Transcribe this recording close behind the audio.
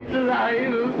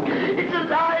alive! It's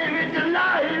alive! It's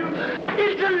alive!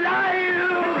 It's alive!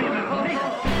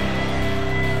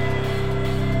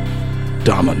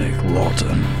 Dominic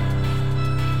Lawton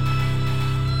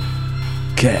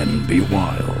can be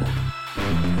wild.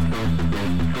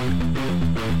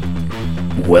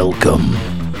 Welcome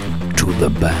to the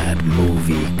Bad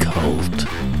Movie Cult.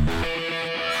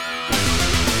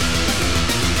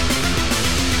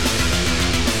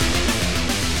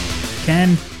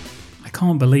 Ken, I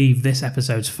can't believe this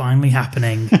episode's finally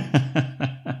happening.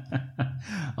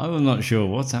 I'm not sure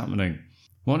what's happening.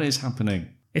 What is happening?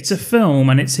 It's a film,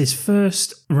 and it's his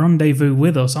first rendezvous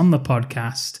with us on the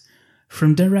podcast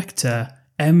from director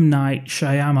M. Night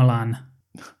Shyamalan.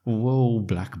 Whoa,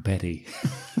 Black Betty.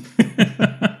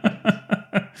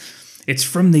 It's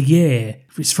from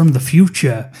it's from the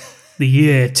future, the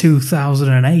year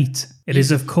 2008. It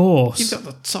is, of course. You've got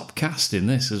the top cast in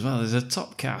this as well. There's a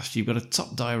top cast, you've got a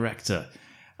top director,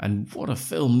 and what a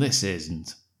film this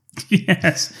isn't.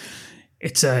 Yes.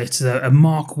 It's a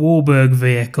Mark Wahlberg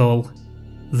vehicle,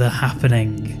 The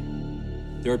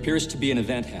Happening. There appears to be an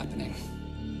event happening.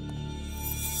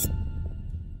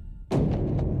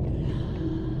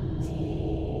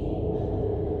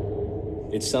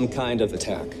 It's some kind of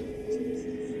attack.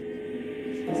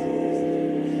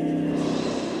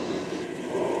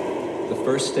 The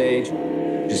first stage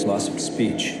is loss of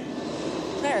speech.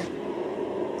 Claire?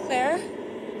 Claire?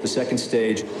 The second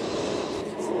stage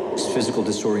is physical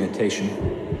disorientation.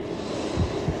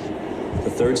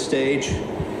 The third stage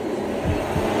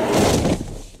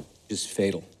is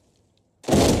fatal.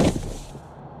 I'm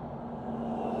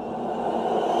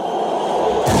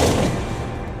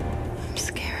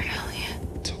scared, Elliot.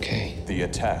 It's okay. The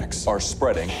attacks are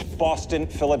spreading. Boston,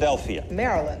 Philadelphia.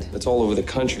 Maryland. It's all over the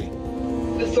country.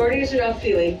 Authorities are now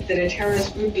feeling that a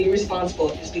terrorist group being responsible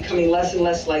is becoming less and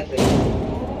less likely.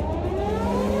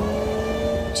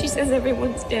 She says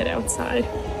everyone's dead outside.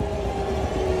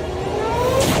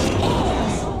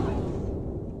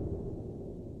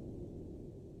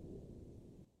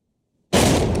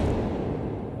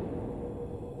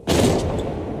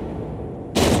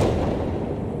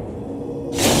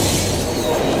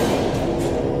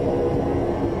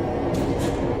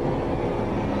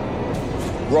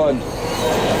 Run.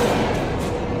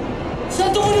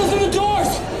 Shut the windows and the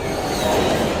doors!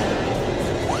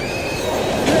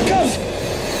 Here it comes!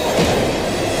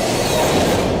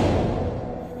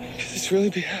 Could this really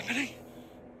be happening?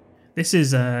 This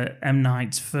is M.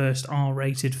 Night's first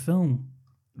R-rated film.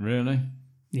 Really?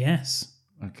 Yes.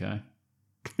 Okay.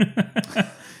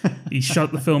 He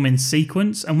shot the film in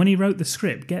sequence, and when he wrote the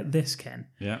script, get this, Ken.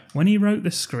 Yeah. When he wrote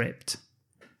the script,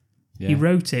 he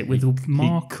wrote it with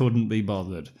Mark. He couldn't be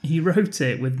bothered. He wrote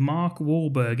it with Mark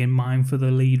Wahlberg in mind for the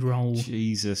lead role.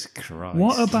 Jesus Christ.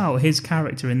 What about his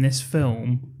character in this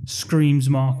film screams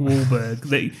Mark Wahlberg?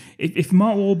 That if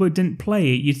Mark Wahlberg didn't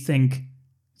play it, you'd think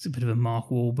it's a bit of a Mark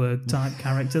Wahlberg type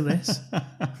character. This.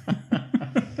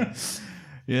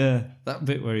 Yeah, that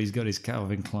bit where he's got his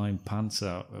Calvin Klein pants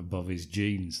out above his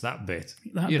jeans, that bit.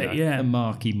 Yeah. The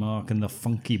Marky Mark and the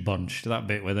Funky Bunch, that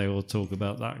bit where they all talk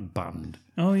about that band.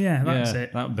 Oh, yeah, that's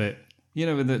it. That bit. You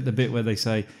know, the bit where they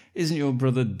say, isn't your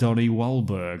brother Donnie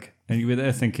Wahlberg? And you were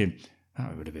there thinking,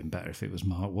 that would have been better if it was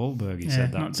Mark Wahlberg. He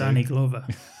said that not too. Danny Glover.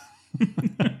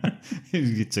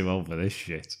 You're too old for this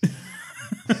shit.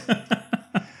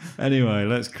 Anyway,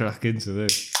 let's crack into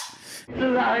this. It's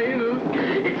alive!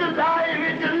 It's alive!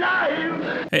 It's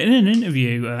alive! In an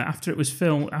interview after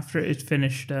it had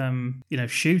finished,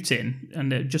 shooting,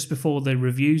 and just before the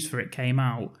reviews for it came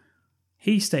out,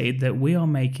 he stated that we are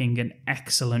making an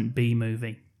excellent B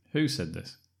movie. Who said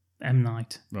this? M.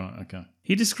 Night. Right, okay.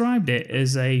 He described it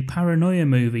as a paranoia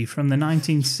movie from the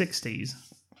 1960s,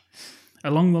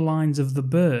 along the lines of The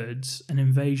Birds, An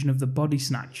Invasion of the Body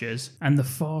Snatchers, and the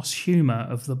farce humour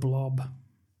of The Blob.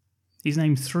 He's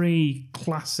named 3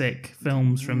 classic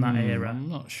films from that era. I'm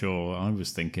not sure I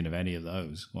was thinking of any of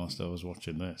those whilst I was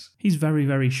watching this. He's very,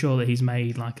 very sure that he's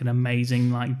made like an amazing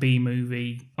like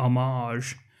B-movie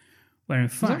homage, where in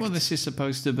Is fact... that what this is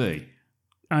supposed to be?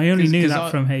 I only knew that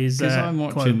from his Because I'm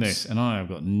watching quotes. this and I have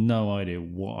got no idea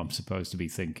what I'm supposed to be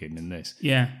thinking in this.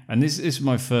 Yeah. And this is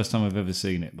my first time I've ever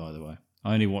seen it, by the way.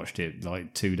 I only watched it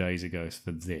like 2 days ago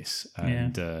for this.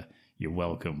 And you're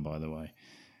welcome, by the way.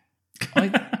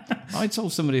 I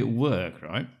told somebody at work,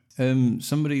 right?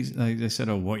 They said,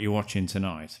 "Oh, what are you watching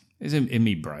tonight?" It's in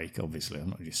me break, obviously. I'm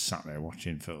not just sat there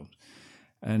watching films.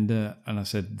 And I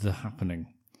said, The Happening.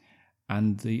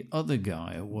 And the other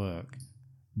guy at work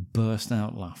burst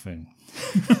out laughing.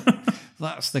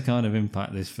 That's the kind of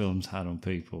impact this film's had on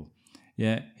people.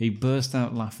 Yeah, he burst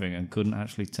out laughing and couldn't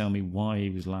actually tell me why he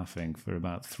was laughing for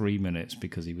about 3 minutes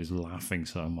because he was laughing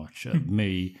so much at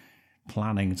me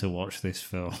planning to watch this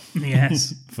film.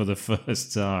 Yes. For the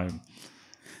first time.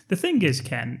 The thing is,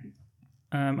 Ken,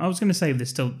 I was going to save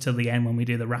this till the end when we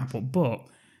do the wrap up, but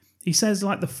he says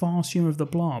like the farce humour of the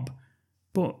Blob,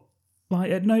 but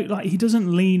he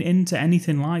doesn't lean into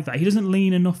anything like that. He doesn't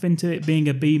lean enough into it being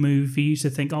a B movie for you to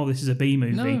think, oh, this is a B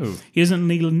movie. No. He doesn't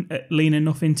lean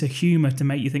enough into humour to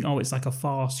make you think, oh, it's like a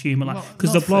farce humour.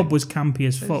 Because the Blob was campy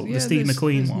as fuck, the Steve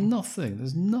McQueen one.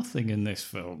 There's nothing in this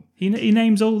film. He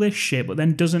names all this shit, but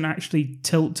then doesn't actually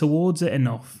tilt towards it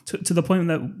enough to the point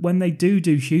that when they do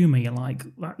humour, you're like,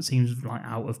 that seems like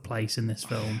out of place in this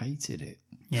film. I hated it.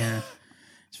 Yeah.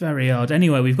 It's very odd.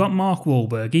 Anyway, we've got Mark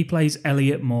Wahlberg. He plays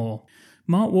Elliot Moore.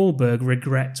 Mark Wahlberg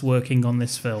regrets working on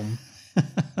this film.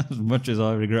 As much as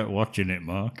I regret watching it,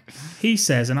 Mark. He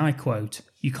says, and I quote,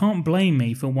 "You can't blame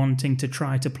me for wanting to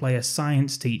try to play a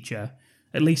science teacher.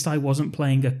 At least I wasn't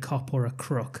playing a cop or a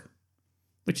crook."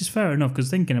 Which is fair enough, because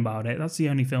thinking about it, that's the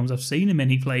only films I've seen him in.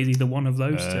 He plays either one of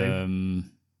those two.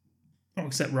 Oh,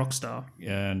 except Rockstar.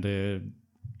 Yeah, and...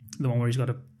 the one where he's got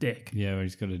a dick. Yeah, where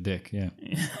he's got a dick, yeah.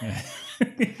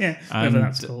 Yeah, whatever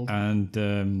that's called.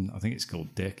 And I think it's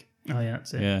called Dick. Oh, yeah,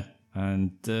 that's it. Yeah.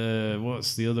 And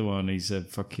what's the other one? He's a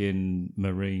fucking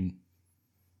Marine.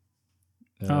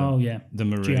 Oh, yeah. The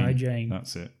Marine. G.I. Jane.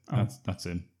 That's it. Oh. That's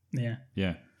him. Yeah.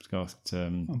 Yeah. It's got...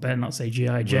 I better not say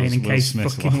G.I. Jane in Will case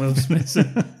Smith fucking Will Smith.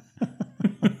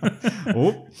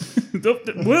 Oh.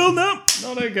 Will, no!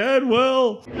 Not again,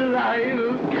 Will! It's alive!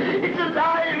 It's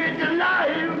alive! It's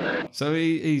alive! So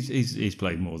he's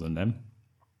played more than them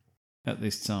at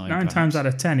this time. 9 perhaps. times out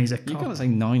of 10, he's a You cop. can't say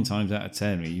 9 times out of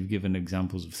 10. You've given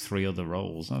examples of 3 other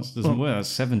roles. That doesn't work. That's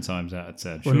 7 times out of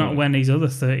 10. Well, not when these other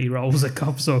 30 roles are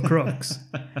cops or crooks.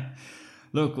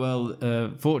 Look, well,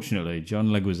 fortunately, John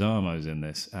Leguizamo's in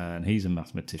this, and he's a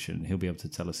mathematician. He'll be able to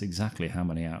tell us exactly how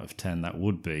many out of 10 that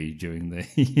would be during the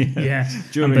Yeah,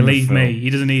 during and believe the film. me, he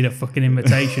doesn't need a fucking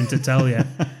invitation to tell you.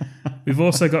 We've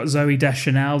also got Zooey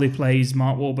Deschanel, who plays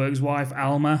Mark Wahlberg's wife,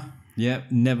 Alma. Yeah,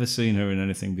 never seen her in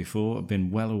anything before. I've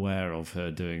been well aware of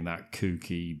her doing that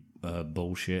kooky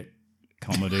bullshit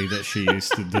comedy that she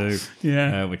used to do,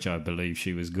 Yeah. which I believe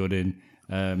she was good in.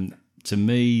 To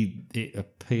me, it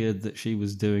appeared that she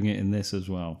was doing it in this as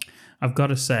well. I've got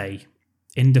to say,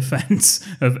 in defence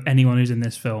of anyone who's in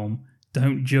this film,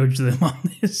 don't judge them on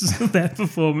their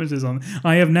performances on.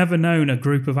 I have never known a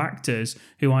group of actors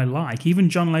who I like.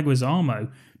 Even John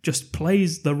Leguizamo just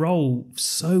plays the role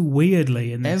so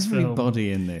weirdly in this film.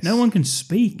 Everybody in this. No one can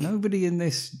speak. Nobody in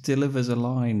this delivers a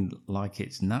line like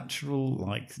it's natural,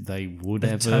 like they would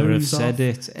ever have tone's said off,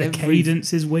 it. The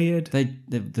cadence is weird.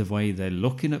 The way they're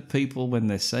looking at people when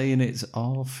they're saying it's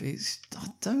off.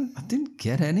 I didn't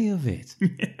get any of it.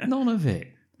 None of it.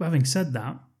 But having said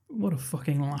that, what a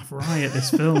fucking laugh riot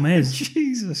this film is.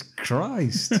 Jesus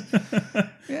Christ.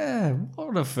 Yeah,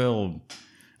 what a film.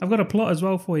 I've got a plot as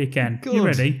well for you, Ken. Good. You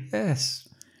ready? Yes.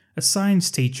 A science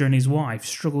teacher and his wife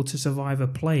struggle to survive a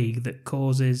plague that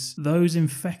causes those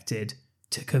infected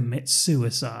to commit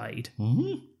suicide.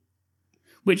 Mm-hmm.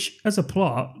 Which, as a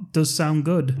plot, does sound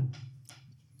good.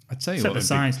 I tell you Except what. the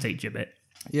science teacher bit.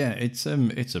 Yeah, it's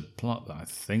a plot that I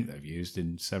think they've used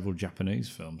in several Japanese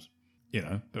films. You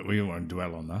know, but we won't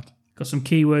dwell on that. Got some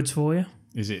keywords for you.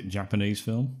 Is it a Japanese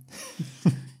film?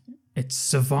 It's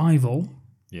survival,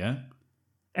 Yeah.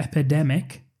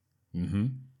 epidemic, Mm-hmm.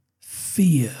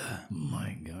 fear.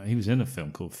 My God, he was in a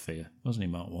film called Fear, wasn't he,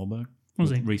 Mark Wahlberg? Was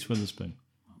he? Reese Witherspoon.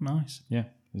 Nice. Yeah,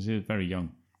 he was very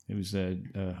young. It was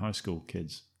high school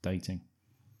kids dating,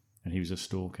 and he was a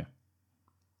stalker.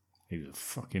 He was a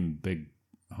fucking big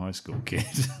high school kid.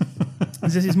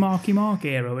 Is this his Marky Mark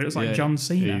era? It looks like Yeah, John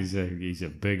Cena. He's a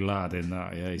big lad in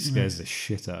that. Yeah, he scares the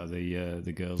shit out of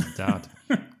the girl's dad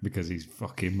because he's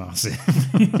fucking massive.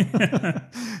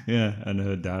 Yeah, and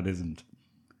her dad isn't.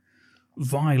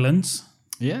 Violence.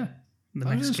 Yeah, The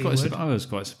I next was keyword.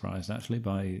 quite surprised actually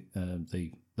by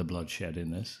the bloodshed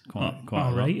in this. Quite a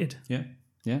lot. R-rated.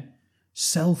 Yeah.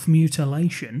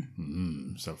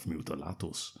 Self-mutilation.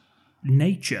 Self-mutilatus.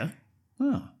 Nature.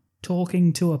 Oh,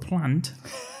 Talking to a plant.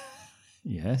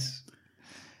 yes.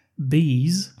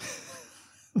 Bees.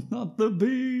 Not the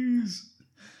bees.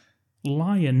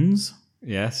 Lions.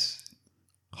 Yes.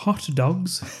 Hot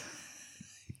dogs.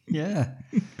 Yeah.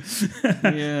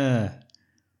 Yeah.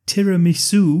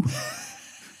 Tiramisu.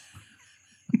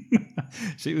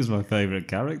 She was my favourite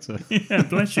character. Yeah,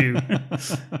 bless you.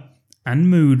 And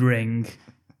mood ring.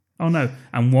 Oh no,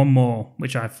 and one more,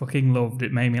 which I fucking loved.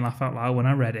 It made me laugh out loud when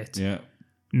I read it. Yeah.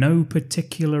 No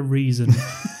particular reason.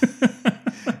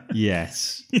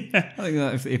 Yes. Yeah. I think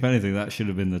that, if anything, that should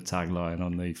have been the tagline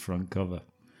on the front cover.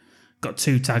 Got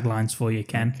 2 taglines for you,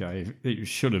 Ken. Okay, it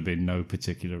should have been no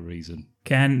particular reason.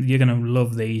 Ken, you're going to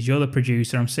love these. You're the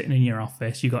producer. I'm sitting in your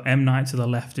office. You've got M. Night to the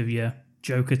left of you,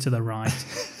 Joker to the right.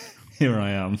 Here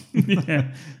I am,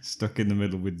 Yeah. stuck in the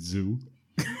middle with Zoo.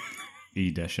 E.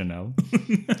 Deschanel.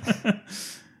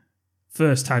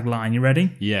 First tagline, you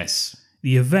ready? Yes.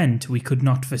 The event we could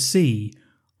not foresee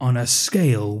on a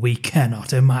scale we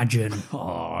cannot imagine.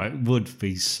 Oh, it would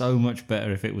be so much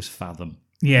better if it was Fathom.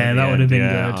 Yeah, that would have been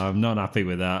good. I'm not happy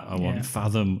with that. I Yeah. want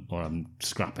Fathom, or I'm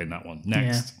scrapping that one.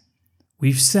 Next.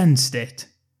 We've sensed it.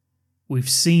 We've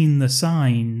seen the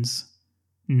signs.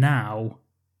 Now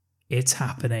it's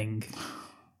happening.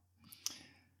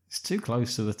 It's too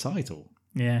close to the title.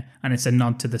 Yeah, and it's a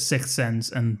nod to the Sixth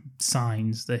Sense and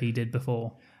Signs that he did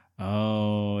before.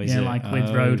 Oh, is Yeah, it? like with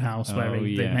Roadhouse, where they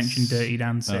yes. mentioned Dirty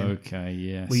Dancing. Okay,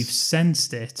 yes. We've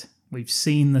sensed it. We've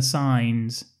seen the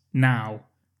signs. Now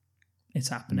it's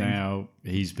happening. Now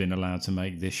he's been allowed to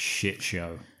make this shit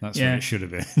show. That's Yeah. what it should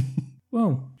have been.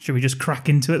 Well, should we just crack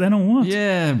into it then, or what?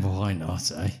 Yeah, why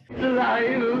not, eh? It's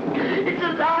alive! It's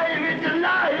alive! It's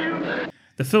alive!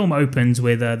 The film opens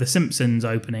with The Simpsons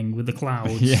opening with the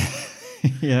clouds. Yeah.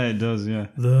 Yeah, it does, yeah.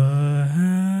 The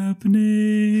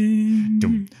happening.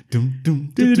 Dum, dum,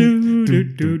 dum, Do, dum, do, do, dum, do,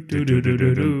 dum, do, dum, do, dum,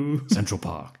 do, dum. do. Central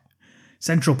Park.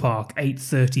 Central Park,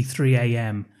 8:33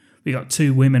 a.m. We got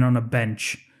 2 women on a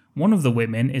bench. One of the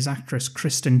women is actress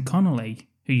Kristen Connolly,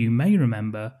 who you may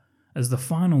remember as the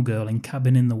final girl in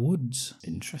Cabin in the Woods.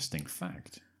 Interesting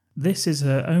fact. This is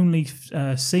her only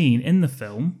scene in the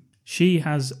film. She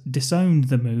has disowned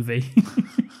the movie.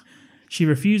 She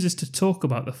refuses to talk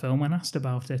about the film when asked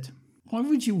about it. Why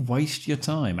would you waste your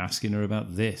time asking her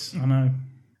about this? I know.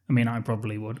 I mean, I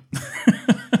probably would.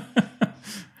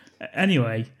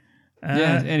 Anyway.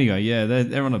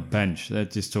 They're on a bench. They're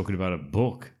just talking about a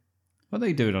book. What are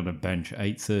they doing on a bench at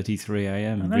 8:33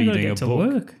 a.m. And they've got to reading get a to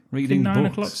book? work. Reading 9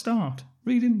 books. o'clock start.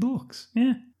 Reading books.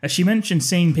 Yeah. As she mentioned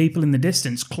seeing people in the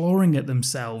distance clawing at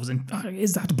themselves and,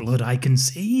 is that blood I can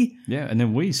see? Yeah, and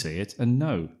then we see it, and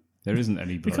no, there isn't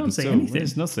any blood. can't at see all. anything.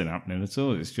 There's nothing happening at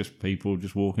all. It's just people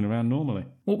just walking around normally.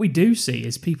 What we do see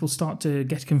is people start to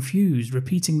get confused,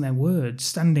 repeating their words,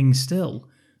 standing still,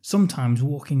 sometimes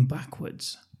walking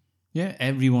backwards. Yeah,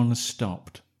 everyone has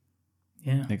stopped.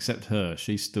 Yeah. Except her.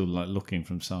 She's still like looking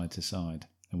from side to side.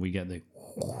 And we get the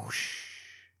whoosh.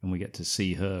 And we get to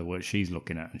see her what she's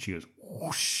looking at. And she goes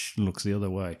whoosh and looks the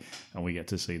other way. And we get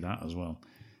to see that as well.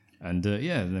 And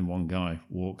and then one guy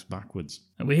walks backwards.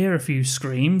 And we hear a few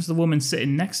screams. The woman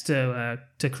sitting next to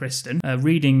Kristen,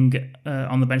 reading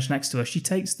on the bench next to her, she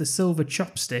takes the silver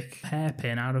chopstick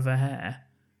hairpin out of her hair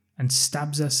and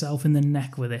stabs herself in the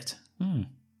neck with it.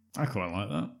 I quite like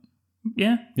that.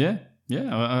 Yeah.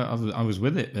 Yeah, I was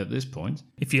with it at this point.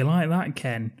 If you like that,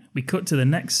 Ken, we cut to the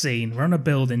next scene. We're on a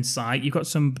building site. You've got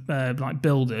some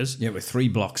builders. Yeah, we're 3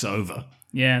 blocks over.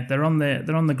 Yeah, they're on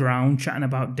the ground chatting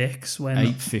about dicks when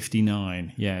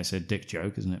 8:59. Yeah, it's a dick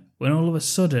joke, isn't it? when all of a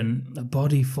sudden a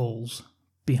body falls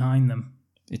behind them.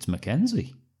 It's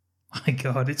Mackenzie. My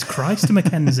God, it's Christ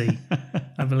Mackenzie,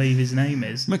 I believe his name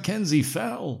is. Mackenzie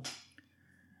fell.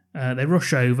 They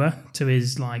rush over to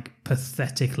his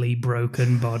pathetically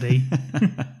broken body.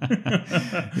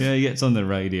 Yeah, he gets on the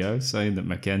radio saying that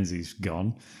Mackenzie's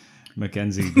gone.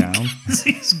 Mackenzie's down.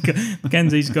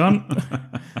 Mackenzie's gone.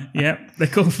 Yep, they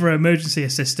call for emergency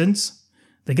assistance.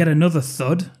 They get another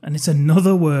thud, and it's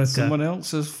another worker. Someone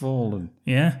else has fallen.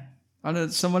 Yeah,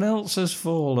 And someone else has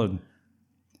fallen.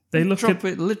 they look at,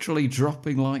 Literally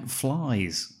dropping like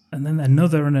flies. and then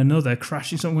another and another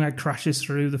crashes. Something crashes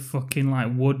through the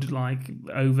fucking wood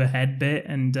overhead bit,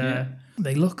 and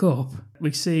they look up.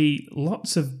 We see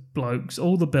lots of blokes,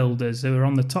 all the builders who are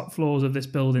on the top floors of this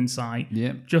building site.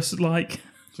 Yep. Just walking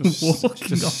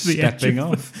Just off the edge stepping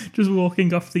of off. just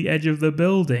walking off the edge of the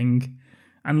building,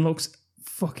 and looks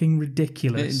fucking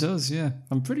ridiculous. It does, yeah.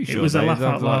 I'm pretty sure was a they'd laugh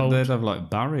out loud. they'd have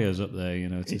barriers up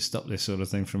there, to stop this sort of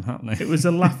thing from happening. It was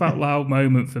a laugh out loud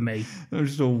moment for me. They're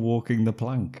just all walking the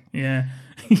plank. Yeah,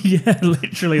 yeah,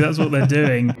 literally, that's what they're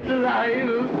doing. It's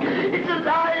alive! It's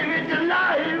alive! It's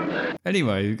alive!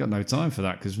 Anyway, we've got no time for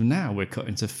that because now we're cut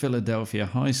into Philadelphia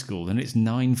High School and it's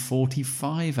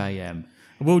 9:45 a.m.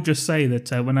 I will just say that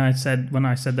when I said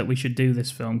that we should do this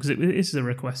film, because it is a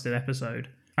requested episode,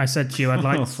 I said to you I'd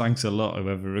like. Oh, thanks a lot,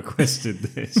 whoever requested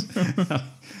this.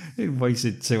 It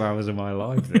wasted 2 hours of my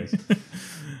life. This.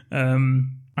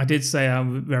 I I did say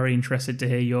I'm very interested to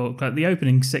hear your... Like, the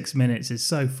opening 6 minutes is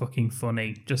so fucking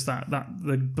funny. Just that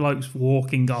the bloke's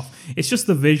walking off. It's just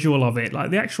the visual of it.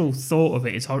 Like, the actual thought of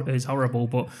it is horrible,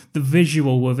 but the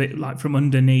visual of it, like, from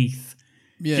underneath,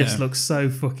 just looks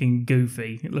so fucking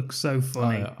goofy. It looks so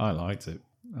funny. I liked it.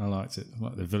 Like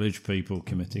the village people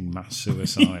committing mass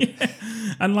suicide. Yeah.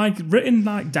 And, like, written,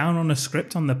 like, down on a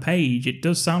script on the page, it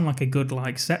does sound like a good,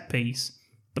 like, set piece.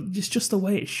 But just the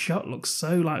way it's shot looks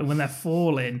so, like, when they're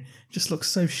falling, just looks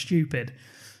so stupid.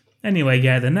 Anyway,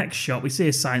 yeah, the next shot, we see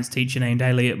a science teacher named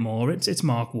Elliot Moore. It's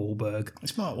Mark Wahlberg.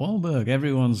 It's Mark Wahlberg,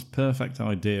 everyone's perfect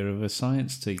idea of a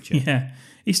science teacher. Yeah,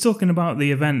 he's talking about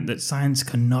the event that science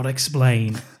cannot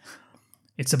explain.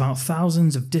 It's about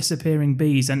thousands of disappearing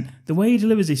bees, and the way he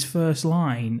delivers his first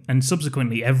line, and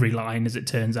subsequently every line, as it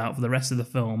turns out, for the rest of the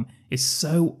film, is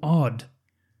so odd.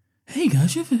 Hey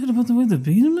guys, you ever heard about the way the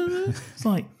bees... It's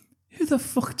like, who the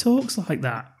fuck talks like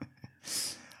that?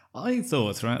 I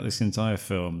thought throughout this entire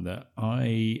film that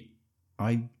I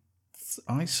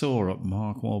saw up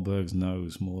Mark Wahlberg's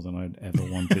nose more than I'd ever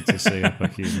wanted to see up a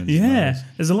human's nose.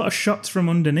 There's a lot of shots from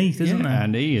underneath, isn't there?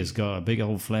 And he has got a big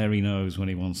old flary nose when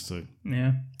he wants to.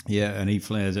 Yeah. Yeah, and he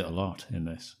flares it a lot in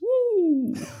this.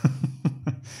 Woo!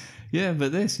 Yeah,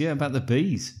 but about the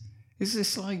bees. Is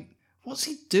this like... What's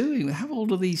he doing? How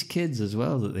old are these kids as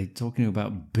well that they're talking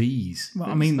about bees?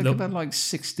 Well, I mean, like about like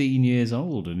 16 years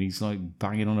old, and he's like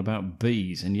banging on about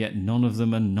bees, and yet none of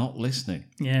them are not listening.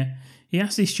 Yeah. He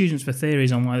asked his students for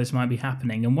theories on why this might be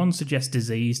happening, and one suggests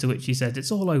disease, to which he said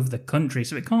it's all over the country,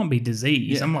 so it can't be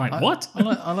disease. Yeah, I'm like, what?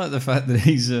 I like the fact that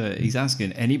he's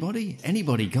asking, anybody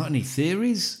got any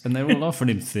theories? And they're all offering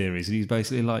him theories, and he's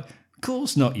basically like, of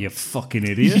course not, you fucking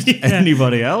idiot. Yeah.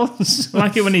 Anybody else?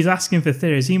 Like it when he's asking for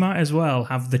theories, he might as well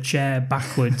have the chair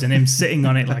backwards and him sitting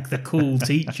on it like the cool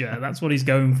teacher. That's what he's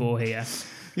going for here.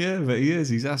 Yeah, but he is.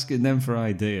 He's asking them for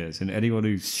ideas, and anyone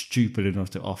who's stupid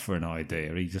enough to offer an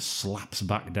idea, he just slaps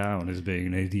back down as being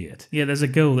an idiot. Yeah, there's a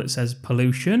girl that says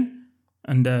pollution,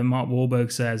 and Mark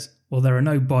Wahlberg says, well, there are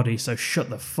no bodies, so shut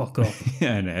the fuck up.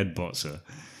 Yeah, and headbutts her.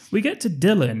 We get to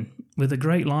Dylan with a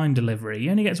great line delivery. He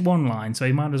only gets one line, so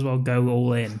he might as well go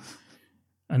all in.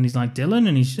 And he's like, Dylan?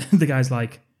 And the guy's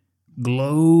like,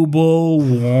 global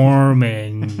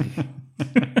warming.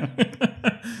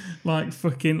 Like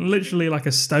fucking, literally like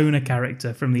a stoner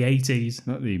character from the 80s.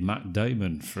 Not the Matt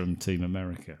Damon from Team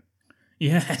America.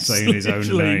 Yes. Saying his own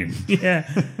name.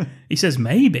 Yeah. He says,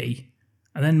 maybe.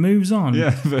 And then moves on.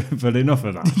 Yeah, but enough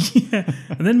of that. Yeah.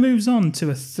 And then moves on to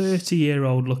a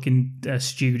 30-year-old looking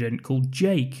student called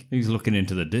Jake. He's looking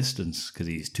into the distance because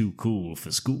he's too cool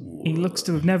for school. He looks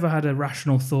to have never had a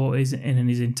rational thought in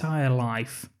his entire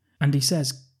life. And he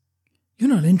says, you're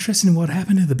not interested in what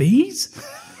happened to the bees?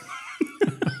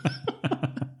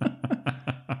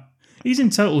 He's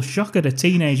in total shock at a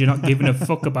teenager not giving a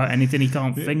fuck about anything he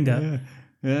can't finger.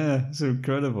 Yeah, it's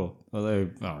incredible.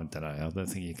 Although, I don't know, I don't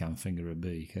think you can finger a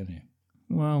bee, can you?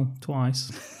 Well,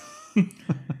 twice.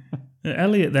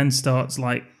 Elliot then starts,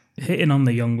 like, hitting on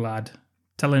the young lad,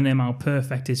 telling him how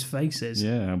perfect his face is.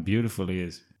 Yeah, how beautiful he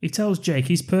is. He tells Jake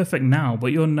he's perfect now,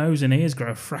 but your nose and ears grow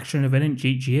a fraction of an inch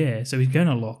each year, so he's going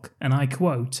to look, and I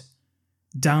quote,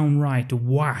 downright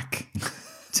whack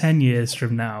 10 years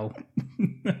from now.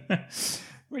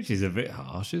 Which is a bit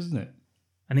harsh, isn't it?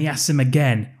 And he asks him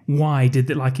again, why did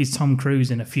like he's Tom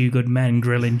Cruise in A Few Good Men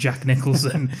grilling Jack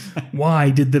Nicholson, why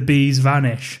did the bees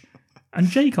vanish? And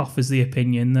Jake offers the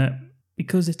opinion that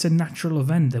because it's a natural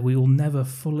event that we will never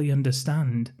fully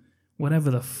understand, whatever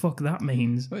the fuck that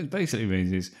means. What it basically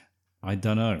means is, I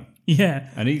don't know. Yeah.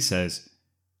 And he says,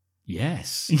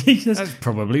 yes, he says, that's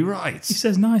probably right. He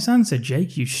says, nice answer,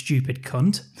 Jake, you stupid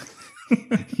cunt.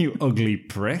 You ugly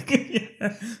prick.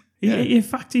 Yeah. In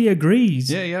fact, he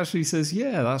agrees. Yeah, he actually says,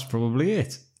 yeah, that's probably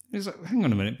it. He's like, hang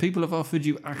on a minute, people have offered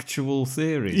you actual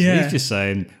theories. Yeah. He's just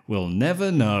saying, we'll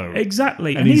never know.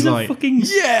 Exactly. And he's like, a fucking...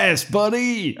 Yes,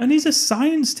 buddy! And he's a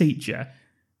science teacher.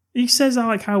 He says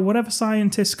like how whatever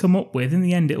scientists come up with, in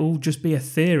the end, it will just be a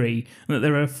theory, and that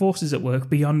there are forces at work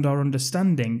beyond our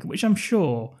understanding, which I'm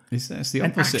sure that's the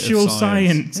opposite actual of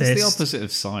science. Scientist it's the opposite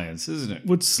of science, isn't it?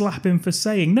 Would slap him for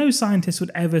saying. No scientist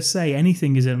would ever say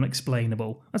anything is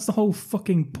unexplainable. That's the whole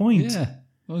fucking point. Yeah.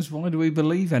 Why do we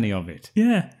believe any of it?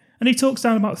 Yeah. And he talks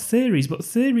down about theories, but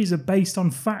theories are based on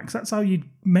facts. That's how you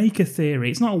make a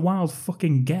theory. It's not a wild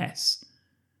fucking guess.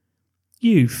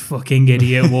 You fucking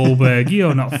idiot, Wahlberg.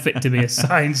 You're not fit to be a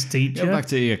science teacher. Go back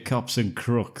to your cops and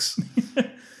crooks.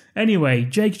 Anyway,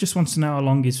 Jake just wants to know how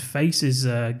long his face is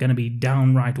going to be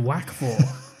downright whack for.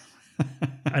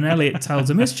 And Elliot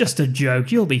tells him, it's just a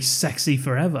joke. You'll be sexy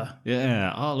forever.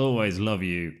 Yeah, I'll always love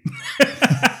you.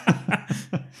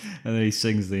 And And then he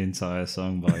sings the entire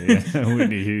song by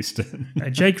Whitney Houston.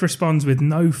 Jake responds with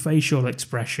no facial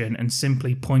expression and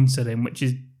simply points at him, which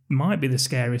might be the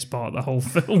scariest part of the whole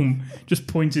film. Just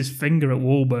points his finger at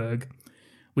Wahlberg.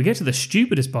 We get to the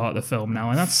stupidest part of the film now,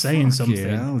 and that's saying something.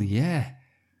 Hell, yeah.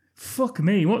 Fuck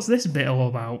me, what's this bit all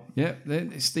about? Yeah,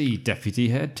 it's the deputy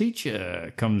head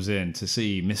teacher comes in to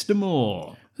see Mr.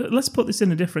 Moore. Let's put this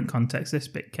in a different context, this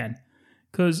bit, Ken.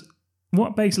 Because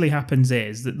what basically happens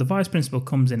is that the vice principal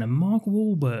comes in and Mark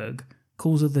Wahlberg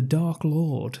calls her the Dark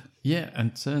Lord. Yeah,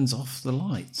 and turns off the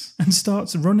lights. And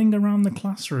starts running around the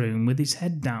classroom with his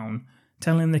head down,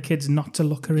 telling the kids not to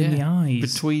look her in the eyes.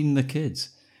 Between the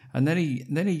kids. And then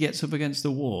he gets up against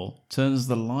the wall, turns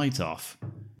the light off,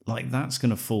 like that's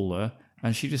going to fool her,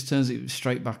 and she just turns it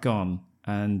straight back on,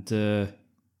 and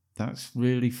that's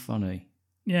really funny.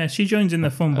 Yeah, she joins in the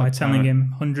fun by telling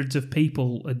him hundreds of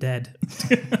people are dead.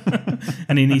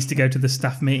 And he needs to go to the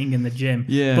staff meeting in the gym.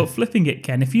 Yeah. But flipping it,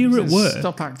 Ken, if you were at work...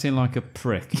 Stop acting like a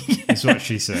prick, is what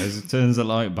she says. It turns the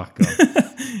light back on.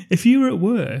 If you were at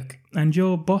work and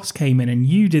your boss came in and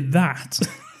you did that,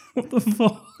 what the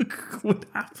fuck would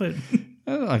happen?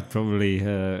 I'd probably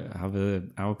have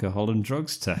an alcohol and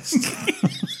drugs test.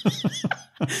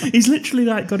 He's literally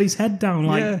got his head down,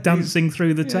 dancing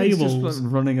through the tables. He's just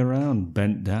running around,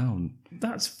 bent down.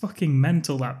 That's fucking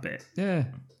mental, that bit. Yeah.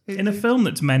 In a film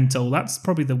that's mental, that's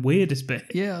probably the weirdest bit.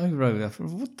 Yeah, I wrote that.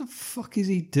 What the fuck is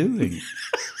he doing?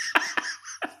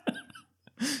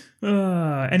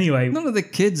 Anyway. None of the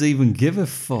kids even give a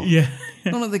fuck. Yeah.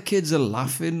 None of the kids are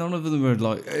laughing. None of them are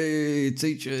like, hey,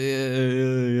 teacher,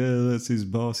 yeah, that's his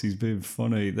boss. He's being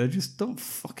funny. They just don't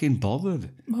fucking bothered.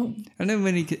 Well, and then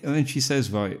when she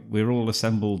says, right, we're all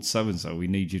assembled so-and-so, we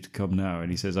need you to come now.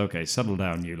 And he says, okay, settle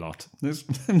down, you lot. They're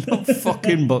not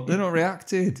fucking, they're not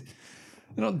reacted.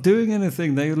 They're not doing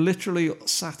anything. They literally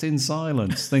sat in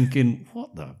silence thinking,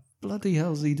 what the bloody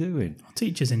hell's he doing? Our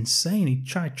teacher's insane. He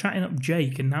tried chatting up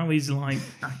Jake and now he's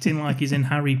acting like he's in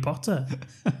Harry Potter.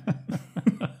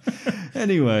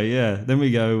 Anyway, yeah, then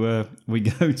we go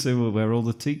to where all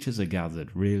the teachers are gathered,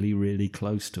 really, really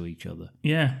close to each other.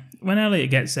 Yeah. When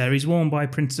Elliot gets there, he's warned by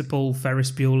Principal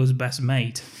Ferris Bueller's best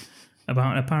mate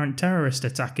about an apparent terrorist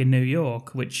attack in New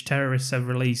York, which terrorists have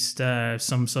released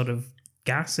some sort of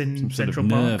gas in Central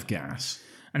Park. Nerve gas.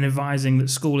 And advising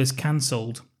that school is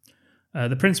cancelled.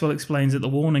 The principal explains that the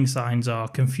warning signs are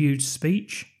confused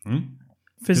speech,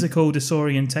 physical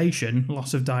disorientation,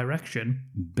 loss of direction.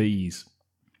 Bees.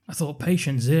 I thought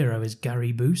patient zero is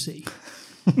Gary Busey.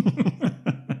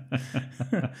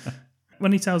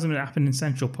 When he tells him it happened in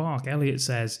Central Park, Elliot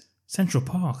says, Central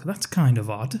Park, that's kind of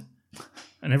odd.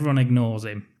 And everyone ignores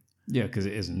him. Yeah, because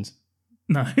it isn't.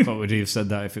 No. But would he have said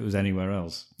that if it was anywhere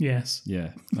else? Yes.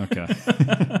 Yeah, okay.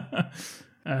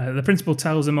 The principal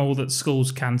tells them all that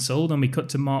school's cancelled, and we cut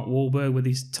to Mark Wahlberg with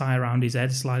his tie around his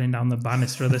head sliding down the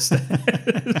banister of the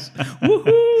stairs.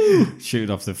 Woohoo! Shoot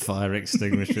off the fire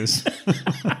extinguishers.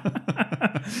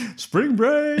 Spring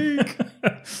break!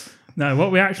 No,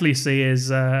 what we actually see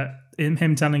is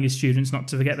him telling his students not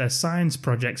to forget their science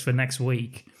projects for next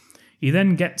week. He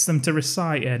then gets them to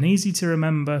recite an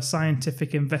easy-to-remember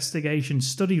scientific investigation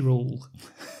study rule.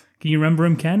 Can you remember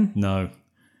him, Ken? No.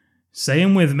 Say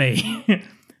them with me.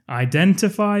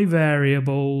 Identify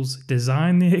variables,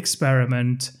 design the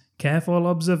experiment, careful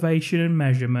observation and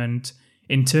measurement,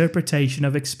 interpretation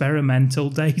of experimental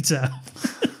data.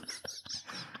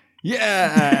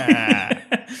 Yeah!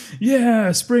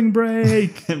 Yeah, spring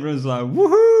break. Everyone's like,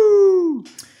 woohoo!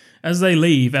 As they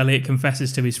leave, Elliot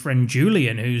confesses to his friend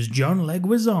Julian, who's John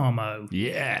Leguizamo.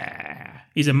 Yeah!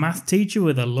 He's a math teacher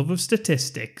with a love of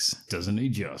statistics. Doesn't he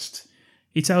just?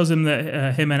 He tells him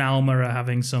that him and Alma are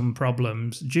having some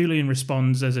problems. Julian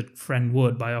responds as a friend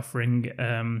would by offering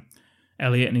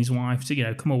Elliot and his wife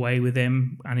to, come away with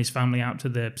him and his family out to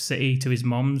the city, to his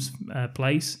mom's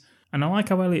place. And I like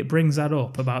how Elliot brings that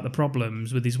up about the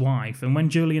problems with his wife. And when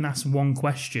Julian asks one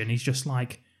question, he's just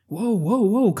like,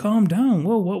 whoa, calm down.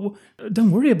 Whoa,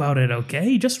 don't worry about it,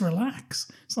 okay? Just relax.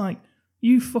 It's like,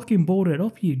 you fucking brought it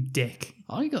up, you dick.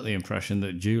 I got the impression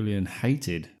that Julian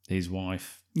hated his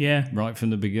wife. Yeah. Right from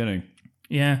the beginning.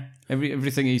 Yeah.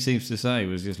 Everything he seems to say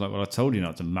was just like, well, I told you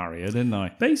not to marry her, didn't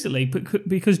I? Basically,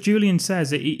 because Julian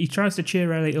says that he tries to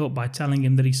cheer Elliot up by telling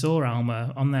him that he saw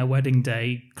Alma on their wedding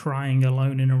day crying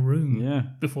alone in a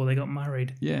room before they got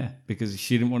married. Yeah, because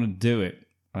she didn't want to do it.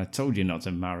 I told you not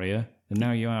to marry her, and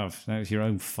now you have. Now it's your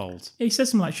own fault. He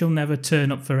says something like she'll never turn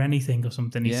up for anything or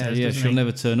something, he says, doesn't she'll he?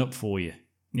 never turn up for you.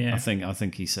 Yeah. I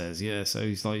think he says, yeah, so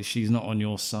he's like, she's not on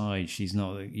your side, she's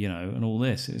not, and all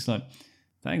this. It's like,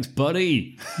 thanks,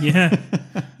 buddy. Yeah.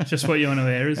 Just what you want to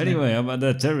hear, isn't it? Anyway, how about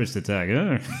that terrorist attack,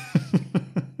 huh?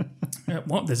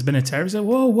 What? There's been a terrorist?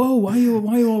 Whoa, why are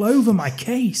you all over my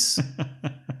case?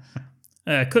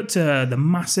 Cut to the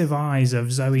massive eyes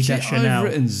of Zoe Deschanel. I've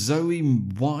written Zoe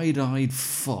wide-eyed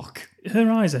fuck.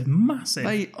 Her eyes are massive.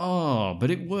 They are,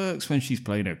 but it works when she's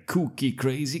playing a kooky,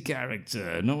 crazy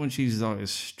character, not when she's like a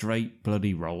straight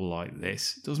bloody role like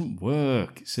this. It doesn't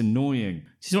work. It's annoying.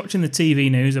 She's watching the TV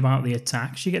news about the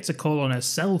attack. She gets a call on her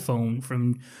cell phone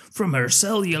from her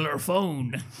cellular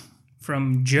phone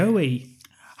from Joey.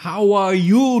 How are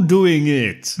you doing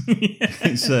it?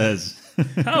 It says.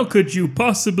 How could you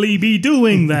possibly be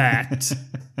doing that?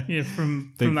 Yeah,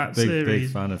 from that series. Big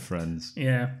fan of Friends.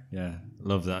 Yeah. Yeah.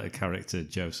 Love that character,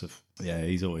 Joseph. Yeah,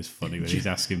 he's always funny when he's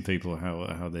asking people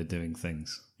how they're doing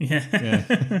things. Yeah.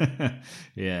 Yeah.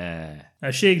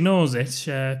 Yeah. She ignores it,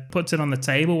 puts it on the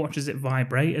table, watches it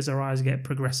vibrate as her eyes get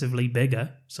progressively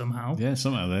bigger somehow. Yeah,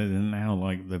 somehow they're now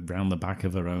like they're around the back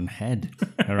of her own head.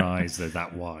 Her eyes, they're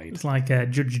that wide. It's like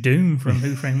Judge Doom from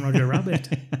Who Framed Roger Rabbit.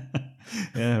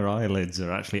 Yeah, her eyelids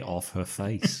are actually off her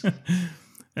face.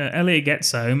 Elliot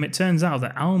gets home. It turns out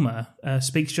that Alma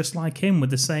speaks just like him with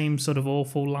the same sort of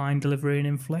awful line delivery and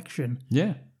inflection.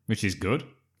 Yeah, which is good.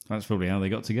 That's probably how they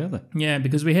got together. Yeah,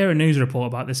 because we hear a news report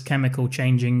about this chemical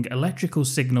changing electrical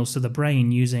signals to the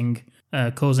brain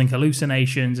causing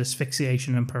hallucinations,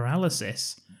 asphyxiation and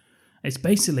paralysis. It's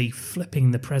basically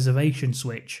flipping the preservation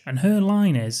switch. And her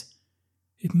line is,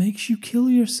 "It makes you kill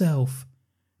yourself.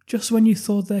 Just when you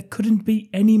thought there couldn't be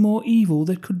any more evil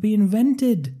that could be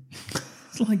invented."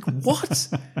 It's like, what?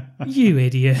 You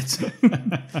idiot.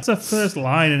 That's her first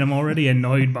line and I'm already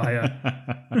annoyed by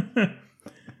her.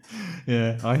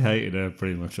 Yeah, I hated her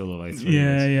pretty much all the way through.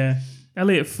 Yeah.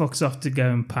 Elliot fucks off to go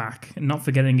and pack, not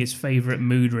forgetting his favourite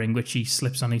mood ring, which he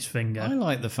slips on his finger. I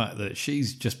like the fact that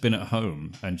she's just been at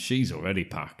home and she's already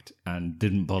packed and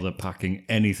didn't bother packing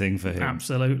anything for him.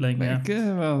 Absolutely, yeah.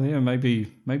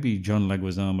 Maybe John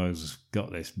Leguizamo's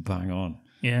got this bang on.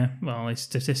 Yeah, well, it's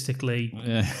statistically...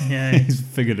 Yeah, he's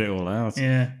figured it all out.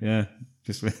 Yeah.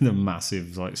 Just with a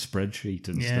massive like spreadsheet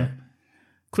and stuff.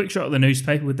 Quick shot of the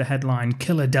newspaper with the headline,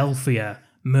 "Philadelphia,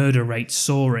 murder rate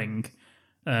soaring."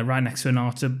 Right next to an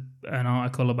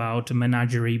article about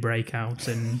menagerie breakouts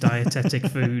and dietetic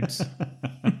foods.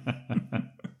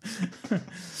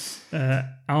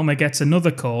 Alma gets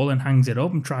another call and hangs it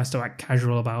up and tries to act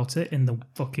casual about it in the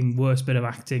fucking worst bit of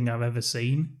acting I've ever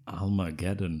seen.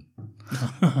 Almageddon.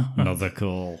 Another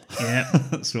call. Yeah.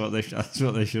 That's what they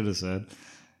should have said.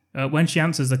 When she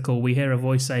answers the call, we hear a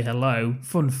voice say hello.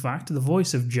 Fun fact, the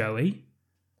voice of Joey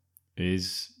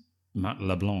is Matt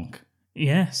LeBlanc.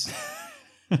 Yes.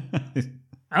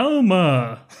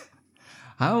 Alma!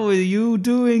 How are you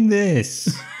doing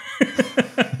this?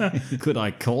 Could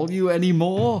I call you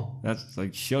anymore? That's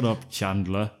like, shut up,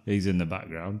 Chandler. He's in the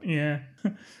background. Yeah.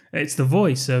 It's the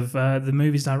voice of the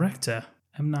movie's director,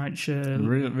 M. Night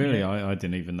Shyamalan. Really? Yeah. I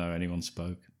didn't even know anyone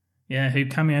spoke. Yeah, who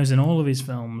cameos in all of his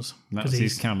films. That's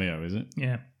his cameo, is it?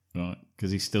 Yeah. Right,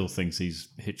 because he still thinks he's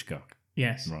Hitchcock.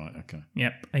 Yes. Right, okay.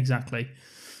 Yep, exactly.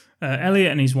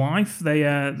 Elliot and his wife,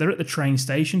 they're at the train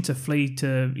station to flee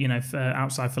to,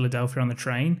 outside Philadelphia on the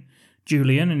train.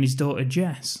 Julian and his daughter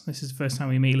Jess. This is the first time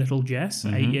we meet little Jess,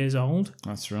 8 years old.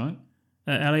 That's right.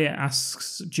 Elliot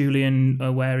asks Julian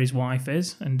where his wife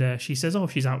is, and she says,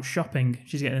 she's out shopping.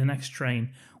 She's getting the next train.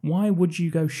 Why would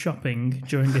you go shopping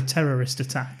during a terrorist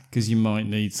attack? Because you might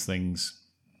need things.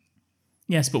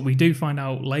 Yes, but we do find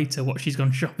out later what she's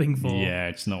gone shopping for. Yeah,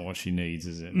 it's not what she needs,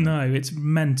 is it? No, it's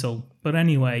mental. But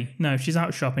anyway, no, she's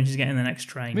out shopping. She's getting the next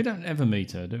train. We don't ever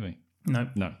meet her, do we?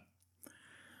 No.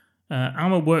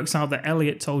 Alma works out that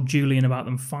Elliot told Julian about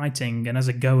them fighting and has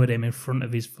a go at him in front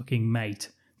of his fucking mate,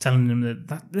 telling him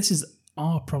that this is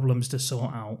our problems to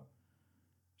sort out.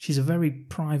 She's a very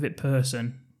private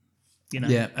person,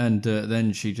 Yeah, and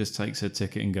then she just takes her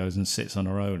ticket and goes and sits on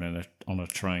her own on a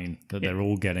train that they're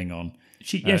all getting on.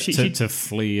 To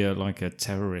flee like a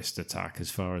terrorist attack,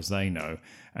 as far as they know,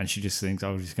 and she just thinks,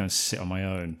 "I'm just going to sit on my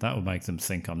own." That will make them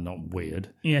think I'm not weird.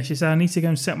 Yeah, she said, "I need to go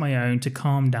and set my own to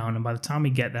calm down, and by the time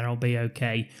we get there, I'll be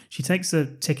okay." She takes the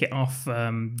ticket off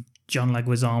John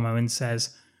Leguizamo and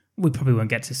says, "We probably won't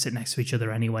get to sit next to each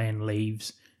other anyway," and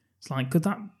leaves. It's like, could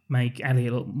that make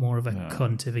Elliot look more of a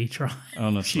cunt if he tried?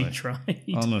 Honestly, she tried.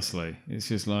 Honestly, it's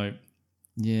just like,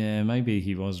 yeah, maybe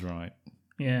he was right.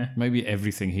 Yeah. Maybe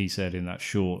everything he said in that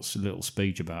short little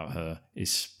speech about her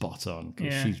is spot on,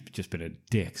 because she's just been a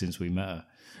dick since we met her.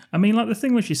 I mean, like the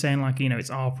thing where she's saying, like, it's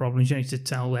our problems. You don't need to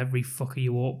tell every fucker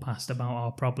you walk past about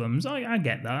our problems. I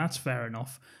get that. That's fair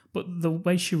enough. But the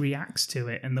way she reacts to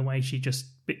it and the way she just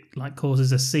like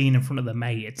causes a scene in front of the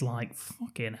mate, it's like,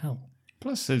 fucking hell.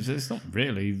 Plus, it's not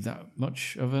really that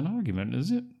much of an argument,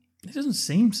 is it? It doesn't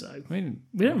seem so. I mean,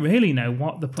 We don't really know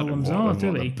what the problems are, do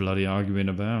what we? they're bloody arguing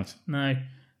about. No.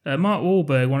 Mark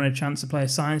Wahlberg wanted a chance to play a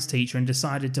science teacher and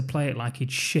decided to play it like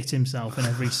he'd shit himself in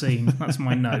every scene. That's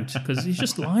my note, because he's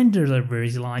just line delivery.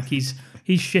 He's like he's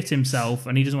shit himself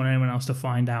and he doesn't want anyone else to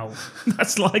find out.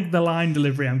 That's like the line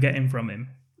delivery I'm getting from him.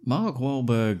 Mark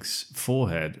Wahlberg's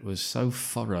forehead was so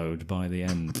furrowed by the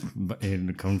end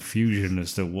in confusion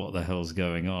as to what the hell's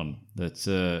going on that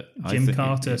Jim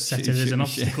Carter set it as an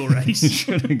obstacle race. He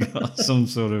should have got some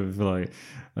sort of like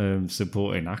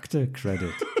supporting actor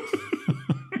credit.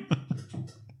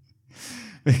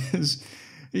 Because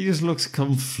he just looks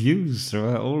confused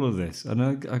throughout all of this. And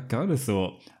I kind of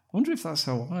thought, I wonder if that's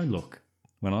how I look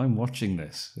when I'm watching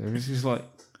this. It's just like...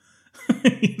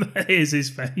 That is his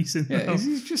face. Yeah,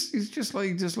 he's just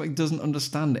like doesn't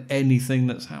understand anything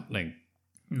that's happening.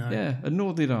 No. Yeah, and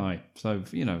nor did I. So,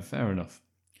 fair enough.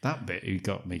 That bit, he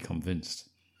got me convinced.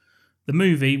 The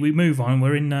movie, we move on.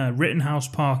 We're in Rittenhouse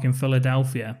Park in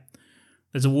Philadelphia.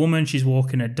 There's a woman, she's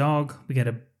walking a dog. We get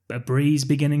a breeze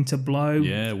beginning to blow.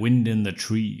 Yeah, wind in the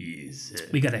trees.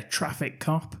 We get a traffic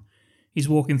cop. He's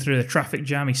walking through the traffic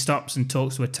jam. He stops and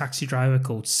talks to a taxi driver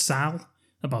called Sal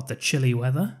about the chilly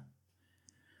weather.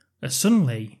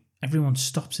 Suddenly, everyone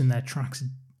stops in their tracks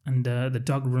and the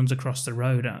dog runs across the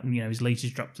road. His leash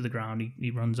is dropped to the ground. He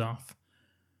runs off.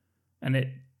 And it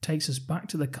takes us back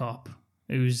to the cop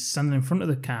who's standing in front of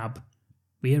the cab.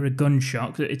 We hear a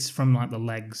gunshot. It's from like the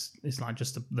legs. It's like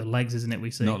just the legs, isn't it? We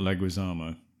see. Not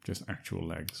Leguizamo, just actual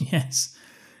legs. Yes.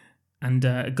 And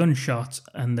a gunshot,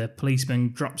 and the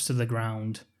policeman drops to the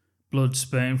ground, blood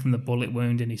spurting from the bullet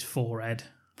wound in his forehead.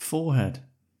 Forehead.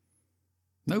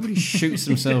 Nobody shoots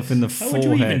himself in the forehead. How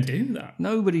would you even do that?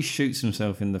 Nobody shoots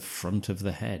himself in the front of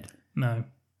the head. No.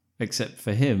 Except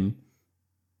for him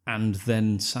and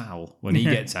then Sal. When he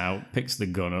gets out, picks the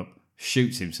gun up,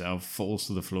 shoots himself, falls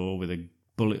to the floor with a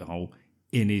bullet hole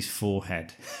in his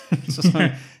forehead. It's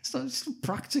not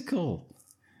practical.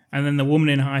 And then the woman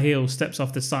in high heels steps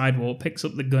off the sidewalk, picks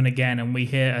up the gun again, and we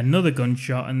hear another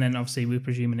gunshot, and then obviously we're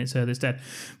presuming it's her that's dead.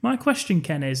 My question,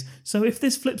 Ken, is, so if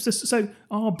this flips us, so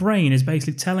our brain is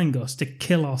basically telling us to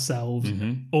kill ourselves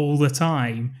all the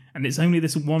time, and it's only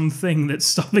this one thing that's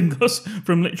stopping us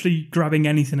from literally grabbing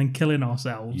anything and killing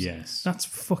ourselves. Yes. That's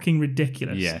fucking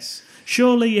ridiculous. Yes.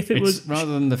 Surely if it was...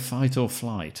 Rather than the fight or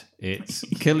flight, it's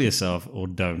kill yourself or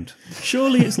don't.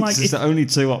 Surely it's like... It's the only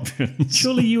two options.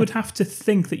 Surely you would have to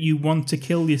think that you want to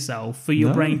kill yourself for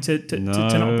your brain to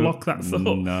not block that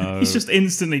thought. No. It's just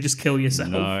instantly just kill yourself.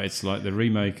 No, it's like the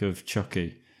remake of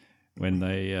Chucky when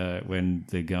when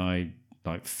the guy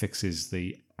like fixes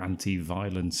the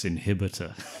anti-violence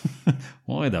inhibitor.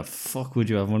 Why the fuck would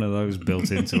you have one of those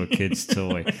built into a kid's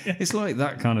toy? It's like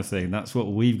that kind of thing. That's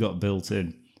what we've got built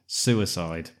in.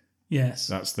 Suicide. Yes.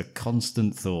 That's the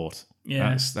constant thought.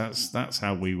 Yeah. That's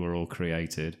how we were all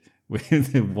created.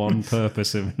 With the one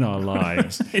purpose in our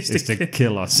lives is to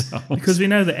kill ourselves. Because we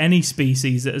know that any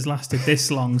species that has lasted this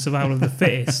long, survival of the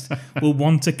fittest, will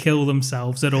want to kill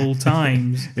themselves at all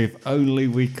times. If only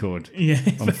we could. Yeah.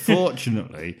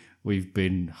 Unfortunately, we've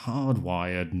been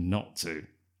hardwired not to.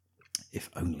 If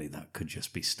only that could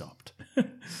just be stopped.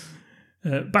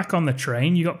 Back on the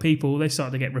train, you got people, they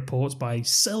start to get reports by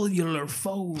cellular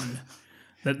phone.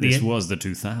 This was the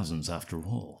 2000s after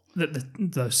all.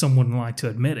 Though some wouldn't like to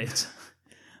admit it,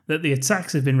 that the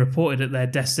attacks have been reported at their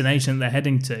destination that they're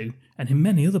heading to, and in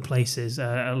many other places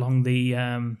along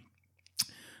the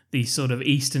sort of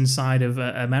eastern side of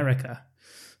America.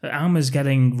 Alma's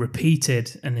getting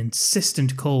repeated and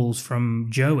insistent calls from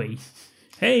Joey.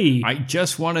 Hey! I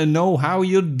just want to know how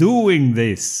you're doing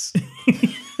this.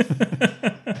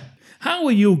 How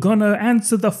are you gonna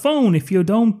answer the phone if you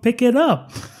don't pick it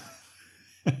up?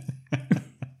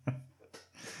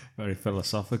 Very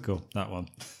philosophical, that one.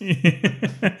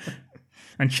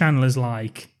 And Chandler's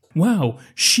like, wow,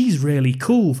 she's really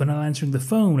cool for not answering the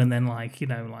phone. And then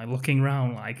looking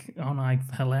around like, aren't I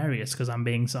hilarious because I'm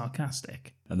being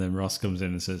sarcastic? And then Ross comes in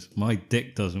and says, my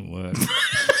dick doesn't work.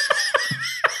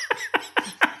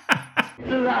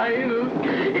 It's alive!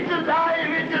 It's alive!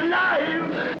 It's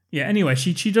alive! Yeah, anyway,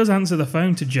 she does answer the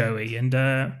phone to Joey,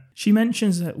 and she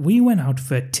mentions that we went out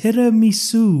for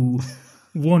tiramisu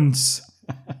once.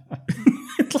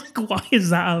 Like, why is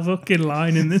that a fucking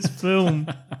line in this film?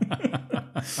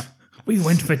 We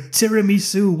went for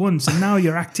tiramisu once, and now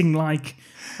you're acting like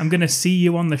I'm going to see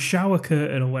you on the shower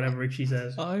curtain or whatever she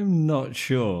says. I'm not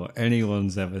sure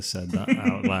anyone's ever said that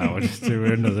out loud to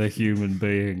another human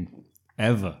being,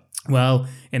 ever. Well,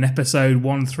 in episode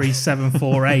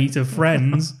 13748 of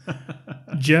Friends,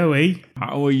 Joey...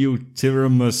 How are you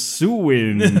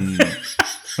tiramisuing?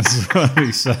 That's what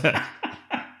he said.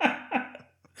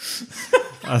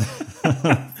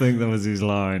 I think that was his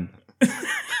line.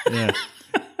 Yeah.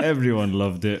 Everyone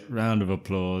loved it. Round of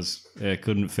applause.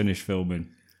 Couldn't finish filming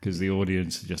because the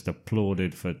audience just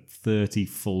applauded for 30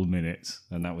 full minutes,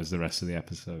 and that was the rest of the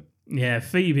episode. Yeah,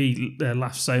 Phoebe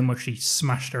laughed so much she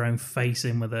smashed her own face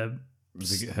in with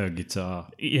her guitar.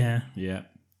 Yeah. Yeah.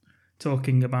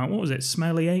 Talking about, what was it?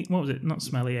 What was it? Not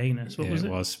smelly anus. What was it?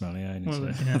 It was smelly anus.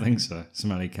 Was it? Yeah. I think so.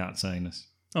 Smelly cat's anus.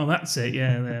 Oh, that's it.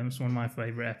 Yeah, it's one of my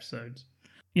favourite episodes.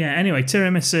 Yeah, anyway,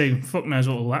 tiramisu. Fuck knows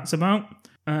what all that's about.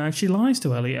 She lies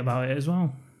to Elliot about it as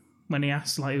well when he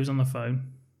asks, like, he was on the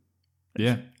phone.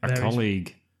 Yeah, a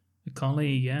colleague. A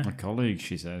colleague, yeah. A colleague,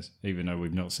 she says. Even though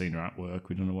we've not seen her at work,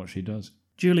 we don't know what she does.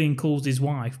 Julian calls his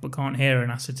wife but can't hear her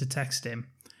and asks her to text him.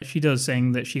 She does,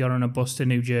 saying that she got on a bus to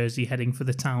New Jersey heading for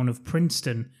the town of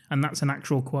Princeton, and that's an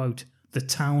actual quote. The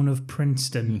town of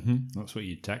Princeton. Mm-hmm. That's what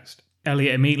you text.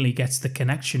 Elliot immediately gets the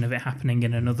connection of it happening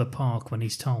in another park when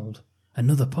he's told.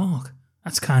 Another park?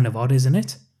 That's kind of odd, isn't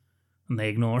it? And they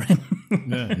ignore him.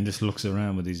 Yeah, and just looks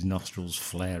around with his nostrils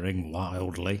flaring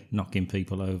wildly, knocking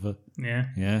people over. Yeah.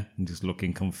 Yeah, and just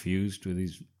looking confused with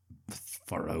his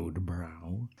furrowed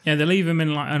brow. Yeah, they leave him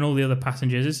and all the other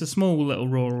passengers. It's a small little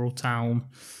rural town.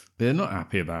 They're not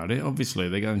happy about it. Obviously,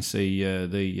 they go and see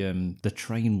the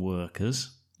train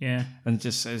workers. Yeah. And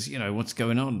just says, what's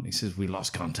going on? He says, we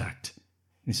lost contact.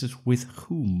 He says, with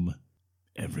whom?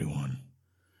 Everyone.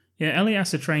 Yeah, Elliot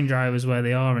asks the train drivers where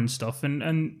they are and stuff,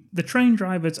 and the train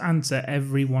drivers answer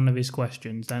every one of his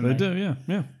questions, don't they? They do,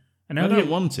 yeah. And they Elliot don't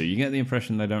want to. You get the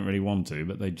impression they don't really want to,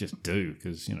 but they just do,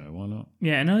 because, why not?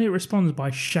 Yeah, and Elliot responds by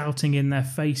shouting in their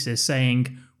faces,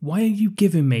 saying, why are you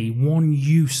giving me one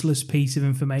useless piece of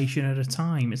information at a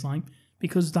time? It's like,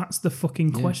 because that's the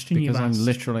fucking question you've asked. Because I'm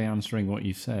literally answering what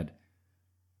you said.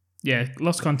 Yeah,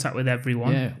 lost contact with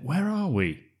everyone. Yeah, where are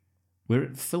we? We're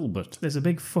at Filbert. There's a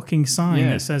big fucking sign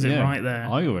that says it right there.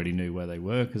 I already knew where they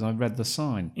were because I read the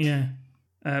sign. Yeah.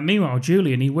 Meanwhile,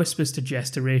 Julian, he whispers to Jess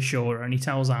to reassure her, and he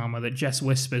tells Alma that Jess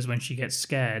whispers when she gets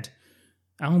scared.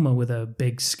 Alma, with her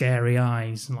big scary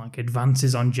eyes,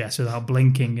 advances on Jess without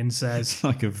blinking and says...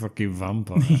 like a fucking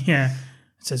vampire. Yeah.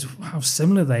 Says how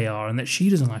similar they are and that she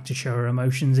doesn't like to show her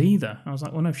emotions either. I was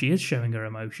like, well, no, she is showing her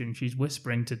emotion. She's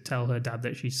whispering to tell her dad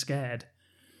that she's scared.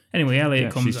 Anyway,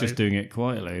 Elliot comes she's just doing it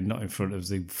quietly and not in front of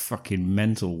the fucking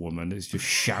mental woman. It's just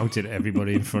shouted at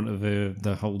everybody in front of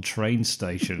the whole train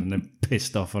station and then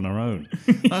pissed off on her own.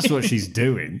 That's what she's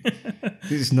doing.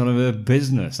 It's none of her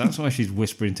business. That's why she's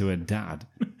whispering to her dad.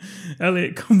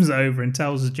 Elliot comes over and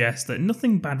tells Jess that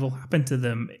nothing bad will happen to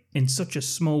them in such a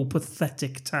small,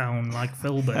 pathetic town like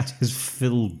Filbert. It's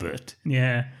Filbert.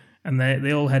 Yeah, and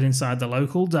they all head inside the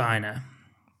local diner.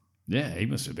 Yeah, he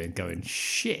must have been going,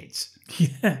 shit.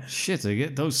 Yeah. Shit, I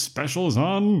get those specials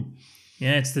on.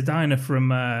 Yeah, it's the diner from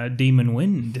Demon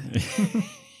Wind.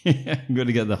 I'm going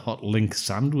to get the hot link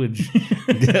sandwich.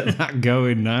 Get that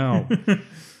going now.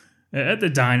 At the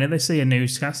diner, they see a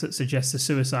newscast that suggests the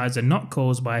suicides are not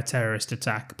caused by a terrorist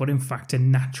attack, but in fact a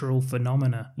natural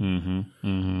phenomena.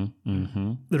 The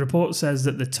report says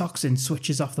that the toxin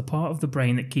switches off the part of the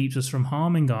brain that keeps us from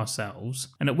harming ourselves,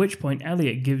 and at which point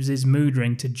Elliot gives his mood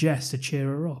ring to Jess to cheer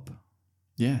her up.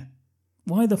 Yeah.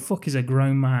 Why the fuck is a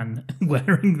grown man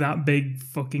wearing that big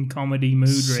fucking comedy mood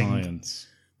ring? Science.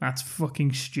 That's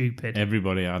fucking stupid.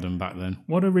 Everybody had them back then.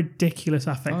 What a ridiculous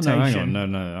affectation. Oh, no, hang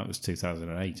on. No, that was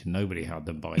 2008. Nobody had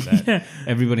them by then. Yeah.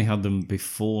 Everybody had them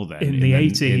before then. In the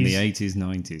 80s. In the 80s,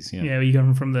 90s, yeah. Yeah, you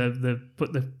go from the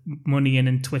put the money in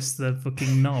and twist the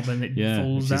fucking knob and it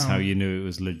falls down. Which is how you knew it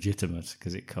was legitimate,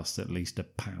 because it cost at least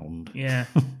 £1. Yeah.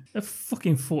 A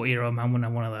fucking 40-year-old man wouldn't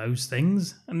have one of those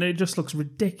things. And it just looks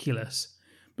ridiculous.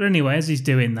 But anyway, as he's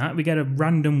doing that, we get a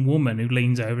random woman who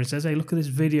leans over and says, hey, look at this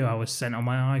video I was sent on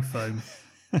my iPhone.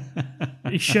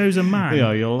 It shows a man.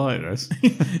 Yeah, you'll like this.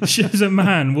 It shows a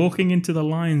man walking into the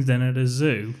lion's den at a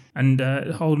zoo and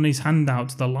holding his hand out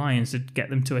to the lions to get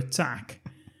them to attack.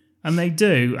 And they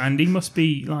do, and he must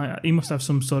have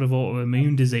some sort of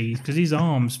autoimmune disease because his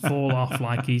arms fall off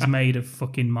like he's made of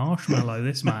fucking marshmallow,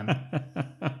 this man.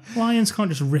 Lions can't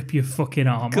just rip your fucking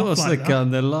arm off. Of course like they that.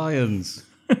 can, they're lions.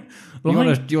 You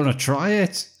want to try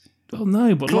it? Well,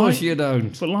 no, but of course you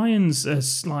don't. But lions are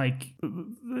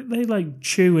they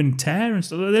chew and tear and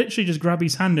stuff. They literally just grab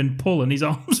his hand and pull, and his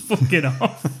arms fucking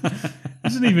off.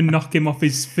 Doesn't even knock him off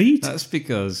his feet. That's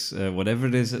because whatever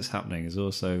it is that's happening is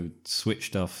also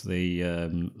switched off the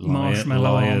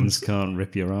marshmallow lions arms. Can't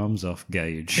rip your arms off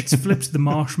gauge. It's flipped the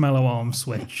marshmallow arm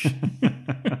switch.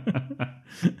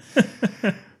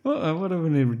 What a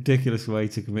ridiculous way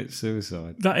to commit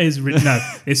suicide. That is no.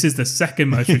 This is the second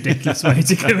most ridiculous way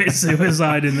to commit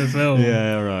suicide in the film.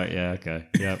 Yeah, right. Yeah, okay.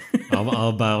 Yep.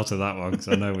 I'll bow to that one because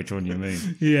I know which one you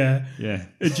mean. Yeah. Yeah.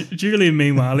 Julian,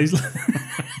 meanwhile, he's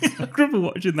like, I remember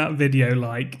watching that video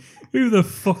like, who the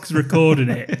fuck's recording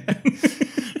it?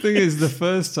 Thing is, the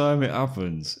first time it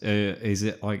happens, is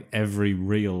it like every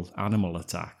real animal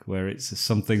attack where it's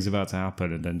something's about to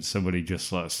happen and then somebody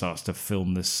just like starts to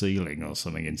film the ceiling or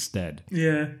something instead.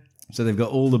 Yeah. So they've got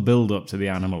all the build up to the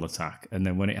animal attack, and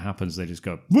then when it happens, they just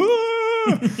go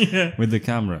 "Whoa!" with the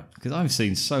camera. Because I've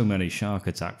seen so many shark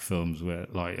attack films where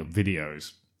like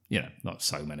videos. You know, not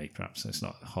so many, perhaps it's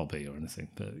not a hobby or anything,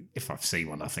 but if I've seen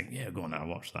one, I think, yeah, go on now,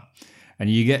 watch that. And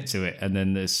you get to it, and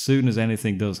then as soon as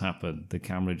anything does happen, the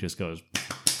camera just goes,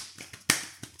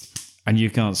 and you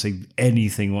can't see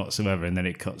anything whatsoever, and then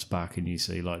it cuts back and you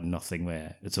see like nothing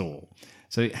there at all.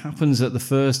 So it happens at the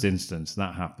first instance,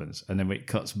 that happens, and then it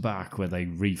cuts back where they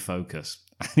refocus,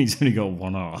 and he's only got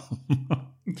one arm.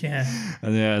 Yeah.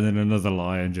 And then another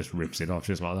lion just rips it off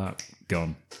just like that.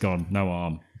 Gone, no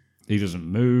arm. He doesn't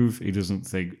move. He doesn't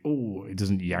think, he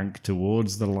doesn't yank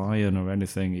towards the lion or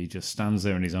anything. He just stands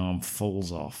there and his arm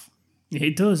falls off. Yeah,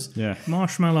 it does. Yeah.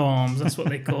 Marshmallow arms, that's what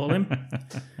they call him.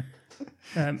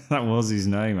 That was his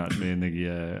name, actually, in the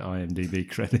IMDb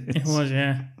credits. It was,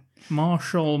 yeah.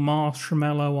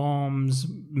 Marshmallow Arms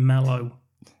Mellow.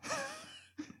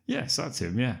 Yes, that's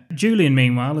him, yeah. Julian,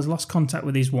 meanwhile, has lost contact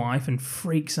with his wife and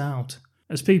freaks out.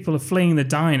 As people are fleeing the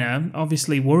diner,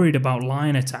 obviously worried about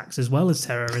lion attacks as well as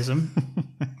terrorism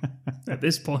at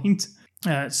this point,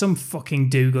 some fucking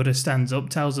do-gooder stands up,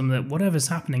 tells them that whatever's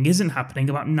happening isn't happening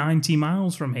about 90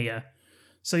 miles from here.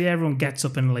 So yeah, everyone gets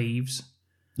up and leaves.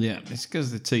 Yeah, it's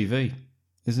because of the TV,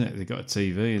 isn't it? They've got a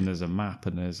TV and there's a map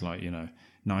and there's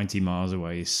 90 miles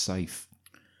away is safe.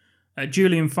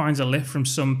 Julian finds a lift from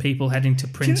some people heading to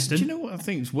Princeton. Do you know what I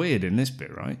think is weird in this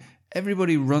bit, right?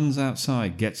 Everybody runs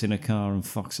outside, gets in a car and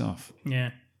fucks off.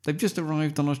 Yeah. They've just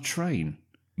arrived on a train.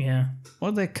 Yeah. What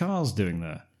are their cars doing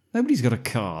there? Nobody's got a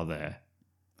car there.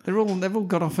 They've all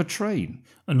got off a train.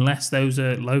 Unless those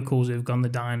are locals who've gone the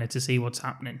diner to see what's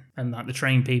happening, and that the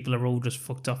train people are all just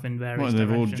fucked off in various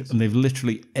directions. And they've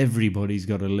literally everybody's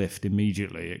got a lift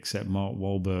immediately except Mark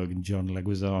Wahlberg and John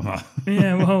Leguizamo.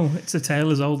 Yeah, well, it's a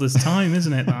tale as old as time,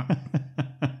 isn't it? That.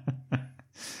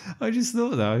 I just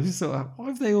thought, why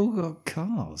have they all got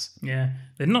cars? Yeah,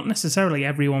 they're not necessarily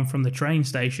everyone from the train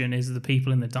station is the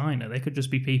people in the diner. They could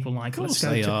just be people like, of course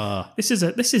they are. This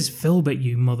is Filbert,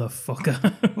 you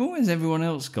motherfucker. Well, where's everyone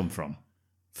else come from?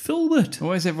 Filbert.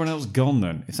 Where's everyone else gone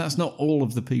then? If that's not all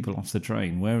of the people off the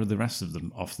train, where are the rest of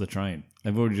them off the train?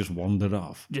 They've already just wandered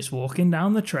off. Just walking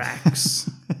down the tracks,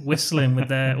 whistling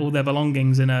with all their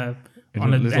belongings on the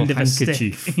end of a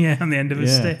stick. Yeah, on the end of a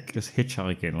stick. Just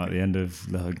hitchhiking like the end of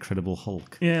The Incredible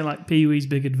Hulk. Yeah, like Pee-wee's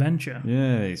Big Adventure.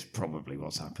 Yeah, it's probably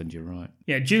what's happened, you're right.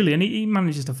 Yeah, Julian, he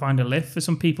manages to find a lift for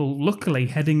some people, luckily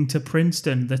heading to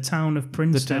Princeton, the town of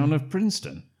Princeton. The town of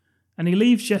Princeton. And he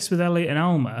leaves Jess with Elliot and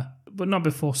Alma, but not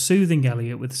before soothing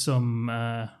Elliot with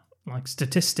some,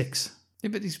 statistics. Yeah,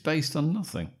 but it's based on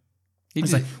nothing.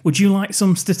 He's like, would you like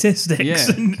some statistics?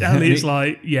 Yeah. And Elliot's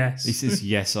like, yes. He says,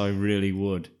 yes, I really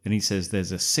would. And he says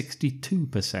there's a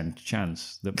 62%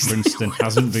 chance that Princeton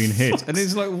hasn't been hit. And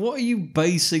it's like, what are you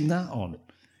basing that on?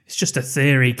 It's just a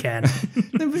theory, Ken.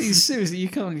 No, but seriously, you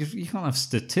can't have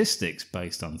statistics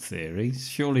based on theory.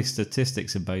 Surely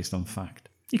statistics are based on fact.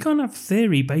 You can't have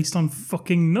theory based on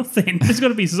fucking nothing. There's got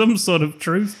to be some sort of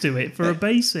truth to it for a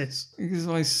basis. Because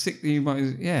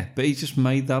but he just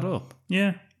made that up.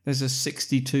 Yeah. There's a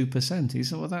 62%. He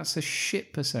said, well, that's a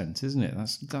shit percent, isn't it?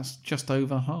 That's just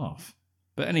over half.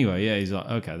 But anyway, yeah, he's like,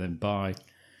 okay, then bye.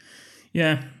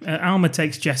 Yeah, Alma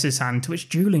takes Jess's hand, to which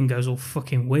Julian goes all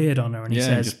fucking weird on her, and he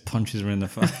says... just punches her in the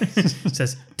face.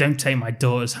 says, don't take my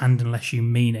daughter's hand unless you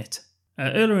mean it.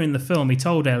 Earlier in the film, he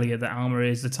told Elliot that Alma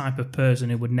is the type of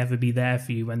person who would never be there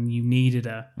for you when you needed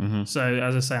her. Mm-hmm. So,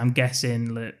 as I say, I'm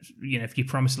guessing that, if you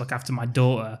promise to look after my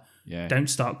daughter... Yeah. Don't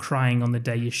start crying on the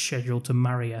day you're scheduled to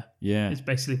marry her. Yeah. It's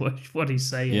basically what he's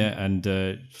saying. Yeah,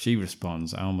 and she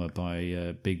responds, Alma,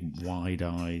 by big wide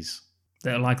eyes.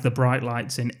 They're like the bright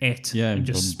lights in It. Yeah, and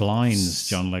just blinds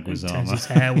John Leguizamo. Turns his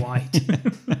hair white.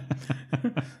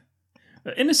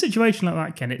 In a situation like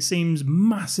that, Ken, it seems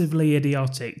massively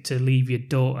idiotic to leave your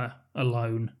daughter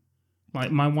alone.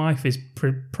 Like, my wife is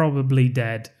probably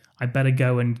dead. I better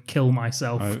go and kill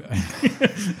myself.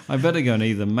 I better go and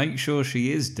either make sure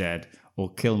she is dead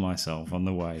or kill myself on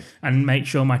the way. And make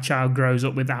sure my child grows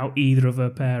up without either of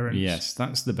her parents. Yes,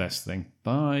 that's the best thing.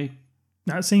 Bye.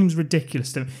 That seems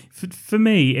ridiculous to me. For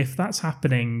me, if that's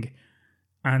happening,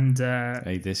 And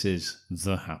Hey, this is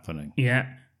the happening. yeah,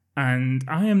 and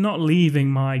I am not leaving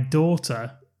my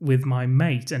daughter with my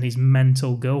mate and his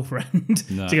mental girlfriend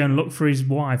No. to go and look for his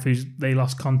wife, who's they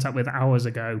lost contact with hours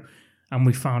ago, and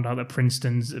we found out that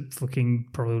Princeton's fucking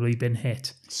probably been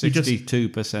hit. You just-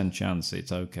 62% chance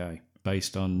it's okay,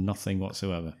 based on nothing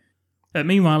whatsoever.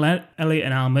 Meanwhile, Elliot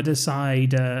and Alma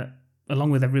decide, along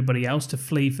with everybody else, to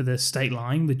flee for the state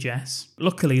line with Jess.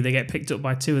 Luckily, they get picked up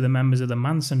by two of the members of the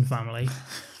Manson family.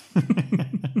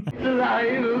 It's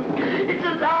alive! It's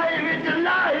alive! It's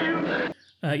alive!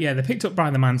 Yeah, they're picked up by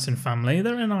the Manson family.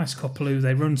 They're a nice couple who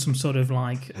they run some sort of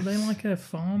like... Are they like a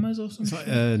farmers or something? It's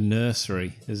like a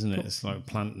nursery, isn't it? It's like a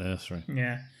plant nursery.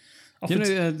 Yeah. Do you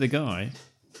know the guy?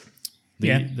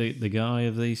 Yeah. The guy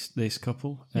of this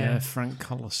couple? Yeah. Frank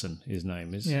Collison, his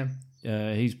name is. Yeah.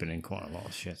 He's been in quite a lot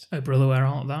of shit. Oh, brother, where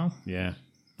art thou? Yeah.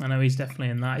 I know he's definitely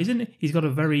in that. He's got a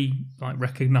very like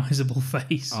recognisable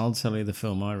face. I'll tell you the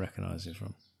film I recognise him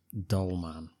from.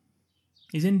 Dollman.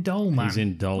 He's in Dollman. He's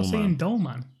in Dollman. What's he in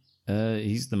Dollman?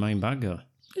 He's the main bad guy.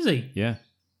 Is he? Yeah.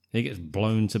 He gets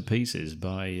blown to pieces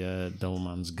by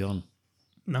Dollman's gun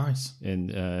Nice. in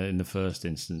the first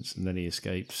instance, and then he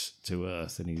escapes to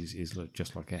Earth, and he's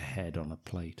just like a head on a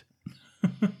plate.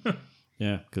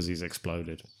 Yeah, because he's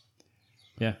exploded.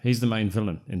 Yeah, he's the main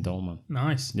villain in Dollman.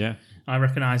 Nice. Yeah. I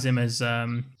recognise him as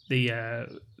the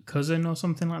cousin or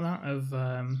something like that of,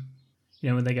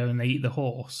 when they go and they eat the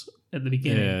horse at the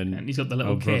beginning. Yeah, and he's got the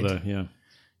little kid. Brother,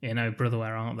 yeah. Brother,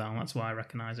 where art thou? That's where I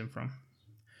recognise him from.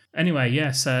 Anyway,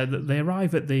 yes, they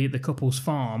arrive at the couple's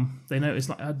farm. They notice,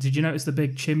 did you notice the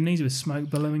big chimneys with smoke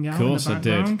billowing out? Of course in the I did.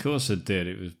 background? Of course I did.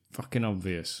 It was fucking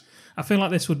obvious. I feel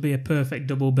like this would be a perfect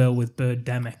double bill with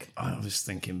Birdemic. I was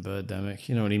thinking Birdemic.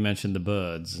 You know, when he mentioned the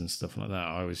birds and stuff like that,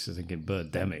 I was thinking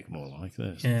Birdemic more like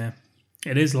this. Yeah,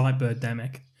 it is like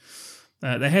Birdemic.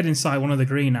 They head inside one of the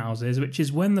greenhouses, which is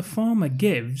when the farmer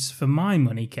gives, for my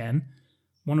money, Ken,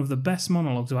 one of the best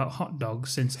monologues about hot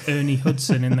dogs since Ernie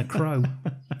Hudson in The Crow.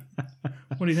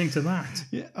 What do you think to that?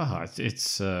 Yeah,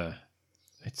 it's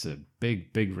a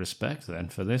big respect then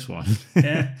for this one.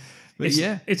 Yeah, But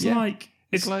it's like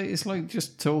it's like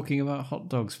just talking about hot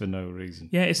dogs for no reason.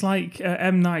 Yeah, it's like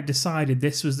M. Night decided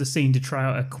this was the scene to try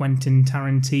out a Quentin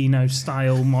Tarantino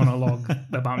style monologue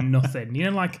about nothing. You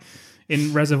know, like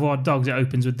in Reservoir Dogs, it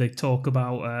opens with the talk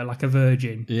about like a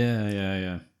virgin.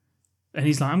 Yeah. And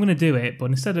he's like, I'm going to do it, but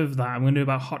instead of that, I'm going to do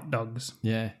about hot dogs.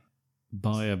 Yeah.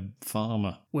 By a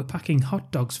farmer. We're packing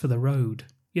hot dogs for the road.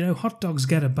 You know, hot dogs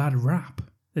get a bad rap.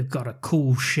 They've got a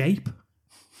cool shape.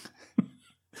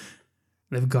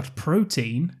 They've got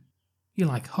protein. You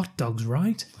like hot dogs,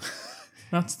 right?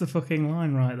 That's the fucking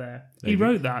line right there. He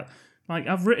wrote that. Like,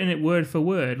 I've written it word for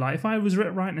word. Like, if I was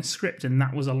writing a script and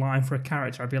that was a line for a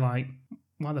character, I'd be like,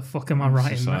 why the fuck am I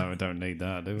writing that? We don't need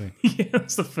that, do we? Yeah,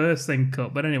 that's the first thing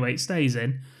cut. But anyway, it stays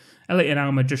in. Elliot and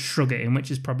Alma just shrug it in, which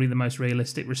is probably the most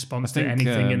realistic response to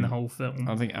anything in the whole film.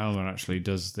 I think Alma actually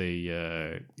does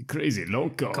the crazy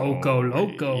loco. Coco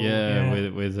Loco. Yeah.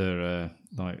 with her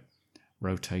like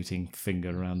rotating finger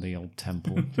around the old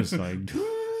temple. Just like...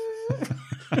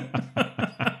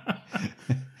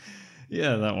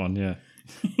 Yeah, that one, yeah.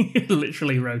 It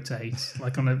literally rotates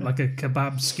like on a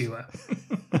kebab skewer.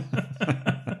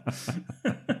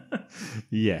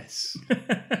 Yes.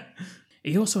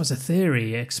 He also has a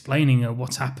theory explaining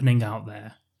what's happening out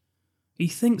there. He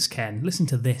thinks, Ken, listen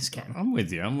to this, Ken. I'm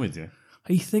with you.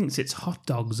 He thinks it's hot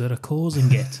dogs that are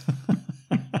causing it.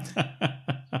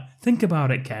 Think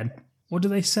about it, Ken. What do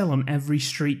they sell on every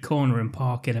street corner and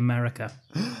park in America?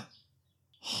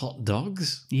 Hot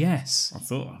dogs? Yes.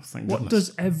 Thank What goodness.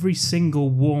 does every single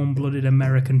warm-blooded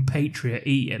American patriot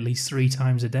eat at least 3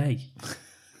 times a day?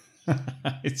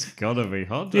 It's gotta be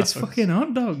hot dogs. It's fucking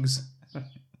hot dogs.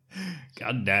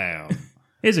 God damn.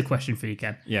 Here's a question for you,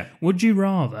 Ken. Yeah. Would you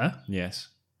rather, Yes.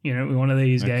 one of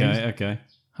these games, Okay.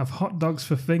 have hot dogs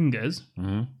for fingers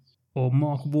Mm-hmm. or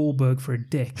Mark Wahlberg for a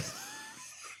dick?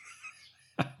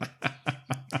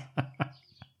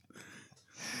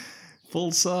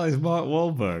 Full size Mark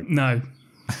Wahlberg. No,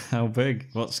 How big?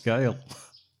 What scale?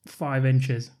 5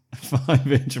 inches.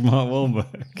 5-inch Mark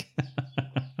Wahlberg.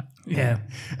 Yeah,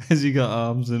 Has he got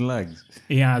arms and legs?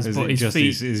 he has, Is but it his just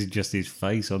feet, is it just his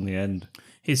face on the end?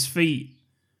 his feet,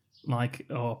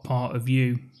 are part of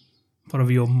you, part of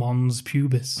your mons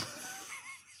pubis.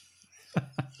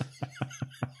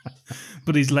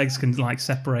 But his legs can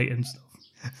separate and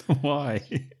stuff Why?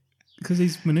 because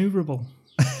he's maneuverable,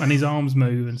 and his arms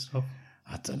move and stuff.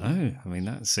 I don't know. I mean,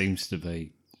 that seems to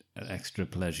be an extra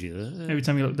pleasure. Every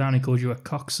time you look down, he calls you a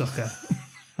cocksucker.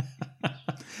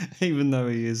 Even though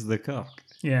he is the cock.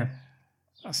 Yeah.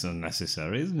 That's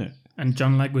unnecessary, isn't it? And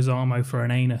John Leguizamo for an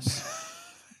anus.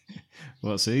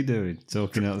 What's he doing?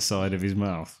 Talking outside of his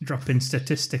mouth. Dropping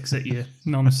statistics at you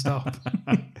non-stop.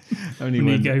 Only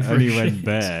when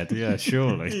bad. Yeah,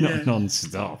 surely. Not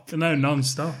non-stop. No,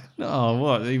 non-stop. No,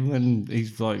 what? When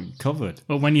he's like covered.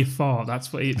 Well, when you fart,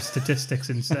 that's what it's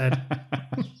statistics instead.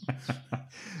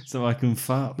 So I can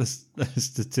fart the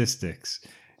statistics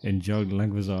in John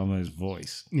Leguizamo's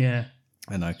voice. Yeah.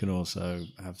 And I can also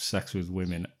have sex with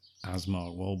women as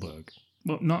Mark Wahlberg.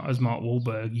 Well, not as Mark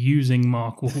Wahlberg, using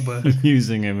Mark Wahlberg.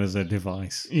 Using him as a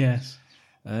device. Yes.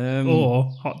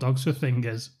 Or hot dogs for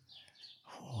fingers.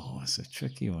 Oh, that's a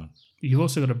tricky one. You've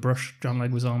also got to brush John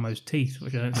Leguizamo's teeth,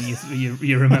 which I don't think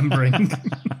you're remembering. It's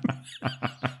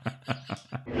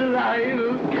alive!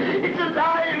 It's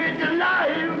alive! It's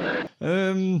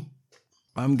alive!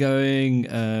 I'm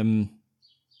going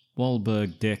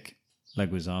Wahlberg, Dick,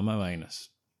 Leguizamo, anus.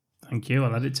 Thank you.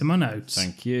 I'll add it to my notes.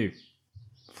 Thank you.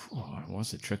 Oh, it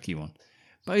was a tricky one.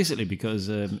 Basically, because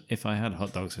if I had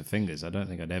hot dogs for fingers, I don't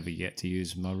think I'd ever get to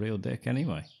use my real dick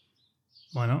anyway.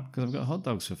 Why not? Because I've got hot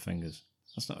dogs for fingers.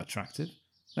 That's not attractive.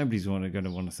 Nobody's going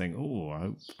to want to think, oh,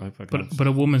 I hope I can. But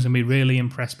a woman's going to be really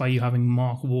impressed by you having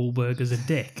Mark Wahlberg as a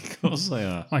dick. Of course they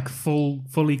are. Like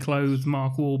fully clothed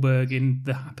Mark Wahlberg in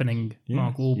The Happening. Yeah.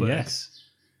 Mark Wahlberg. Yes.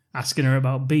 Asking her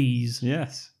about bees.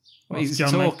 Yes. Well, What's he's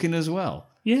John talking as well.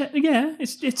 Yeah,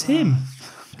 it's him.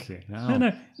 Okay,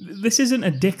 No. This isn't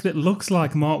a dick that looks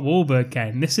like Mark Wahlberg,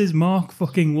 Ken. This is Mark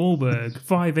fucking Wahlberg,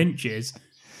 5 inches,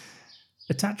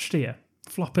 attached to you,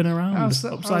 flopping around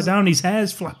upside down. His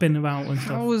hair's flapping about and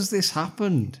stuff. How has this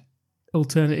happened?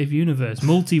 Alternative universe,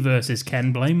 multiverses.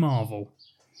 Ken, blame Marvel.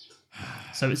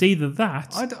 So it's either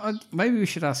that. Maybe we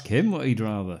should ask him what he'd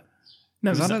rather.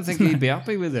 No, Because I don't think he'd be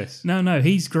happy with this. No.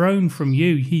 He's grown from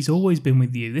you. He's always been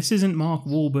with you. This isn't Mark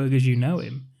Wahlberg as you know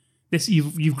him. This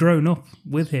you've grown up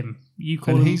with him. You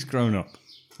call him. He's grown up.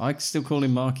 I still call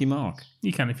him Marky Mark.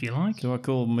 You can if you like. Do I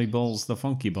call me balls the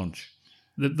Funky Bunch?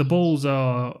 The balls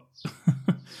are.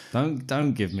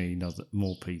 Don't give me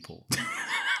more people.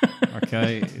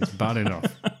 Okay, it's bad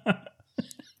enough.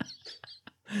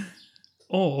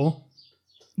 Or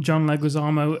John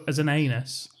Leguizamo as an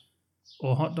anus,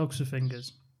 or hot dogs for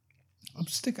fingers.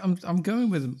 I'm going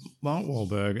with Mark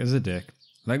Wahlberg as a dick,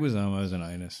 Leguizamo as an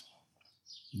anus.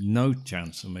 No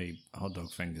chance of me hot dog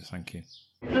fingers, thank you.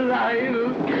 It's alive!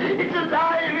 It's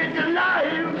alive! It's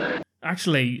alive!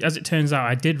 Actually, as it turns out,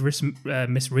 I did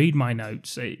misread my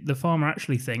notes. The farmer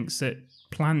actually thinks that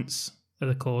plants are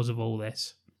the cause of all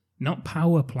this. Not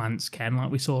power plants, Ken,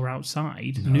 like we saw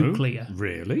outside. No, nuclear.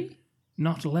 Really?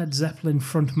 Not Led Zeppelin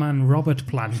frontman Robert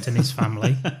Plant and his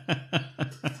family.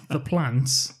 The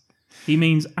plants. He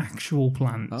means actual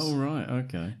plants. Oh, right,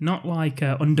 okay. Not like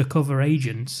undercover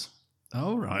agents.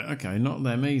 Oh, right, okay, not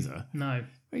them either. No.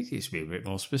 He used to be a bit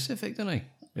more specific, doesn't he,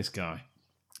 this guy?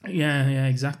 Yeah,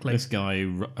 exactly. This guy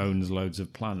who owns loads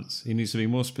of plants. He needs to be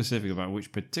more specific about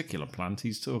which particular plant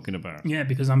he's talking about. Yeah,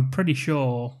 because I'm pretty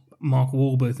sure Mark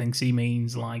Wahlberg thinks he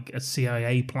means like a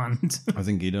CIA plant. I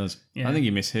think he does. Yeah. I think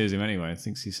he mishears him anyway. I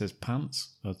think he says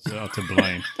pants are to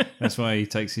blame. That's why he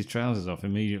takes his trousers off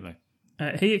immediately.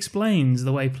 He explains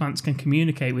the way plants can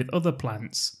communicate with other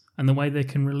plants and the way they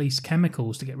can release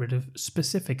chemicals to get rid of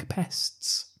specific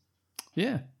pests.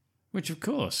 Yeah, which of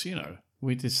course,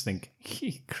 we just think,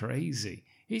 he's crazy.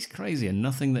 He's crazy, and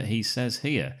nothing that he says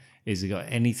here is got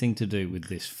anything to do with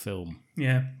this film.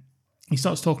 Yeah. He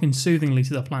starts talking soothingly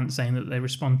to the plants, saying that they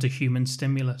respond to human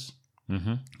stimulus.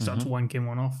 Mm-hmm. Starts wanking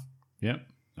one off. Yep,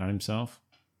 and himself.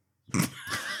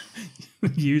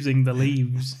 Using the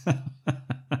leaves.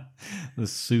 The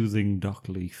soothing dock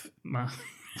leaf.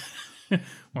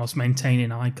 Whilst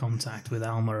maintaining eye contact with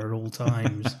Alma at all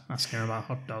times, asking her about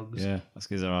hot dogs. Yeah, that's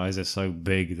because her eyes are so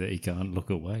big that he can't look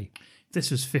away. If this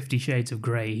was 50 Shades of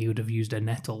Grey, he would have used a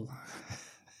nettle.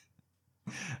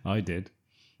 I did.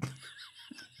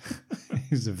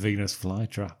 He's a Venus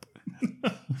flytrap.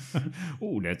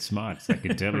 Oh, that's smart, I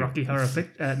can tell you. Rocky Horror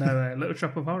Little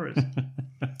Shop of Horrors.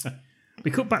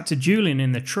 We cut back to Julian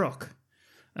in the truck.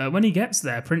 When he gets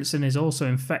there, Princeton is also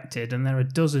infected, and there are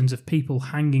dozens of people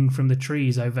hanging from the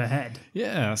trees overhead.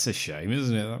 Yeah, that's a shame,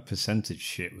 isn't it? That percentage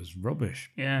shit was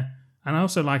rubbish. Yeah. And I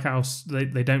also like how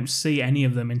they don't see any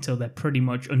of them until they're pretty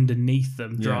much underneath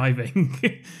them driving.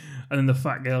 And then the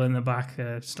fat girl in the back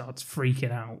starts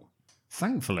freaking out.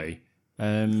 Thankfully,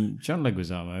 John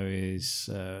Leguizamo is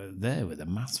there with a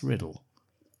math riddle.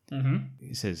 Mm-hmm.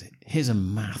 He says, here's a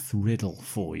math riddle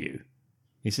for you.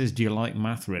 He says, do you like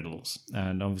math riddles?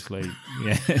 And obviously,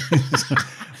 yeah,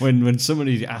 when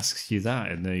somebody asks you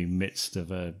that in the midst of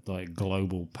a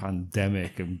global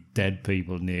pandemic and dead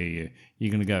people near you, you're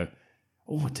going to go,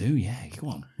 Oh, I do, yeah. Go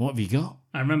on. What have you got?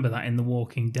 I remember that in The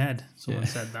Walking Dead. Someone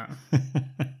said that.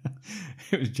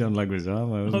 It was John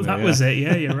Leguizamo. Oh, wasn't that it? was it.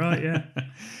 Yeah, you're right. Yeah.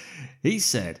 He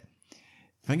said,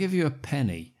 if I give you a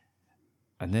penny,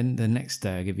 and then the next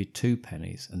day I give you 2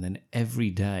 pennies, and then every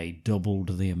day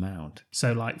doubled the amount.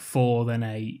 So like 4, then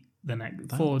 8, the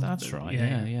next 4. That's right.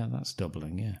 Yeah, that's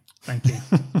doubling, yeah. Thank you.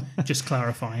 Just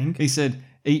clarifying. He said,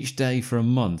 each day for a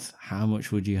month, how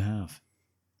much would you have?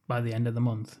 By the end of the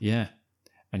month. Yeah.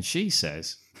 And she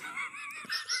says...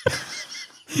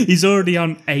 He's already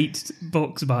on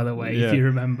 $8, by the way, Yeah. if you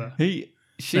remember. She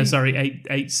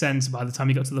 8 cents by the time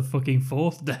he got to the fucking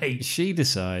 4th day. She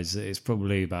decides that it's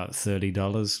probably about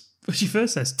 $30. But she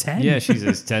first says 10. Yeah, she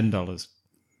says $10.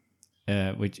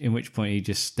 In which point he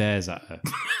just stares at her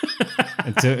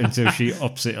until she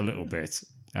ups it a little bit.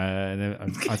 And then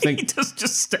I think he does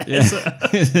just stares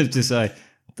at her. to say,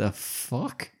 the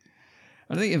fuck?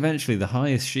 I think eventually the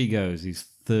highest she goes is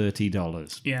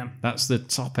 $30. Yeah. That's the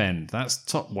top end. That's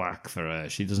top whack for her.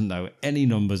 She doesn't know any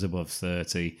numbers above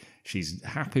 30. She's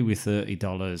happy with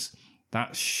 $30.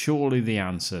 That's surely the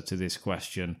answer to this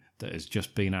question that has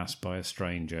just been asked by a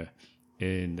stranger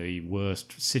in the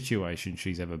worst situation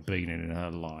she's ever been in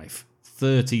her life.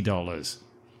 $30.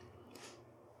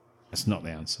 That's not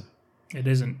the answer. It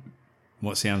isn't.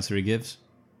 What's the answer he gives?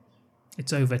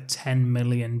 It's over $10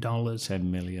 million. $10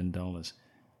 million.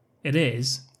 It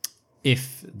is.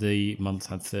 If the month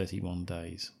had 31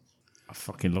 days. I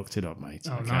fucking looked it up, mate.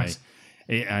 Oh, nice.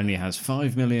 It only has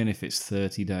 5 million if it's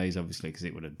 30 days, obviously, because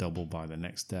it would have doubled by the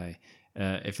next day.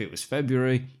 If it was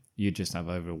February, you'd just have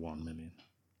over 1 million.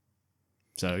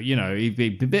 So, you'd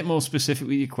be a bit more specific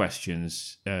with your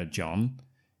questions, John.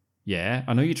 Yeah,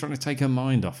 I know you're trying to take her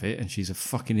mind off it, and she's a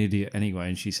fucking idiot anyway,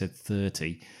 and she said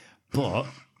 30. But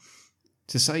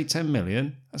to say 10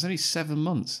 million, that's only 7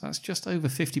 months. That's just over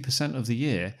 50% of the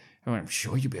year. I'm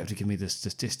sure you'll be able to give me the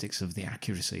statistics of the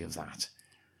accuracy of that.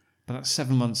 But that's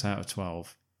 7 months out of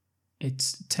 12.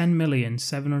 It's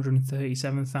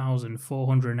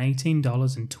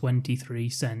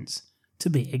 $10,737,418.23 to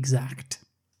be exact.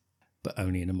 But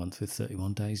only in a month with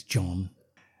 31 days, John.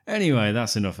 Anyway,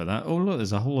 that's enough of that. Oh, look,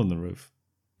 there's a hole in the roof.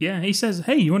 Yeah, he says,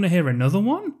 hey, you want to hear another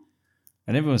one?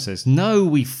 And everyone says, no,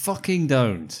 we fucking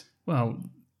don't. Well,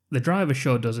 the driver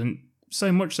sure doesn't.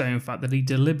 So much so, in fact, that he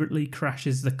deliberately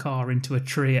crashes the car into a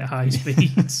tree at high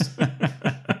speeds.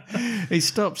 He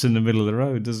stops in the middle of the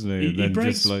road, doesn't he? He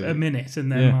breaks a minute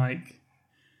and then,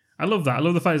 I love that. I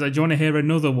love the fact it's like, do you want to hear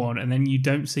another one? And then you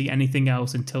don't see anything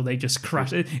else until they just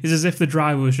crash. It's as if the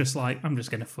driver was just like, I'm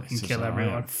just going to fucking kill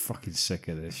everyone. I'm fucking sick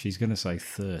of this. She's going to say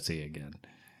 30 again.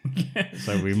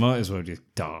 So we might as well just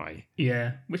die.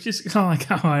 Yeah, which is kind of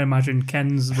like how I imagine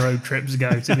Ken's road trips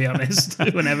go, to be honest,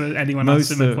 whenever anyone asks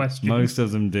him a question. Most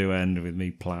of them do end with me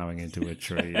ploughing into a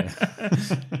tree.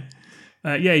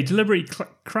 He deliberately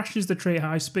crashes the tree at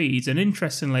high speeds, and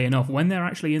interestingly enough, when they're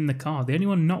actually in the car, the only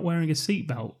one not wearing a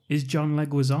seatbelt is John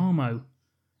Leguizamo.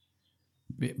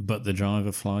 But the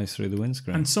driver flies through the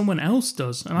windscreen. And someone else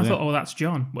does. And I thought, oh, that's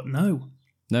John. But no.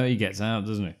 No, he gets out,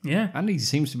 doesn't he? Yeah. And he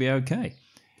seems to be okay.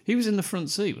 He was in the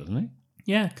front seat, wasn't he?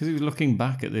 Yeah. Because he was looking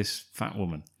back at this fat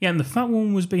woman. Yeah, and the fat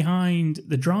woman was behind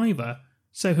the driver.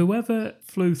 So whoever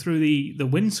flew through the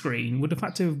windscreen would have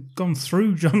had to have gone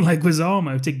through John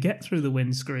Leguizamo to get through the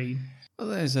windscreen. Well,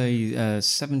 there's a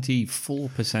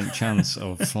 74% chance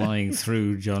of flying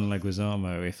through John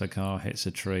Leguizamo if the car hits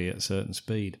a tree at a certain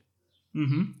speed.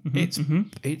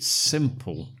 It's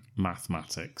simple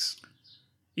mathematics.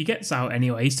 He gets out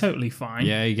anyway. He's totally fine.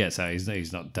 Yeah, he gets out.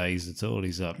 He's not dazed at all.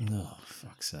 He's up. Oh,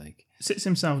 fuck's sake. Sits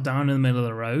himself down in the middle of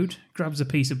the road, grabs a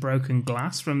piece of broken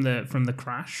glass from the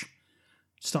crash,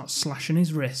 starts slashing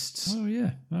his wrists. Oh,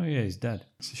 yeah. He's dead.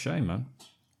 It's a shame, man.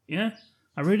 Yeah.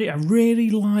 I really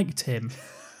liked him.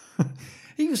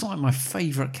 He was like my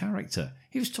favourite character.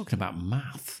 He was talking about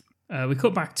math. We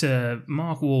cut back to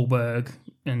Mark Wahlberg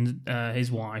and his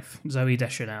wife, Zooey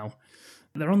Deschanel.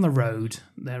 They're on the road.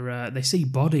 They see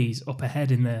bodies up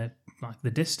ahead in the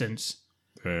distance.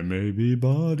 There may be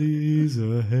bodies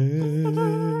ahead.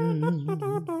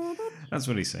 That's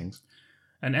what he sings.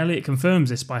 And Elliot confirms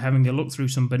this by having a look through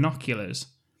some binoculars.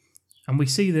 And we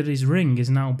see that his ring is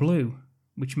now blue,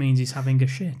 which means he's having a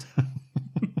shit.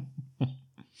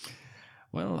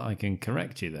 Well, I can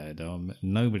correct you there, Dom.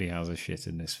 Nobody has a shit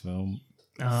in this film.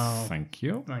 Oh. Thank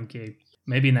you. Thank you.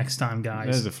 Maybe next time,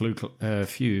 guys. There's a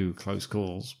few close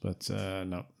calls, but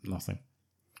no, nothing.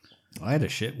 I had a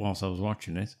shit whilst I was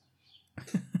watching it.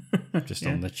 Just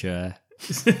on the chair.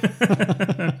 It's alive!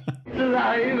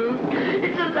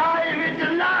 It's alive! It's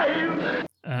alive!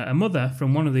 a mother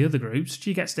from one of the other groups,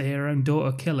 she gets to hear her own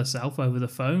daughter kill herself over the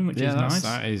phone, which is nice.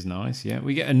 That is nice. Yeah,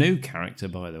 we get a new character,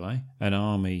 by the way, an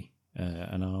army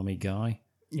guy.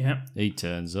 Yeah, he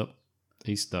turns up.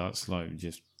 He starts like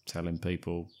just telling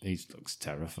people. He looks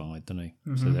terrified, doesn't he?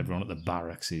 Mm-hmm. Says everyone at the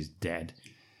barracks is dead.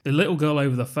 The little girl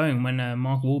over the phone, when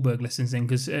Mark Wahlberg listens in,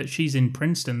 because she's in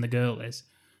Princeton, the girl is,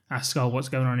 asks her what's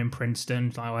going on in Princeton.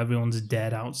 It's like, oh, everyone's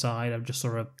dead outside. I've just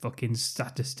saw a fucking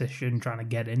statistician trying to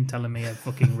get in, telling me a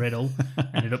fucking riddle.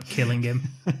 Ended up killing him.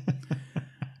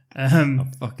 I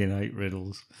fucking hate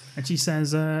riddles. And she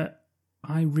says, I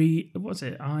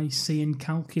see in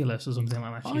calculus or something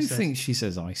like that. I think she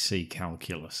says, I see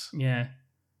calculus. Yeah.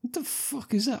 What the fuck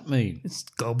does that mean? It's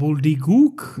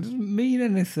gobbledygook. It doesn't mean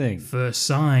anything. First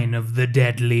sign of the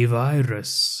deadly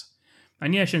virus.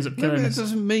 And yeah, she ends up killing It us.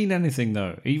 doesn't mean anything,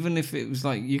 though. Even if it was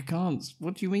like, you can't...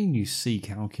 What do you mean you see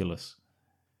calculus?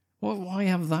 Why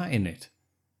have that in it?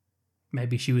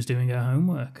 Maybe she was doing her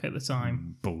homework at the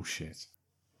time. Bullshit.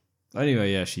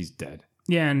 Anyway, yeah, she's dead.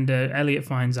 Yeah, and Elliot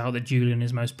finds out that Julian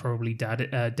is most probably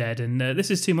dead, and this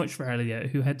is too much for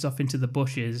Elliot, who heads off into the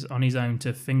bushes on his own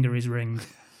to finger his ring,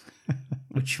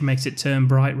 which makes it turn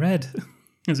bright red,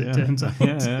 as it turns out.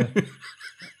 Yeah.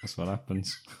 That's what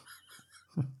happens.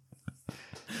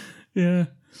 Yeah.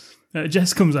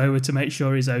 Jess comes over to make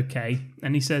sure he's okay,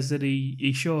 and he says that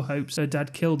he sure hopes her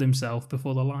dad killed himself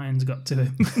before the lions got to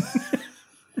him.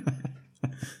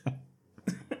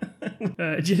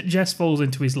 Jess falls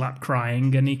into his lap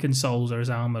crying, and he consoles her as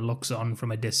Alma looks on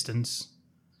from a distance.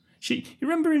 You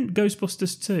remember in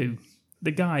Ghostbusters 2,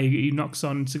 the guy who knocks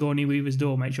on Sigourney Weaver's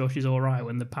door, make sure she's all right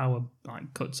when the power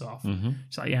cuts off. Mm-hmm.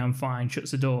 She's like, yeah, I'm fine,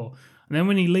 shuts the door. And then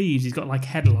when he leaves, he's got like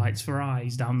headlights for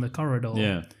eyes down the corridor.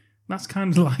 Yeah. That's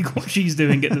kind of like what she's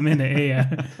doing at the minute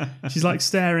here. She's like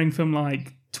staring from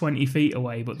like 20 feet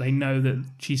away, but they know that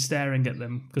she's staring at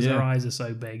them because her eyes are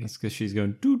so big. That's because she's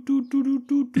going do do do do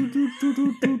do do do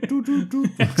do do do do do.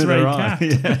 X-ray cat.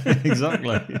 Yeah,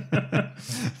 exactly.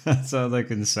 That's how they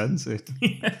can sense it.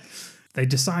 Yeah. They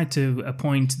decide to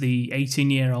appoint the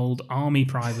 18-year-old army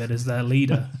private as their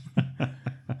leader.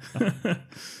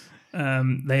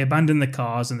 They abandon the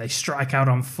cars and they strike out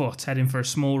on foot, heading for a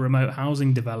small remote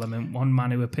housing development. One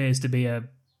man who appears to be a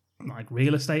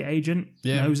real estate agent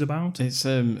knows about. It's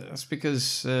that's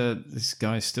because this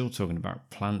guy's still talking about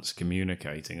plants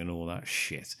communicating and all that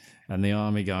shit. And the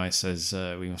army guy says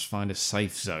we must find a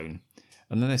safe zone,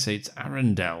 and then they say it's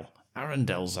Arendelle.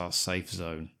 Arendelle's our safe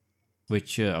zone.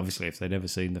 Which obviously, if they'd ever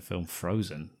seen the film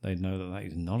Frozen, they'd know that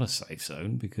is not a safe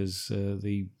zone because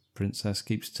the princess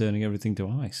keeps turning everything to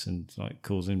ice and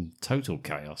causing total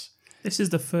chaos. This is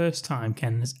the first time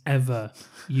Ken has ever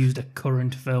used a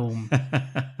current film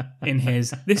in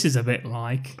his. This is a bit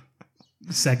like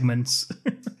segments.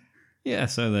 Yeah,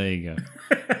 so there you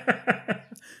go.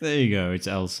 There you go. It's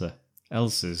Elsa.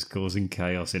 Elsa's causing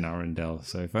chaos in Arendelle.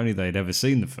 So if only they'd ever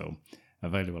seen the film,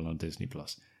 available on Disney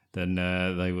Plus, then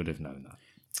they would have known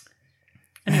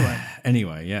that.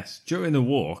 Anyway, yes. During the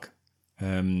walk,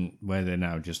 where they're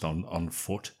now just on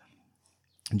foot,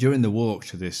 during the walk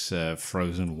to this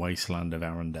frozen wasteland of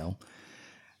Arendelle,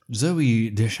 Zoe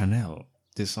Deschanel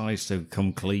decides to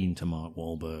come clean to Mark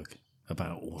Wahlberg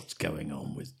about what's going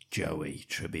on with Joey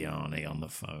Tribbiani on the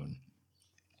phone.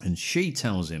 And she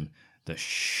tells him the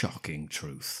shocking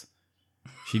truth.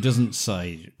 She doesn't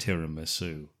say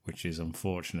tiramisu, which is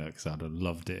unfortunate because I'd have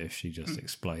loved it if she just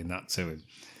explained that to him.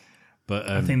 But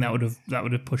I think that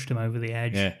would have pushed him over the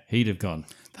edge. Yeah, he'd have gone,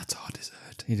 That's our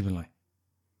dessert. he'd have been like,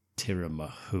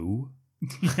 tiramisu?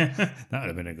 That would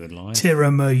have been a good line.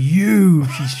 Tiramisu,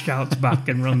 she shouts back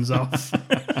and runs off.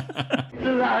 It's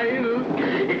alive!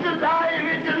 It's alive!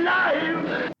 It's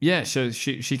alive! Yeah, so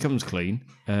she comes clean.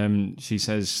 She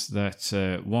says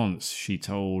that once she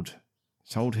told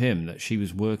him that she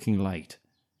was working late.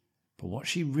 But what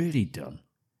she really done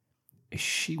is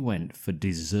she went for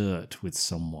dessert with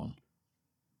someone.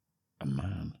 A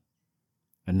man.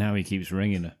 And now he keeps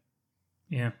ringing her.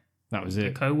 Yeah. That was A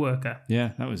it. co-worker.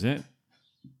 Yeah, that was it.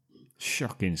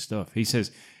 Shocking stuff. He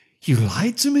says, "You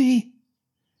lied to me?"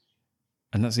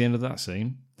 And that's the end of that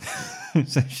scene.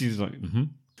 So she was like,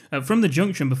 From the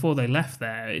junction before they left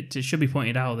there, it should be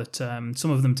pointed out that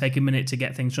some of them take a minute to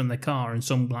get things from their car and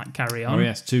some carry on. Oh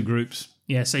yes, two groups.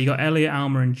 Yeah, so you got Elliot,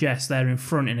 Alma and Jess there in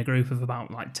front in a group of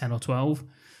about 10 or 12.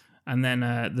 And then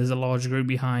there's a larger group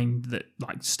behind that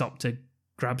stop to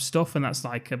grab stuff, and that's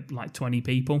 20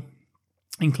 people,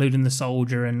 including the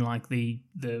soldier and the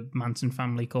Manson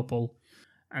family couple.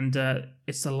 And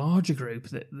it's the larger group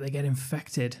that they get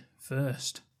infected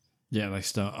first. Yeah, they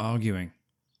start arguing.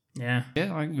 Yeah.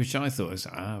 Yeah, which I thought was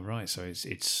right. So it's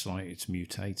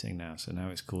mutating now. So now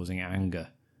it's causing anger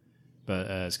But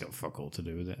it's got fuck all to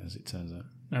do with it, as it turns out.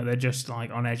 No, they're just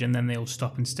like on edge, and then they all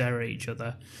stop and stare at each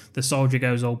other. The soldier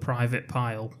goes all Private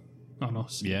Pile on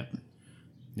us. Yeah.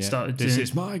 This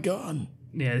is my gun.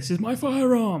 Yeah, this is my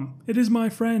firearm. It is my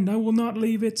friend. I will not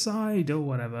leave its side, or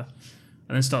whatever.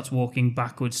 And then starts walking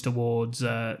backwards towards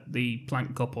the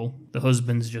plant couple. The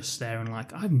husband's just staring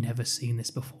like, I've never seen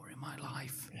this before in my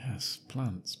life. Yes,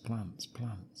 plants.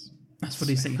 That's what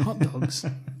he's thinking. Hot dogs.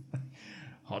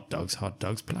 Hot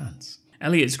dogs, plants.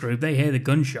 Elliot's group, they hear the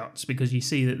gunshots because you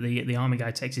see that the army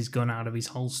guy takes his gun out of his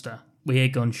holster. We hear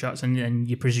gunshots, and then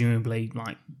you presumably,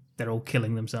 like, they're all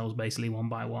killing themselves basically one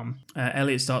by one.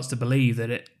 Elliot starts to believe that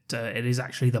it is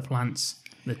actually the plants.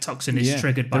 The toxin is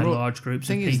triggered by large groups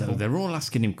of people. Though, they're all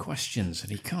asking him questions,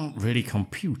 and he can't really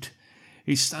compute.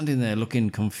 He's standing there looking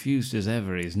confused as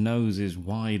ever. His nose is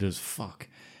wide as fuck.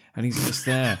 And he's just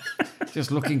there,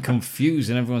 just looking confused,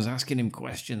 and everyone's asking him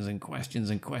questions and questions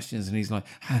and questions, and he's like,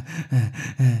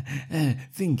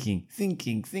 thinking. And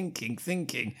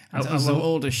tells them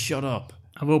all to shut up.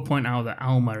 I will point out that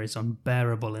Alma is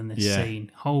unbearable in this scene.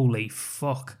 Holy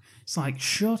fuck. It's like,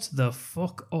 shut the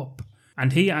fuck up.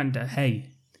 And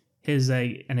here's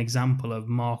an example of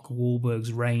Mark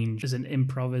Wahlberg's range as an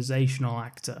improvisational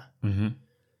actor. Mm-hmm.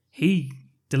 He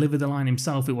delivered the line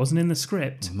himself. It wasn't in the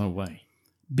script. No way.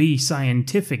 Be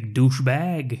scientific,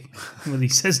 douchebag. What he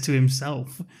says to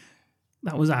himself.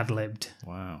 That was ad-libbed.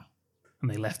 Wow.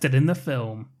 And they left it in the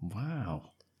film. Wow.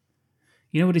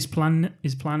 You know what his plan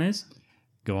is?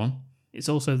 Go on. It's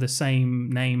also the same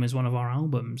name as one of our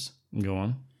albums. Go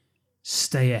on.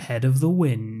 Stay Ahead of the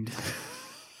Wind.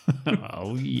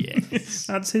 Oh, yes.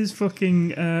 That's his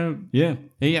fucking... Yeah.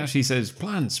 He actually says,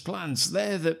 plants,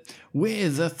 we're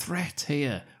the threat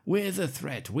here. We're the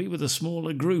threat. We were the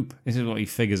smaller group. This is what he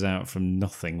figures out from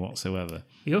nothing whatsoever.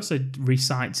 He also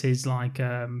recites his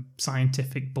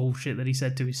scientific bullshit that he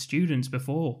said to his students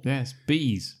before. Yes,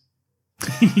 bees.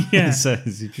 Yeah. He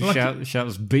says, he just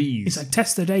shouts bees. He's like,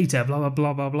 test the data, blah, blah,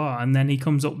 blah, blah, blah. And then he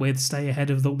comes up with stay ahead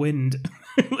of the wind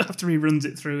after he runs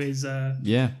it through his...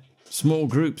 Yeah. Small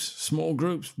groups.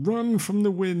 Run from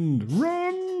the wind.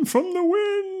 Run from the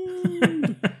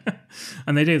wind.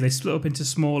 And they do. They split up into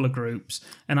smaller groups.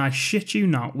 And I shit you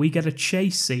not, we get a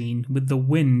chase scene with the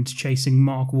wind chasing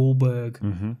Mark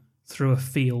Wahlberg through a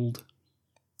field.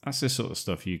 That's the sort of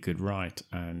stuff you could write,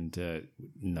 and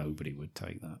nobody would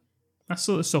take that. That's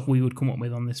the sort of stuff we would come up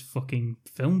with on this fucking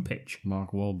film pitch.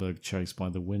 Mark Wahlberg chased by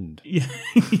the wind. Yeah.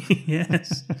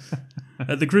 Yes.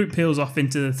 The group peels off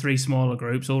into the three smaller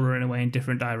groups, all running away in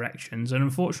different directions. And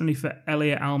unfortunately for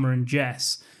Elliot, Alma, and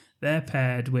Jess, they're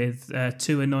paired with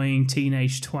two annoying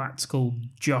teenage twats called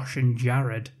Josh and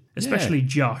Jared. Especially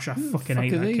Josh. I fucking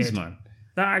hate that kid. Man?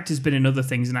 That actor's been in other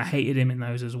things, and I hated him in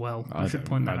those as well. I should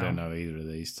point that out. I don't know either of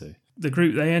these two. The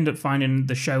group, they end up finding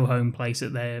the show home place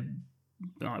that they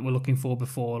were looking for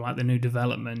before, like the new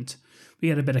development. We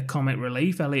had a bit of comic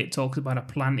relief. Elliot talks about a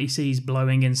plant he sees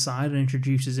blowing inside and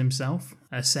introduces himself,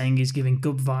 saying he's giving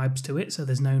good vibes to it, so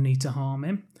there's no need to harm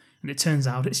him. And it turns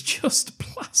out it's just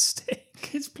plastic.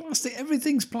 It's plastic.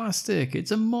 Everything's plastic.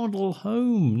 It's a model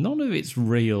home. None of it's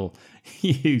real.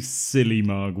 You silly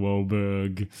Mark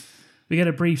Wahlberg. We get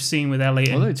a brief scene with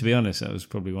Elliot. Although, to be honest, that was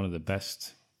probably one of the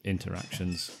best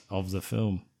interactions of the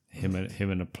film. Him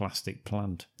and a plastic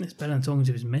plant. It's better than talking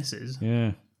to his missus.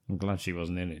 Yeah, I'm glad she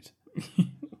wasn't in it.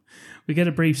 We get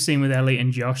a brief scene with Elliot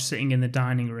and Josh sitting in the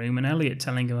dining room, and Elliot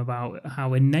telling him about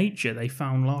how in nature they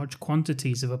found large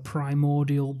quantities of a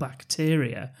primordial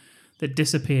bacteria that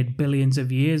disappeared billions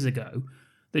of years ago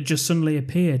that just suddenly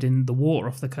appeared in the water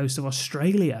off the coast of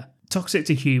Australia. Toxic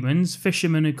to humans,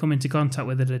 fishermen who come into contact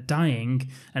with it are dying,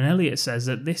 and Elliot says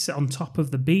that this on top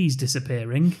of the bees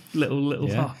disappearing, little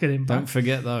harkening back. Don't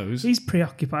forget those. He's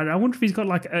preoccupied. I wonder if he's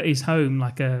got at his home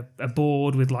a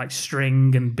board with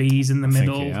string and bees in the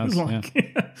middle. Think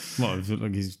he has, yeah.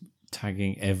 Like he's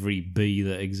tagging every bee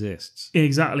that exists.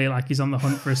 Exactly, like he's on the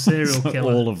hunt for a serial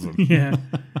killer. All of them. Yeah.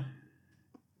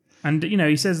 And,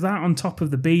 he says that on top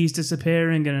of the bees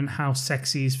disappearing and how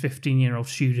sexy his 15-year-old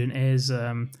student is,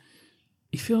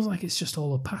 he feels like it's just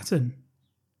all a pattern.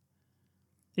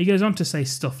 He goes on to say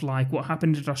stuff like, what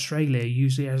happened in Australia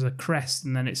usually has a crest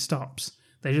and then it stops.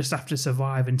 They just have to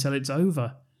survive until it's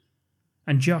over.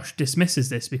 And Josh dismisses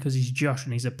this because he's Josh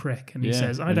and he's a prick. And he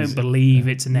says, I don't believe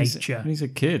it's nature. He's a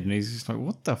kid and he's just like,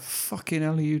 what the fucking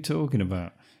hell are you talking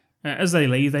about? As they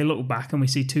leave, they look back and we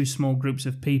see two small groups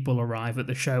of people arrive at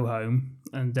the show home.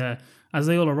 And as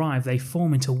they all arrive, they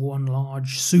form into one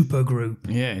large super group.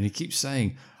 Yeah, and he keeps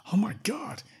saying, oh my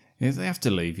God. Yeah, they have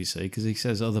to leave, you see, because he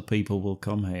says other people will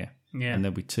come here. Yeah. And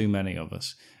there'll be too many of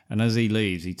us. And as he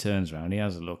leaves, he turns around, he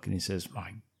has a look, and he says,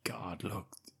 my God,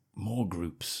 look, more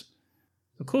groups.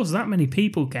 Of course, that many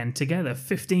people, Ken, together,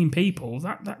 15 people,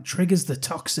 that triggers the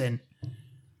toxin.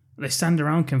 They stand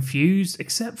around confused,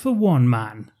 except for one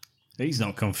man. He's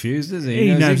not confused, is he?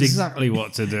 He knows exactly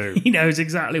what to do. He knows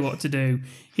exactly what to do.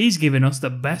 He's giving us the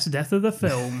best death of the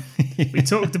film. We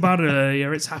talked about it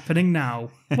earlier. It's happening now.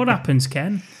 What happens,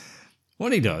 Ken?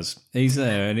 What he does, he's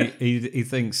there and he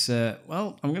thinks,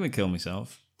 well, I'm going to kill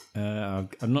myself. I'm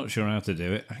not sure how to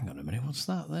do it. Hang on a minute, what's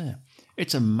that there?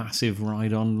 It's a massive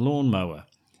ride-on lawnmower.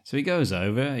 So he goes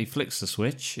over, he flicks the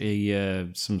switch, he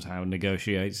somehow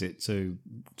negotiates it to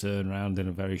turn around in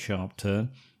a very sharp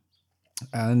turn,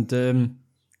 and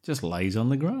just lays on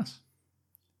the grass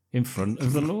in front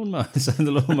of the lawnmower. So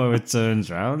the lawnmower turns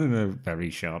round in a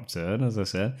very sharp turn, as I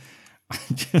said,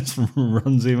 and just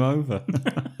runs him over.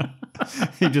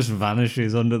 He just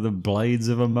vanishes under the blades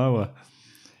of a mower.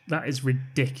 That is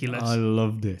ridiculous. I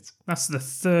loved it. That's the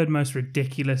third most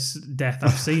ridiculous death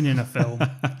I've seen in a film.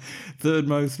 Third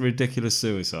most ridiculous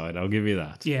suicide, I'll give you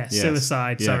that. Yeah, Yes.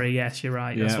 suicide. Yeah. Sorry, yes, you're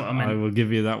right. That's what I meant. I will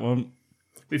give you that one.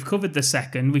 We've covered the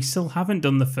second. We still haven't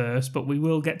done the first, but we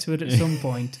will get to it at some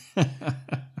point.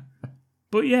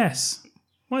 But yes,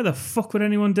 why the fuck would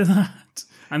anyone do that?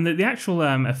 And the actual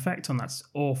effect on that's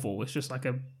awful. It's just like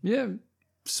a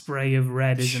spray of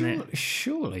red, isn't it?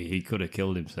 Surely he could have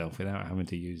killed himself without having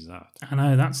to use that. I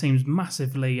know, that seems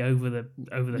massively over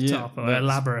the top or but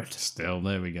elaborate. Still,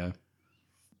 there we go.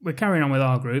 We're carrying on with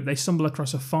our group. They stumble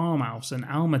across a farmhouse and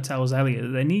Alma tells Elliot that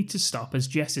they need to stop as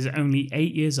Jess is only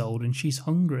 8 years old and she's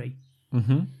hungry.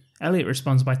 Mm-hmm. Elliot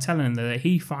responds by telling them that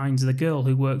he finds the girl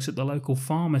who works at the local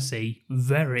pharmacy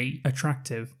very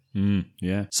attractive.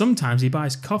 Yeah. Sometimes he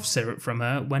buys cough syrup from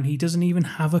her when he doesn't even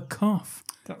have a cough.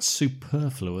 That's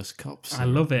superfluous cough syrup. I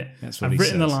love it. That's what I've he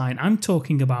written the says. line, I'm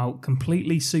talking about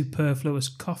completely superfluous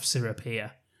cough syrup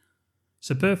here.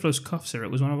 Superfluous Cough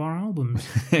Syrup was one of our albums.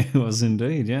 It was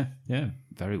indeed, yeah. Yeah.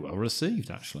 Very well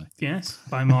received, actually. Yes,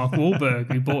 by Mark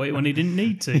Wahlberg, who bought it when he didn't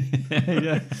need to.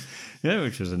 Yeah,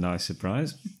 which was a nice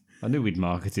surprise. I knew we'd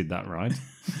marketed that right.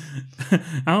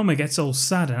 Alma gets all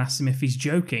sad and asks him if he's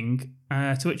joking,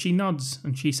 to which he nods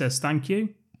and she says thank you.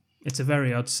 It's a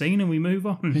very odd scene and we move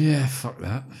on. Yeah, fuck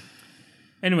that.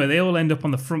 Anyway, they all end up on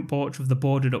the front porch of the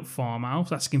boarded up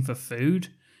farmhouse asking for food.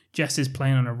 Jess is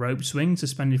playing on a rope swing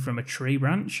suspended from a tree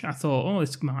branch. I thought, oh,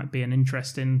 this might be an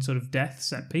interesting sort of death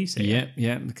set piece here.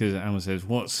 Yeah, because Alma says,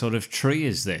 what sort of tree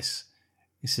is this?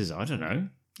 He says, I don't know.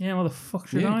 Yeah, what the fuck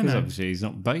should I because know? obviously he's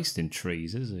not based in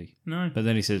trees, is he? No. But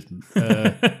then he says,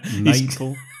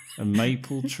 maple, a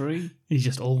maple tree? He's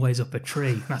just always up a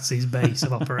tree. That's his base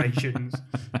of operations.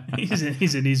 He's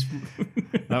in his...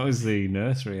 That was the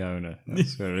nursery owner.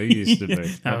 That's where he used to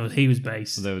be. He was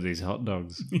based. There were these hot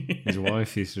dogs. His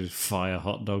wife used to fire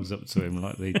hot dogs up to him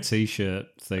like the T-shirt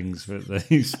things for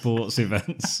the sports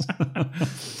events.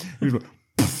 He was like,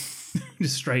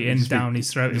 just straight in, down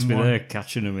his throat. Just in be one. there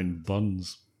catching him in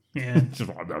buns. Yeah. Just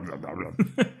like, blah, blah, blah,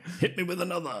 blah. Hit me with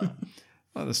another.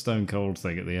 Like the Stone Cold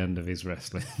thing at the end of his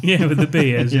wrestling. Yeah, with the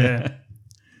beers, yeah.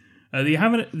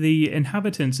 The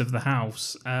inhabitants of the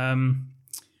house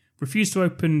refuse to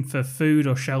open for food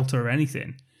or shelter or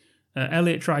anything.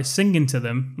 Elliot tries singing to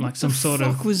them like some sort of...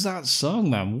 What the fuck was that song,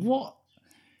 man? What?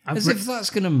 I've If that's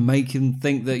going to make him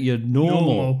think that you're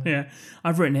normal. Yeah.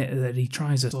 I've written it that he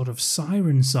tries a sort of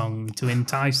siren song to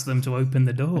entice them to open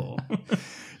the door.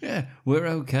 Yeah, we're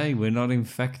okay. We're not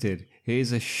infected.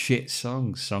 Here's a shit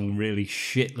song, sung really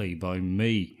shitly by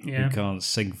me, Yeah. who can't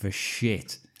sing for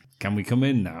shit. Can we come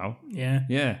in now? Yeah.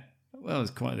 Yeah. Well,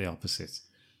 it's quite the opposite.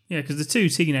 Yeah, because the two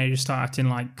teenagers start acting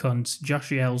like cunts.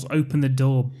 Josh yells, "Open the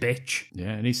door, bitch."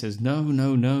 Yeah, and he says, no.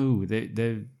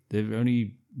 They're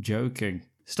only joking.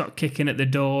 Stop kicking at the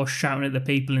door, shouting at the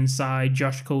people inside.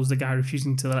 Josh calls the guy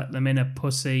refusing to let them in a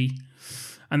pussy.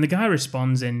 And the guy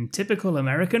responds in typical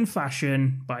American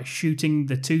fashion by shooting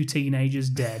the two teenagers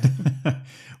dead.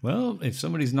 Well, if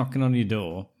somebody's knocking on your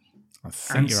door, I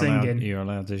And think singing. you're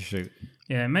allowed to shoot.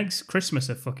 Yeah, it makes Christmas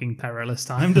a fucking perilous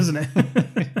time, doesn't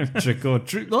it? Trick or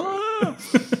treat. Ah!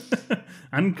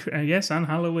 And yes, and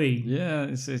Halloween. Yeah,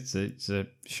 it's a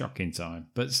shocking time.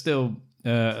 But still,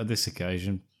 at this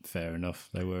occasion, fair enough.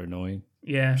 They were annoying.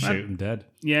 Yeah. Shoot them dead.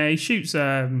 Yeah, he shoots,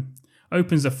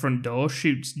 opens the front door,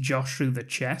 shoots Josh through the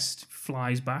chest,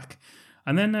 flies back.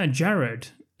 And then Jared,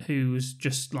 who's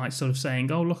just like sort of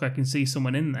saying, oh, look, I can see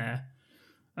someone in there,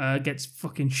 gets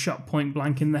fucking shot point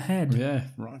blank in the head. Yeah,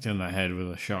 right in the head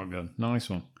with a shotgun. Nice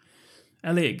one.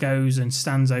 Elliot goes and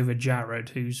stands over Jared,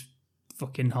 whose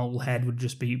fucking whole head would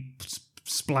just be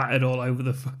splattered all over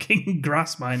the fucking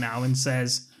grass by now, and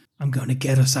says, I'm going to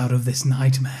get us out of this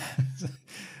nightmare.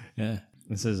 Yeah.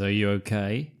 and says, "Are you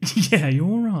okay? Yeah, you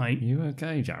all right? You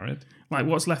okay, Jared?" Like,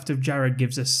 what's left of Jared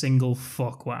gives a single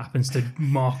fuck what happens to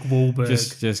Mark Wahlberg.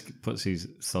 Just puts his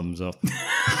thumbs up.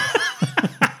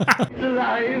 It's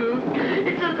alive!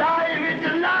 It's alive! It's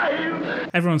alive!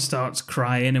 Everyone starts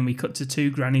crying, and we cut to two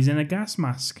grannies in a gas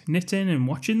mask, knitting and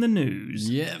watching the news.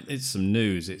 Yeah, it's some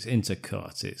news. It's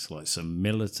intercut. It's like some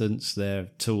militants. They're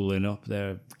tooling up.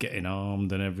 They're getting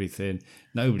armed and everything.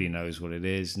 Nobody knows what it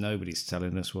is. Nobody's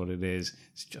telling us what it is.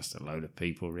 It's just a load of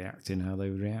people reacting how they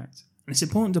react. And it's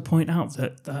important to point out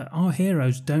that our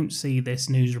heroes don't see this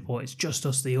news report. It's just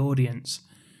us, the audience.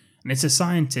 And it's a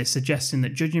scientist suggesting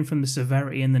that judging from the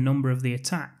severity and the number of the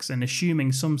attacks and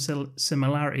assuming some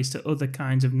similarities to other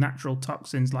kinds of natural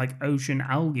toxins like ocean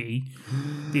algae,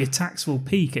 the attacks will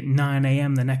peak at 9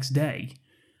 a.m. the next day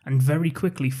and very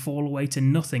quickly fall away to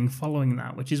nothing following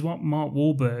that, which is what Mark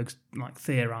Wahlberg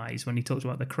theorised when he talked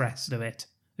about the crest of it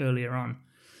earlier on.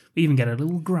 We even get a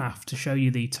little graph to show you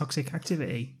the toxic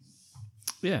activity.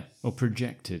 Yeah, or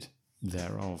projected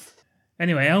thereof.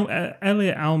 Anyway,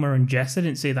 Elliot, Alma, and Jess, they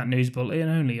didn't see that news bulletin,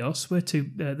 only us. They're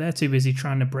too busy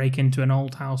trying to break into an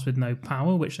old house with no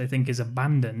power, which they think is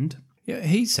abandoned. Yeah,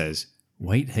 he says,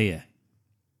 "Wait here."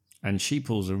 And she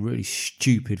pulls a really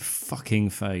stupid fucking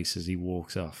face as he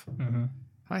walks off. Mm-hmm.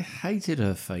 I hated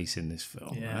her face in this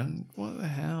film, Yeah. man. What the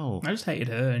hell? I just hated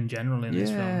her in general in this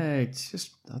film. Yeah, it's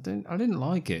just I didn't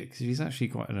like it because she's actually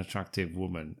quite an attractive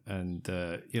woman, and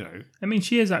I mean,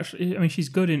 she is actually. I mean, she's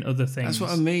good in other things. that's what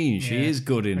I mean. She Yeah. is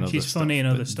good in And other she's stuff. funny in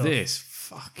but other stuff. This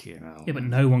fucking hell. Yeah, but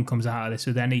no one comes out of this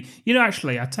with any.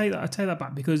 Actually, I take that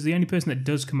back because the only person that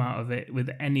does come out of it with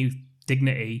any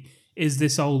dignity is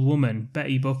this old woman,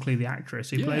 Betty Buckley, the actress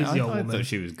who plays the old I woman. thought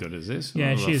she was good as this.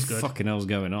 Yeah, What she the is good. Fucking hell's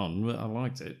going on? But I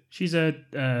liked it. She's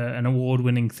an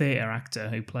award-winning theatre actor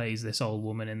who plays this old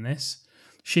woman in this.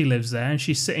 She lives there and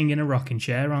she's sitting in a rocking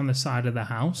chair on the side of the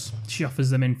house. She offers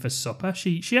them in for supper.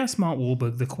 She asks Mark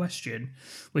Wahlberg the question,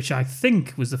 which I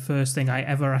think was the first thing I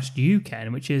ever asked you,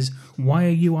 Ken, which is, why are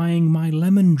you eyeing my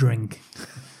lemon drink?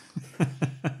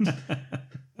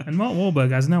 And Mark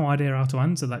Wahlberg has no idea how to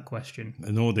answer that question.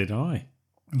 Nor did I.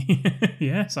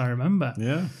 Yes, I remember.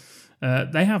 Yeah.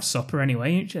 They have supper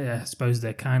anyway. I suppose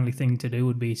the kindly thing to do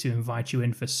would be to invite you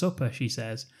in for supper, she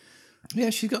says.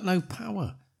 Yeah, she's got no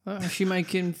power. Is she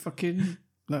making fucking...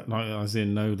 No, like, as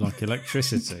in no, like,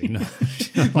 electricity. No.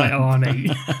 Like Arnie.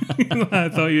 I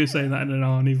thought you were saying that in an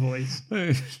Arnie voice.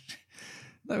 No,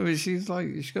 but she's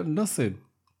got nothing.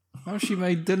 How's she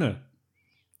made dinner?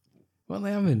 What are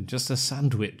they having? Just a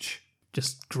sandwich.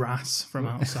 Just grass from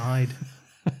outside.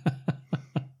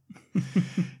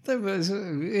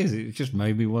 It just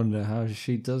made me wonder how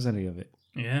she does any of it.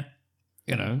 Yeah.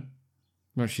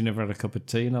 Well, she never had a cup of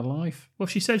tea in her life. Well,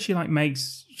 she said she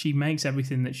makes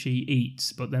everything that she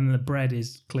eats, but then the bread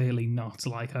is clearly not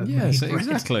like her. Yeah, so bread.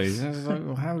 exactly. So I was like,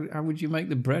 well, how would you make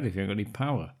the bread if you haven't got any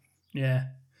power? Yeah.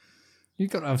 You've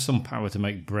got to have some power to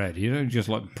make bread. You don't just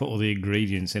put all the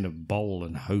ingredients in a bowl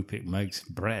and hope it makes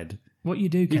bread. What you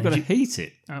do, Ken, You've got to heat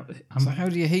it. I'm So how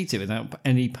do you heat it without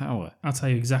any power? I'll tell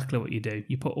you exactly what you do.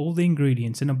 You put all the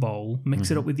ingredients in a bowl, mix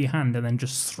it up with your hand, and then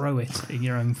just throw it in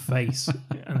your own face,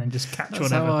 and then just catch That's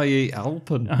whatever. how I eat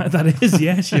Alpen. That is,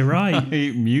 yes, you're right. I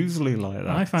eat muesli like that.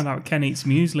 I found out Ken eats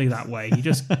muesli that way. He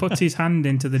just puts his hand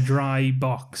into the dry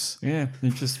box. Yeah,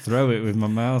 and just throw it with my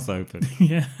mouth open.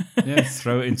 Yeah. Yeah,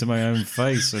 throw it into my own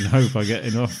face and hope I get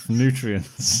enough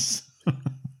nutrients.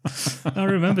 I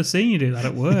remember seeing you do that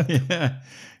at work.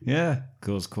 Yeah.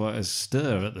 Caused quite a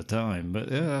stir at the time,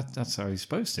 but yeah, that's how he's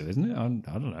supposed to, isn't it? I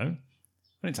don't know.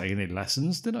 I didn't take any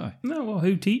lessons, did I? No, well,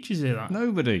 who teaches you that?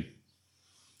 Nobody.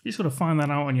 You sort of find that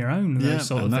out on your own. Those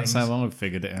sort and of that's things. how I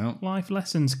figured it out. Life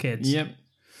lessons, kids. Yep.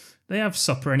 They have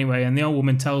supper anyway, and the old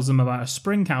woman tells them about a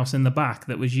spring house in the back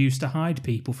that was used to hide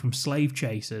people from slave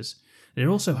chasers. It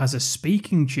also has a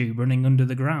speaking tube running under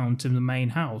the ground to the main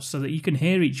house so that you can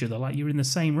hear each other like you're in the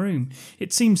same room.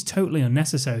 It seems totally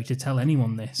unnecessary to tell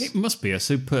anyone this. It must be a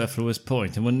superfluous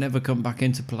point and will never come back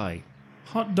into play.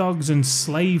 Hot dogs and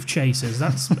slave chasers.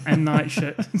 That's M. Night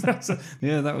Shyamalan.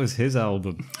 Yeah, that was his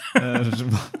album.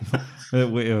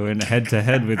 We went head to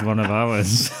head with one of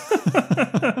ours.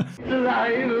 It's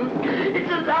alive!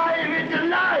 It's alive! It's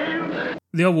alive!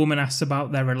 The old woman asks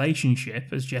about their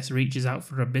relationship as Jess reaches out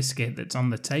for a biscuit that's on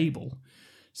the table,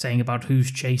 saying about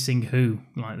who's chasing who.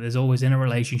 Like, there's always in a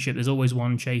relationship, there's always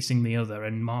one chasing the other,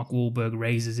 and Mark Wahlberg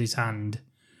raises his hand.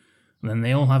 And then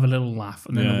they all have a little laugh,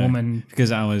 and then the woman...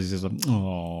 Because ours is like,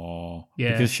 aww.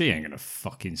 Yeah. Because she ain't going to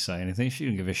fucking say anything. She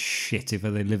don't give a shit if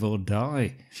they live or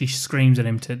die. She screams at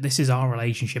him this is our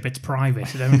relationship, it's private,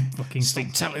 don't fucking Stop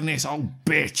speak. telling this old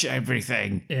bitch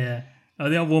everything. Yeah.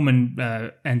 The old woman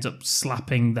ends up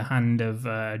slapping the hand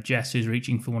of Jess, who's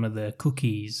reaching for one of the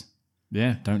cookies.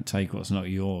 Yeah, don't take what's not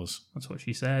yours. That's what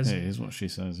she says. It is what she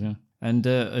says, yeah. And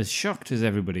as shocked as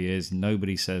everybody is,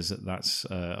 nobody says that that's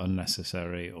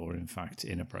unnecessary or, in fact,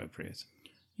 inappropriate.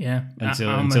 Yeah.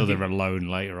 Until they're alone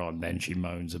later on, then she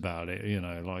moans about it,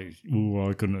 like, oh,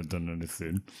 I couldn't have done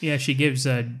anything. Yeah, she gives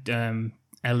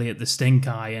Elliot the stink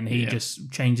eye, and he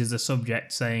just changes the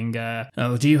subject, saying,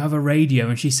 oh, do you have a radio?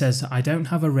 And she says, I don't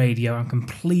have a radio. I'm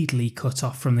completely cut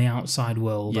off from the outside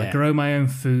world. Yeah. I grow my own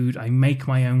food. I make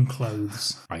my own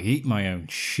clothes. I eat my own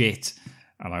shit,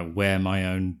 and I wear my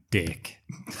own dick.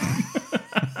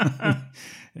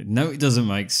 No, it doesn't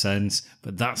make sense,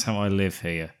 but that's how I live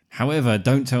here. However,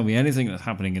 don't tell me anything that's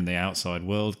happening in the outside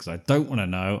world, because I don't want to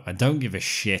know. I don't give a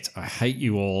shit. I hate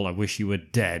you all. I wish you were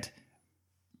dead.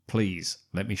 Please,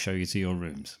 let me show you to your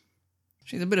rooms.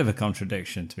 She's a bit of a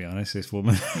contradiction, to be honest, this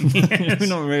woman. We're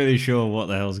not really sure what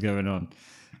the hell's going on.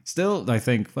 Still, they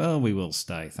think, well, we will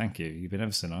stay. Thank you. You've been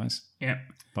ever so nice. Yeah.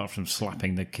 Apart from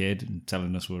slapping the kid and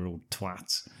telling us we're all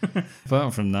twats.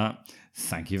 Apart from that,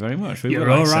 thank you very much.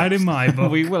 You're all right in my book.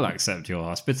 We will accept your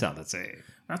hospitality.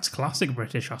 That's classic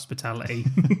British hospitality.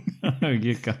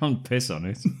 You can't piss on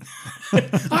it.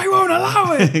 I won't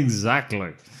allow it!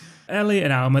 Exactly. Elliot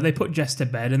and Alma, they put Jess to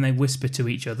bed and they whisper to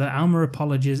each other. Alma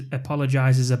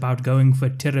apologizes about going for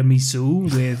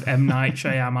tiramisu with M. Night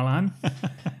Shyamalan.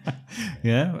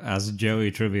 Yeah, as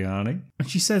Joey Tribbiani. And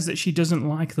she says that she doesn't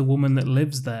like the woman that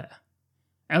lives there.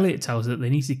 Elliot tells her that they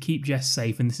need to keep Jess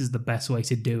safe and this is the best way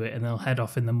to do it, and they'll head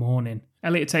off in the morning.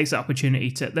 Elliot takes the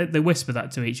opportunity to... They whisper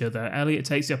that to each other. Elliot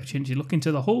takes the opportunity to look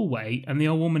into the hallway and the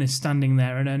old woman is standing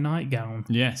there in her nightgown.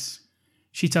 Yes.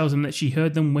 She tells him that she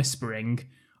heard them whispering...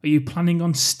 Are you planning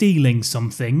on stealing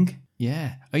something?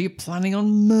 Yeah. Are you planning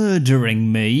on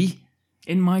murdering me?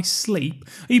 In my sleep?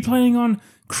 Are you planning on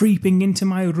creeping into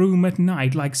my room at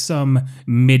night like some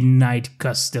midnight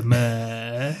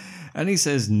customer? And he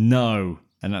says no.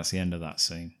 And that's the end of that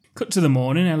scene. Cut to the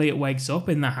morning. Elliot wakes up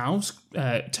in the house,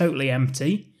 totally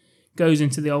empty. Goes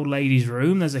into the old lady's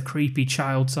room. There's a creepy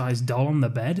child-sized doll on the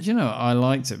bed. You know, I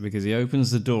liked it because he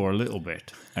opens the door a little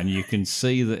bit and you can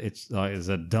see that it's like there's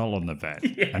a doll on the bed.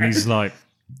 Yeah. And he's like...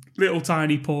 Little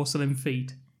tiny porcelain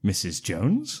feet. Mrs.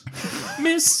 Jones?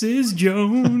 Mrs.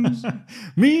 Jones.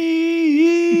 Me,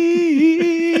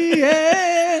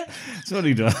 yeah. That's what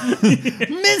he does.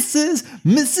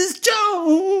 Mrs.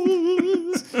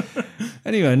 Jones.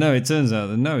 Anyway, no, it turns out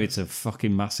that no, it's a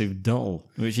fucking massive doll,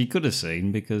 which he could have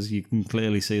seen because you can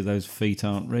clearly see those feet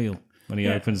aren't real when he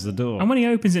opens the door. And when he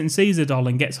opens it and sees the doll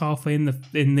and gets halfway in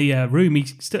the room,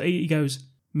 he goes,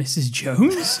 Mrs.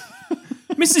 Jones?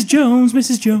 Mrs. Jones,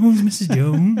 Mrs. Jones, Mrs.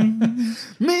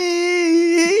 Jones.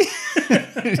 Me!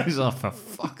 He's like, for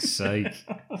fuck's sake.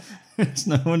 It's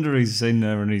no wonder he's in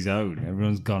there on his own.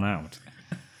 Everyone's gone out.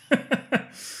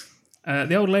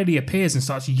 The old lady appears and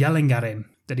starts yelling at him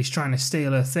that he's trying to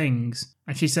steal her things.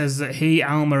 And she says that he,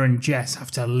 Alma, and Jess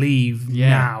have to leave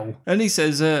now. And he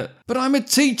says, but I'm a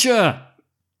teacher!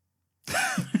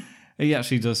 He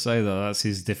actually does say that. That's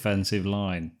his defensive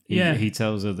line. He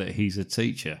tells her that he's a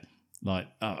teacher. Like,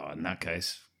 oh, in that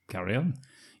case, carry on.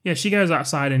 Yeah, she goes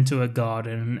outside into a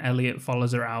garden and Elliot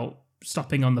follows her out,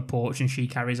 stopping on the porch, and she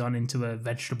carries on into a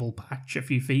vegetable patch a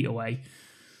few feet away.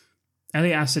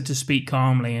 Elliot asks her to speak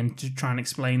calmly and to try and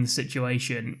explain the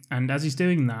situation, and as he's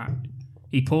doing that,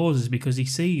 he pauses because he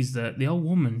sees that the old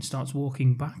woman starts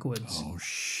walking backwards. Oh,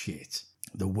 shit.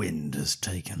 The wind has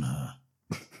taken her.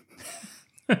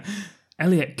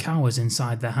 Elliot cowers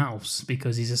inside the house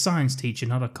because he's a science teacher,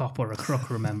 not a cop or a crook,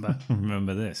 remember?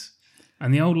 Remember this.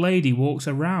 And the old lady walks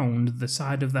around the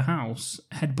side of the house,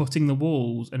 headbutting the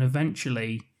walls, and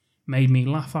eventually made me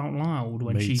laugh out loud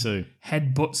when she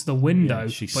headbutts the window. Yeah,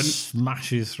 she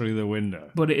smashes through the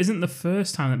window. But it isn't the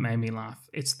first time that made me laugh.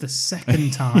 It's the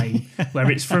second time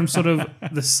where it's from sort of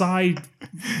the side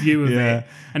view of it,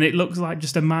 and it looks like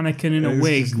just a mannequin in a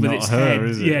wig with its head,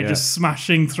 just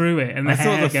smashing through it, and the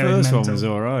hair going mental. I thought the first one was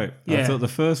all right. Yeah. I thought the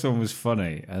first one was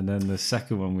funny, and then the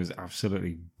second one was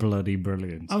absolutely bloody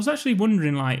brilliant. I was actually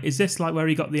wondering, like, is this like where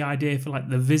he got the idea for like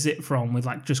The Visit from, with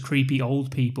like just creepy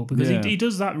old people? Because he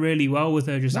does that really well with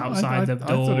her just outside the door.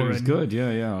 I thought it was good.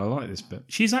 Yeah, I like this bit.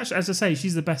 She's actually, as I say,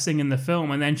 she's the best thing in the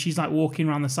film, and then she's like walking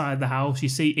around the side of the house. You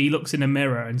see, he looks in a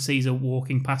mirror and sees her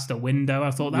walking past a window.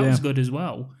 I thought that was good as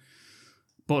well.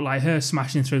 But like her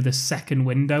smashing through the second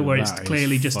window where it's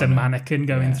clearly just funny. A mannequin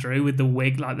going through with the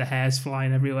wig, like the hair's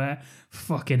flying everywhere.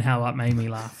 Fucking hell, that made me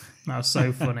laugh. That was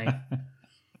so funny.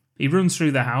 He runs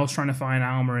through the house trying to find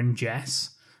Alma and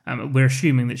Jess. We're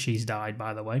assuming that she's died,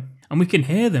 by the way. And we can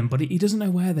hear them, but he doesn't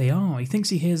know where they are. He thinks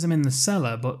he hears them in the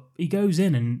cellar, but he goes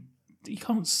in and he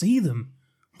can't see them.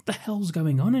 What the hell's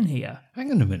going on in here?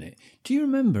 Hang on a minute. Do you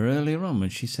remember earlier on when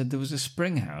she said there was a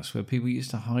spring house where people used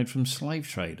to hide from slave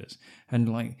traders?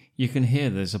 And, like, you can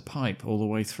hear there's a pipe all the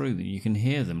way through that you can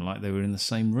hear them like they were in the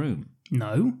same room.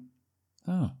 No.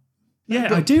 Oh.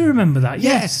 Yeah, I do remember that.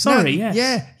 Yes, sorry,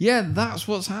 yes. Yeah, that's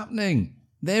what's happening.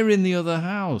 They're in the other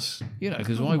house. You know,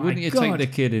 because why wouldn't you take the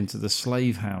kid into the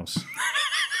slave house?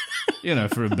 You know,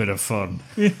 for a bit of fun.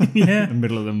 Yeah. In the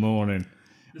middle of the morning.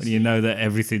 When you know that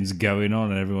everything's going on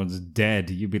and everyone's dead,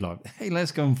 you'd be like, hey,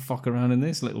 let's go and fuck around in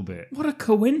this little bit. What a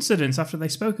coincidence after they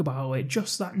spoke about it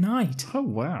just that night. Oh,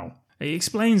 wow. He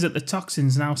explains that the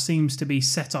toxins now seems to be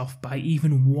set off by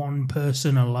even one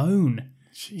person alone.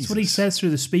 Jesus. That's what he says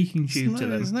through the speaking tube to them.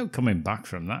 There's no coming back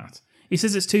from that. He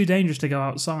says it's too dangerous to go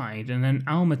outside, and then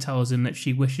Alma tells him that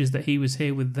she wishes that he was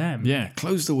here with them. Yeah,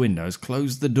 close the windows,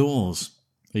 close the doors.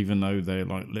 Even though they're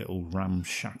like little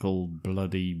ramshackle,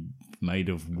 bloody, made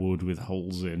of wood with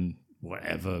holes in,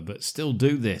 whatever, but still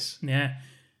do this. Yeah.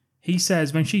 He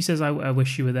says, when she says, I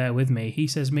wish you were there with me, he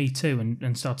says, me too,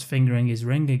 and starts fingering his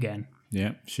ring again.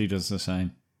 Yeah, she does the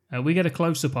same. We get a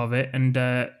close-up of it, and...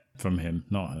 from him,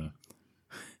 not her.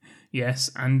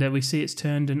 Yes, and we see it's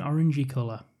turned an orangey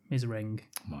colour, his ring.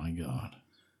 My God.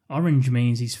 Orange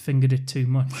means he's fingered it too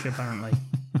much, apparently.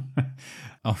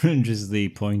 Orange is the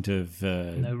point of...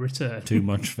 no return. Too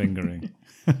much fingering.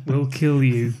 We'll kill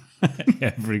you.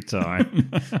 Every time.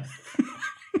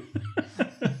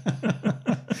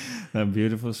 That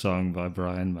beautiful song by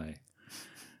Brian May.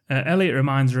 Elliot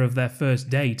reminds her of their first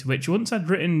date, which once I'd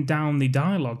written down the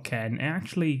dialogue, Ken, it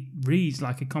actually reads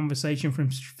like a conversation from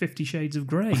 50 Shades of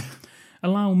Grey.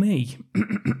 Allow me.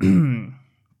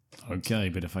 Okay,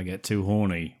 but if I get too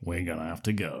horny, we're going to have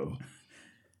to go.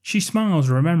 She smiles,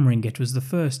 remembering it was the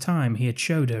first time he had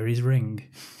showed her his ring.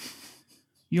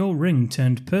 Your ring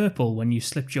turned purple when you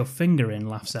slipped your finger in,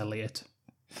 laughs Elliot.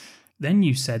 Then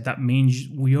you said that means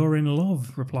you're in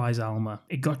love, replies Alma.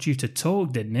 It got you to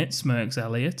talk, didn't it, smirks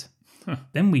Elliot.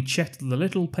 Then we checked the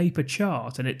little paper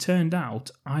chart and it turned out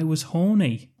I was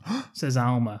horny, says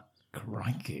Alma.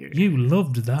 Crikey. You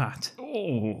loved that.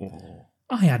 Oh.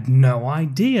 I had no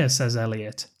idea, says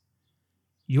Elliot.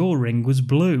 Your ring was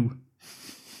blue,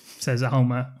 says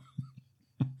Alma.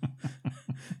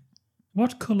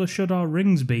 What colour should our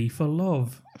rings be for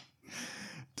love?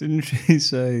 Didn't she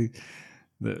say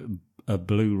that a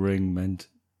blue ring meant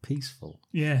peaceful?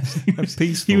 Yes.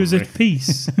 Peaceful he was ring. at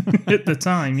peace at the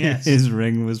time, yes. His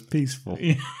ring was peaceful.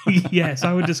 Yes,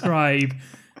 I would describe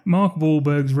Mark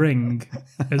Wahlberg's ring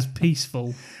as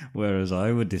peaceful. Whereas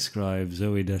I would describe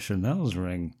Zooey Deschanel's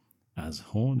ring as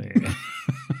horny.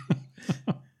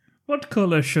 What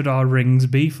colour should our rings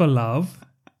be for love?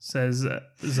 Says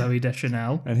Zooey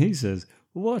Deschanel. And he says,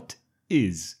 what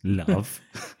is love?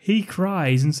 He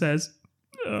cries and says,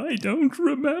 I don't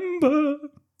remember.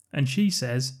 And she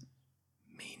says,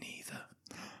 me neither.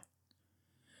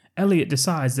 Elliot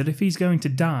decides that if he's going to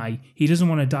die, he doesn't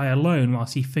want to die alone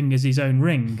whilst he fingers his own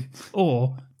ring,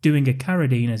 or doing a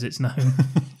Carradine as it's known.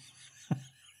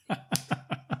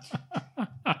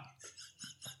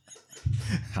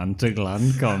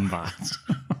 Hand-to-gland combat.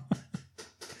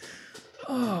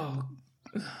 Oh.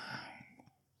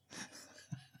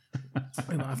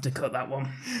 We might have to cut that one.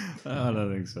 I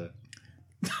don't think so.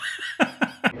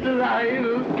 It's alive!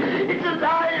 It's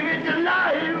alive! It's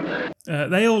alive!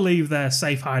 They all leave their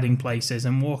safe hiding places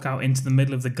and walk out into the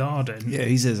middle of the garden. Yeah,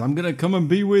 he says, I'm going to come and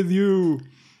be with you.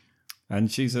 And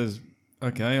she says,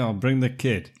 okay, I'll bring the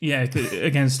kid. Yeah,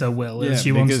 against her will, as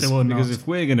she wants to or not. Because if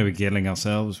we're going to be killing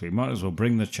ourselves, we might as well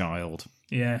bring the child.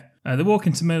 Yeah. They walk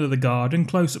into the middle of the garden,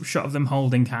 close-up shot of them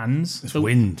holding hands. There's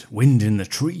wind in the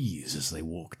trees as they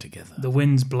walk together. The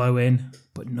winds blow in,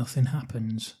 but nothing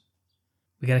happens.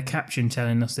 We get a caption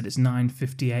telling us that it's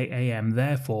 9:58 a.m,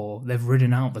 therefore they've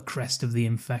ridden out the crest of the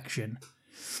infection.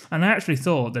 And I actually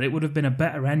thought that it would have been a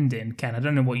better ending, Ken. I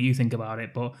don't know what you think about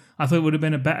it, but I thought it would have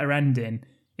been a better ending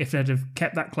if they'd have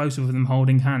kept that close-up of them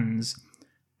holding hands,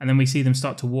 and then we see them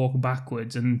start to walk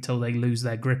backwards until they lose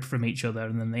their grip from each other,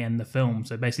 and then they end the film.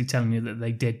 So basically telling you that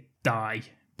they did die,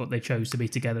 but they chose to be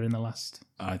together in the last.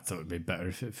 I thought it'd be better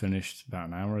if it finished about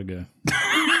an hour ago.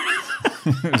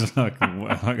 It was like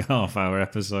a half-hour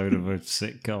episode of a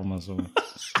sitcom or something.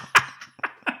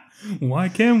 Why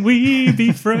can't we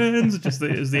be friends? Just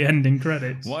as the ending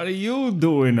credits. What are you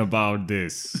doing about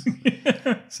this?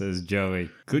 Says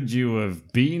Joey. Could you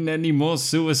have been any more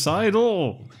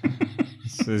suicidal?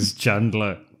 Says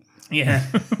Chandler. Yeah.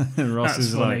 And Ross That's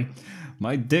is funny. like,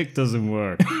 my dick doesn't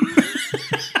work.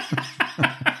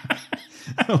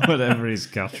 Whatever his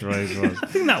catchphrase was. I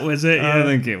think that was it. Yeah. I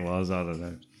think it was. I don't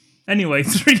know. Anyway,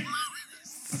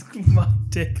 my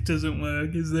dick doesn't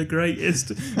work is the greatest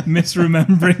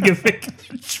misremembering of a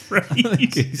catchphrase. I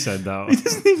think he said that. He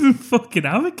doesn't even fucking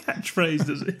have a catchphrase,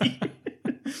 does he?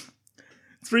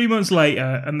 3 months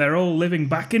later, and they're all living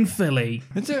back in Philly.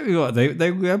 I tell you what, they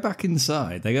go back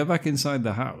inside. They go back inside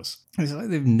the house. It's like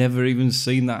they've never even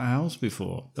seen that house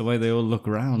before. The way they all look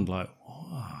around, like,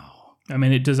 wow. I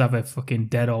mean, it does have a fucking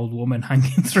dead old woman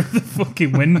hanging through the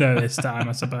fucking window this time,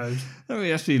 I suppose. I mean,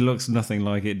 it actually looks nothing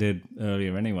like it did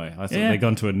earlier anyway. I thought Yeah. they'd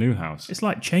gone to a new house. It's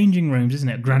like changing rooms, isn't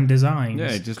it? Grand designs.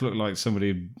 Yeah, it just looked like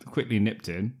somebody quickly nipped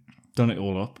in, done it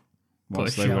all up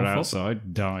whilst they shelf were up.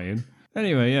 outside dying.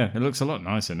 Anyway, yeah, it looks a lot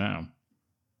nicer now.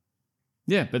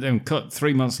 Yeah, but then cut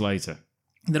 3 months later.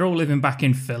 They're all living back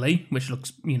in Philly, which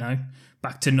looks,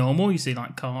 back to normal. You see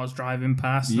like cars driving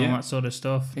past and all Yeah. that sort of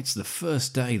stuff. It's the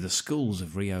first day the schools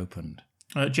have reopened.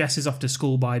 Jess is off to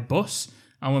school by bus.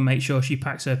 I will make sure she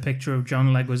packs her picture of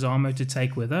John Leguizamo to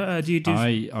take with her. Do you do?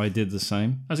 I did the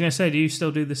same. I was going to say, do you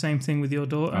still do the same thing with your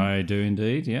daughter? I do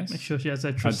indeed, yes. Make sure she has her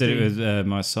I trusty. did it with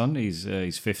my son.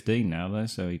 He's 15 now, though,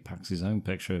 so he packs his own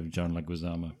picture of John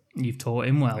Leguizamo. You've taught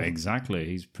him well. Exactly.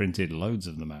 He's printed loads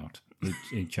of them out.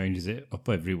 He changes it up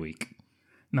every week.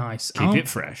 Nice. Keep it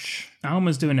fresh.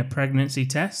 Alma's doing a pregnancy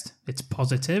test. It's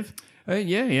positive.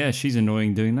 Yeah. She's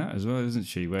annoying doing that as well, isn't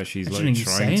she? Where she's I like shouldn't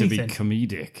even trying say to be anything.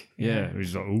 comedic. Yeah.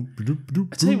 She's like, oh, ba-doop,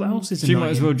 ba-doop, I tell you what else is she might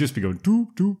as annoying. well just be going,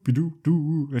 doop, doop, ba-doop,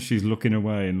 doop. As she's looking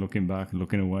away and looking back and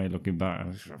looking away, looking back.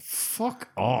 And she's like, fuck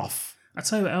off. I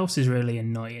tell you what else is really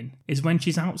annoying is when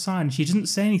she's outside and she doesn't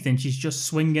say anything. She's just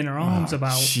swinging her arms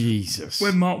about. Jesus.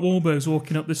 When Mark Wahlberg's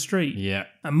walking up the street. Yeah.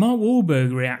 And Mark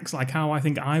Wahlberg reacts like how I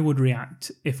think I would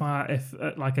react if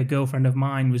like a girlfriend of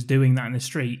mine was doing that in the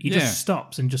street. He Yeah. just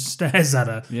stops and just stares at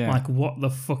her Yeah. like, what the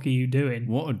fuck are you doing?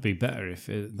 What would be better if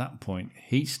at that point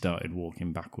he started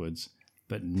walking backwards,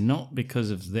 but not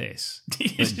because of this, but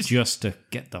just to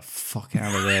get the fuck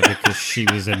out of there because she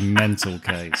was a mental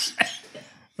case.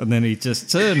 And then he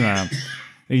just turned around.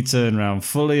 He turned around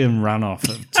fully and ran off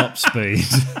at top speed.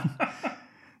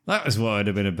 That was what would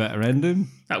have been a better ending.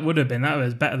 That would have been. That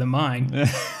was better than mine.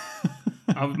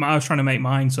 I was trying to make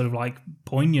mine sort of like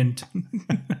poignant.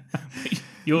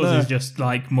 Yours is just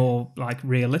like more like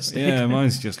realistic. Yeah,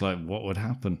 mine's just like what would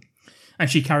happen. And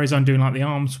she carries on doing like the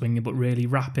arm swinging, but really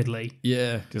rapidly.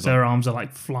 Yeah, just So her arms are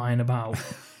like flying about.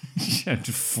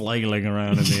 just flailing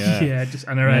around in the air. Yeah,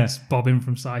 and her head's bobbing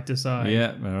from side to side.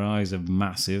 Yeah, her eyes are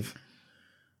massive.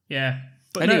 Yeah.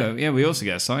 But Anyway, we also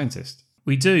get a scientist.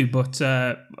 we do, but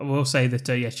I will say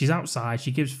that, she's outside.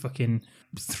 She gives fucking,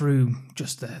 through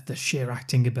just the sheer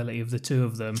acting ability of the two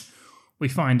of them, we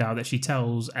find out that she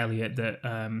tells Elliot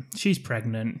that she's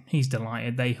pregnant. He's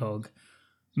delighted. They hug.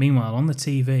 Meanwhile, on the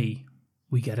TV,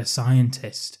 we get a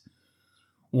scientist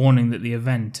warning that the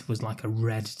event was like a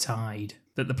red tide,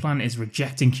 that the planet is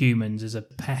rejecting humans as a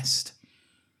pest,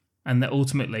 and that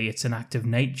ultimately it's an act of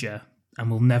nature and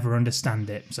we'll never understand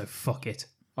it, so fuck it.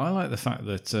 I like the fact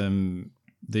that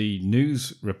the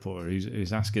news reporter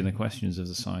who's asking the questions of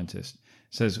the scientist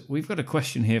says, we've got a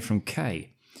question here from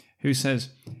Kay, who says,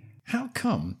 how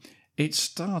come it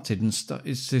started and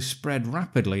is to spread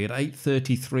rapidly at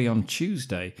 8:33 on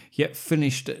Tuesday, yet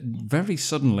finished very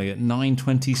suddenly at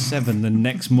 9:27 the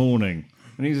next morning?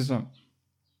 And he's just like,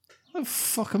 what the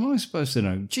fuck am I supposed to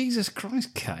know? Jesus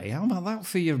Christ, Kay, how about that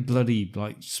for your bloody,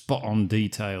 like, spot-on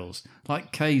details?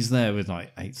 Like, Kay's there with,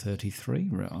 like, 8:33,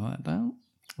 write that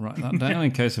down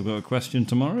in case I've got a question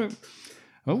tomorrow.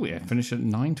 Oh, yeah, finished at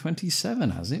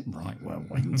 9:27, has it? Right, well,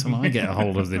 wait until I get a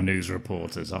hold of the news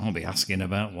reporters. I'll be asking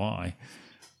about why.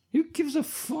 Who gives a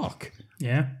fuck?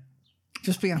 Yeah.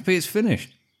 Just be happy it's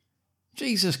finished.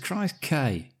 Jesus Christ,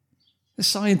 Kay. The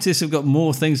scientists have got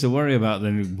more things to worry about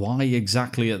than why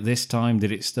exactly at this time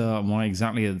did it start and why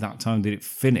exactly at that time did it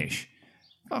finish.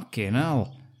 Fucking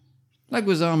hell.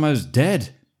 Leguizamo's dead,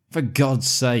 for God's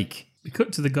sake. We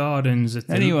cut to the gardens at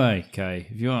the... Anyway, Kay,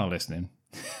 if you are listening,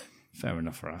 fair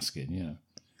enough for asking, you know.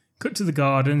 Cut to the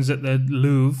gardens at the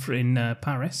Louvre in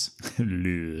Paris.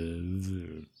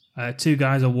 Two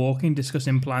guys are walking,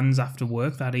 discussing plans after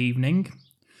work that evening.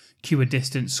 Cue a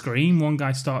distant scream. One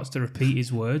guy starts to repeat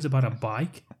his words about a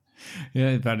bike. Yeah,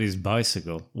 about his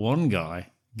bicycle. One guy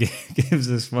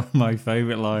gives us one of my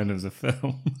favourite line of the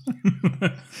film,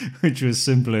 which was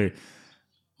simply,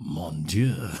 Mon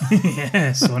Dieu.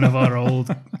 Yes, one of our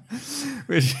old...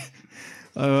 Which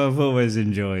I've always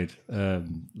enjoyed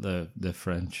the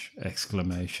French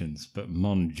exclamations, but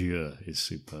Mon Dieu is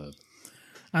superb.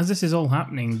 As this is all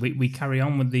happening, we carry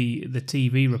on with the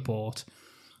TV report.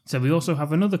 So we also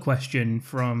have another question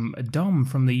from Dom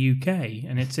from the UK,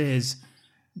 and it is,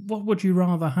 what would you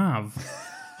rather have?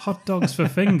 Hot dogs for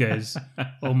fingers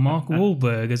or Mark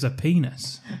Wahlberg as a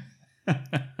penis?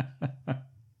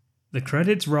 The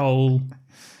credits roll,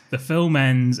 the film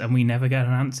ends, and we never get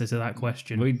an answer to that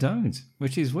question. We don't,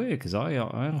 which is weird because I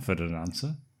offered an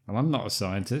answer, and I'm not a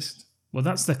scientist. Well,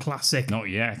 that's the classic. Not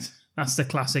yet. That's the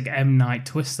classic M. Night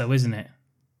twist, though, isn't it?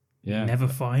 Yeah, You never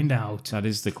find out. that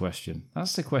is the question.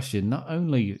 That's the question. Not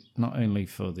only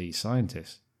for the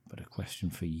scientist, but a question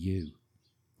for you,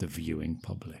 the viewing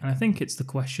public. And I think it's the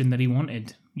question that he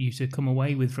wanted you to come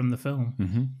away with from the film.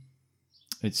 Mm-hmm.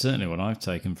 It's certainly what I've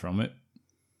taken from it.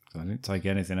 I didn't take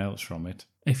anything else from it.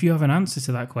 If you have an answer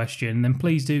to that question, then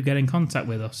please do get in contact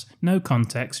with us. No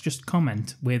context, just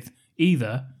comment with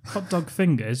either hot dog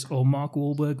fingers or Mark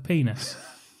Wahlberg penis.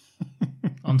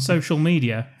 On social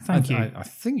media. Thank you. I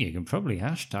think you can probably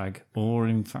hashtag or,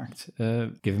 in fact,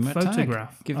 give him a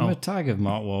Photograph. tag. Give him a tag of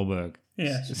Mark Wahlberg.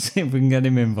 Yeah. See if we can get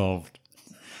him involved.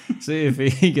 See if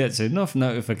he gets enough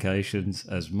notifications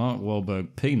as Mark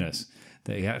Wahlberg penis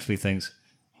that he actually thinks,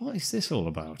 what is this all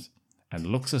about? And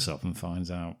looks us up and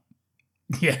finds out.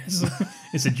 Yes.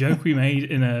 It's a joke we made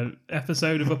in an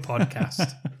episode of a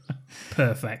podcast.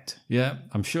 Perfect. Yeah,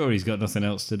 I'm sure he's got nothing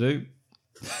else to do.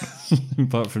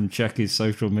 Apart from check his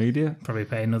social media. Probably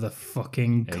pay another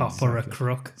fucking cop or a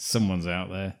crook. Someone's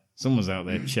out there. Someone's out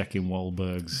there checking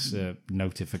Wahlberg's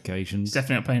notifications. He's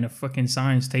definitely not paying a fucking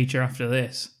science teacher after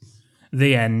this.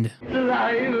 The end. It's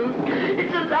alive!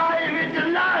 It's alive! It's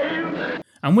alive!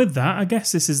 And with that, I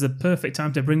guess this is the perfect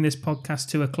time to bring this podcast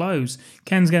to a close.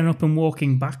 Ken's getting up and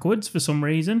walking backwards for some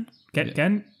reason.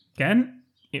 Ken.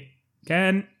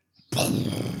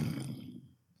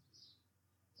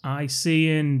 I see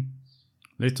in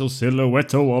Little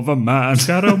silhouette of a man.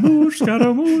 Scaramouche,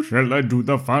 Scaramouche. Shall I do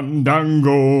the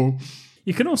fandango?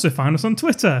 You can also find us on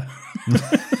Twitter.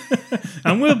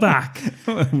 And we're back.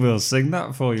 We'll sing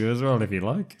that for you as well if you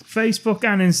like. Facebook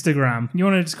and Instagram. You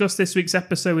want to discuss this week's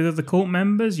episode with other cult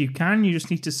members? You can. You just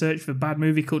need to search for Bad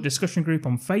Movie Cult Discussion Group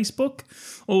on Facebook.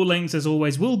 All links, as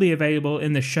always, will be available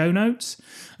in the show notes.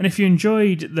 And if you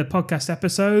enjoyed the podcast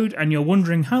episode and you're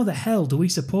wondering how the hell do we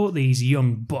support these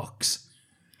young bucks?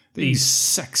 These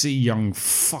sexy young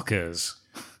fuckers.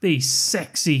 These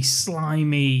sexy,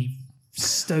 slimy,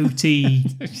 stoaty...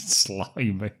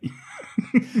 Slimy.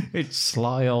 It's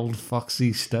sly old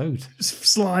foxy stoat.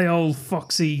 Sly old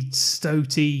foxy,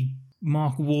 stoaty,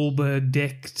 Mark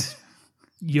Wahlberg-dicked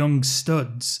young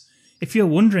studs. If you're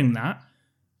wondering that,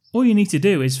 all you need to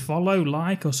do is follow,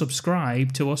 like, or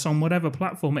subscribe to us on whatever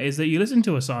platform it is that you listen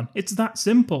to us on. It's that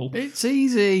simple. It's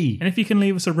easy. And if you can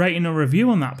leave us a rating or review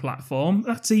on that platform,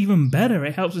 that's even better.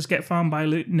 It helps us get found by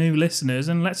new listeners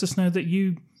and lets us know that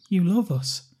you love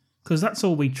us. Because that's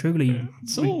all we truly...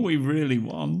 It's all we really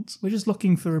want. We're just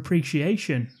looking for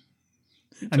appreciation.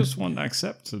 Just want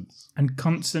acceptance. And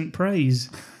constant praise.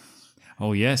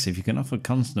 Oh yes, if you can offer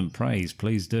constant praise,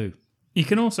 please do. You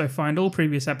can also find all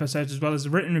previous episodes as well as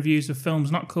written reviews of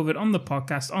films not covered on the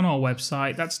podcast on our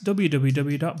website. That's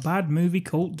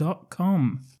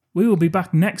www.badmoviecult.com. We will be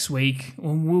back next week,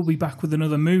 and we'll be back with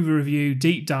another movie review,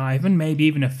 deep dive, and maybe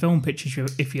even a film pitch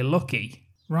if you're lucky.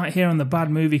 Right here on the Bad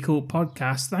Movie Cult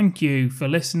podcast. Thank you for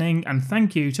listening, and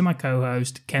thank you to my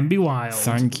co-host, Ken B. Wild.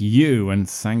 Thank you, and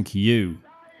thank you.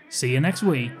 See you next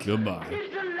week. Goodbye.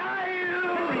 It's alive!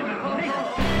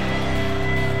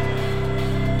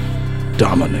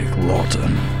 Dominic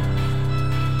Lawton,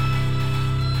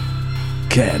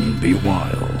 Ken B.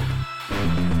 Wild.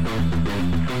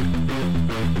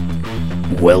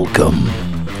 Welcome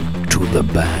to the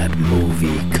Bad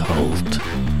Movie Cult.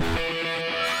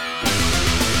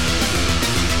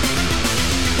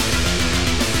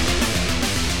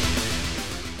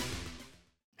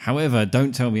 However,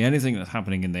 don't tell me anything that's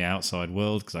happening in the outside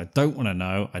world because I don't want to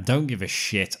know. I don't give a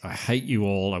shit. I hate you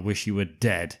all. I wish you were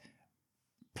dead.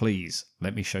 Please,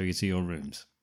 let me show you to your rooms.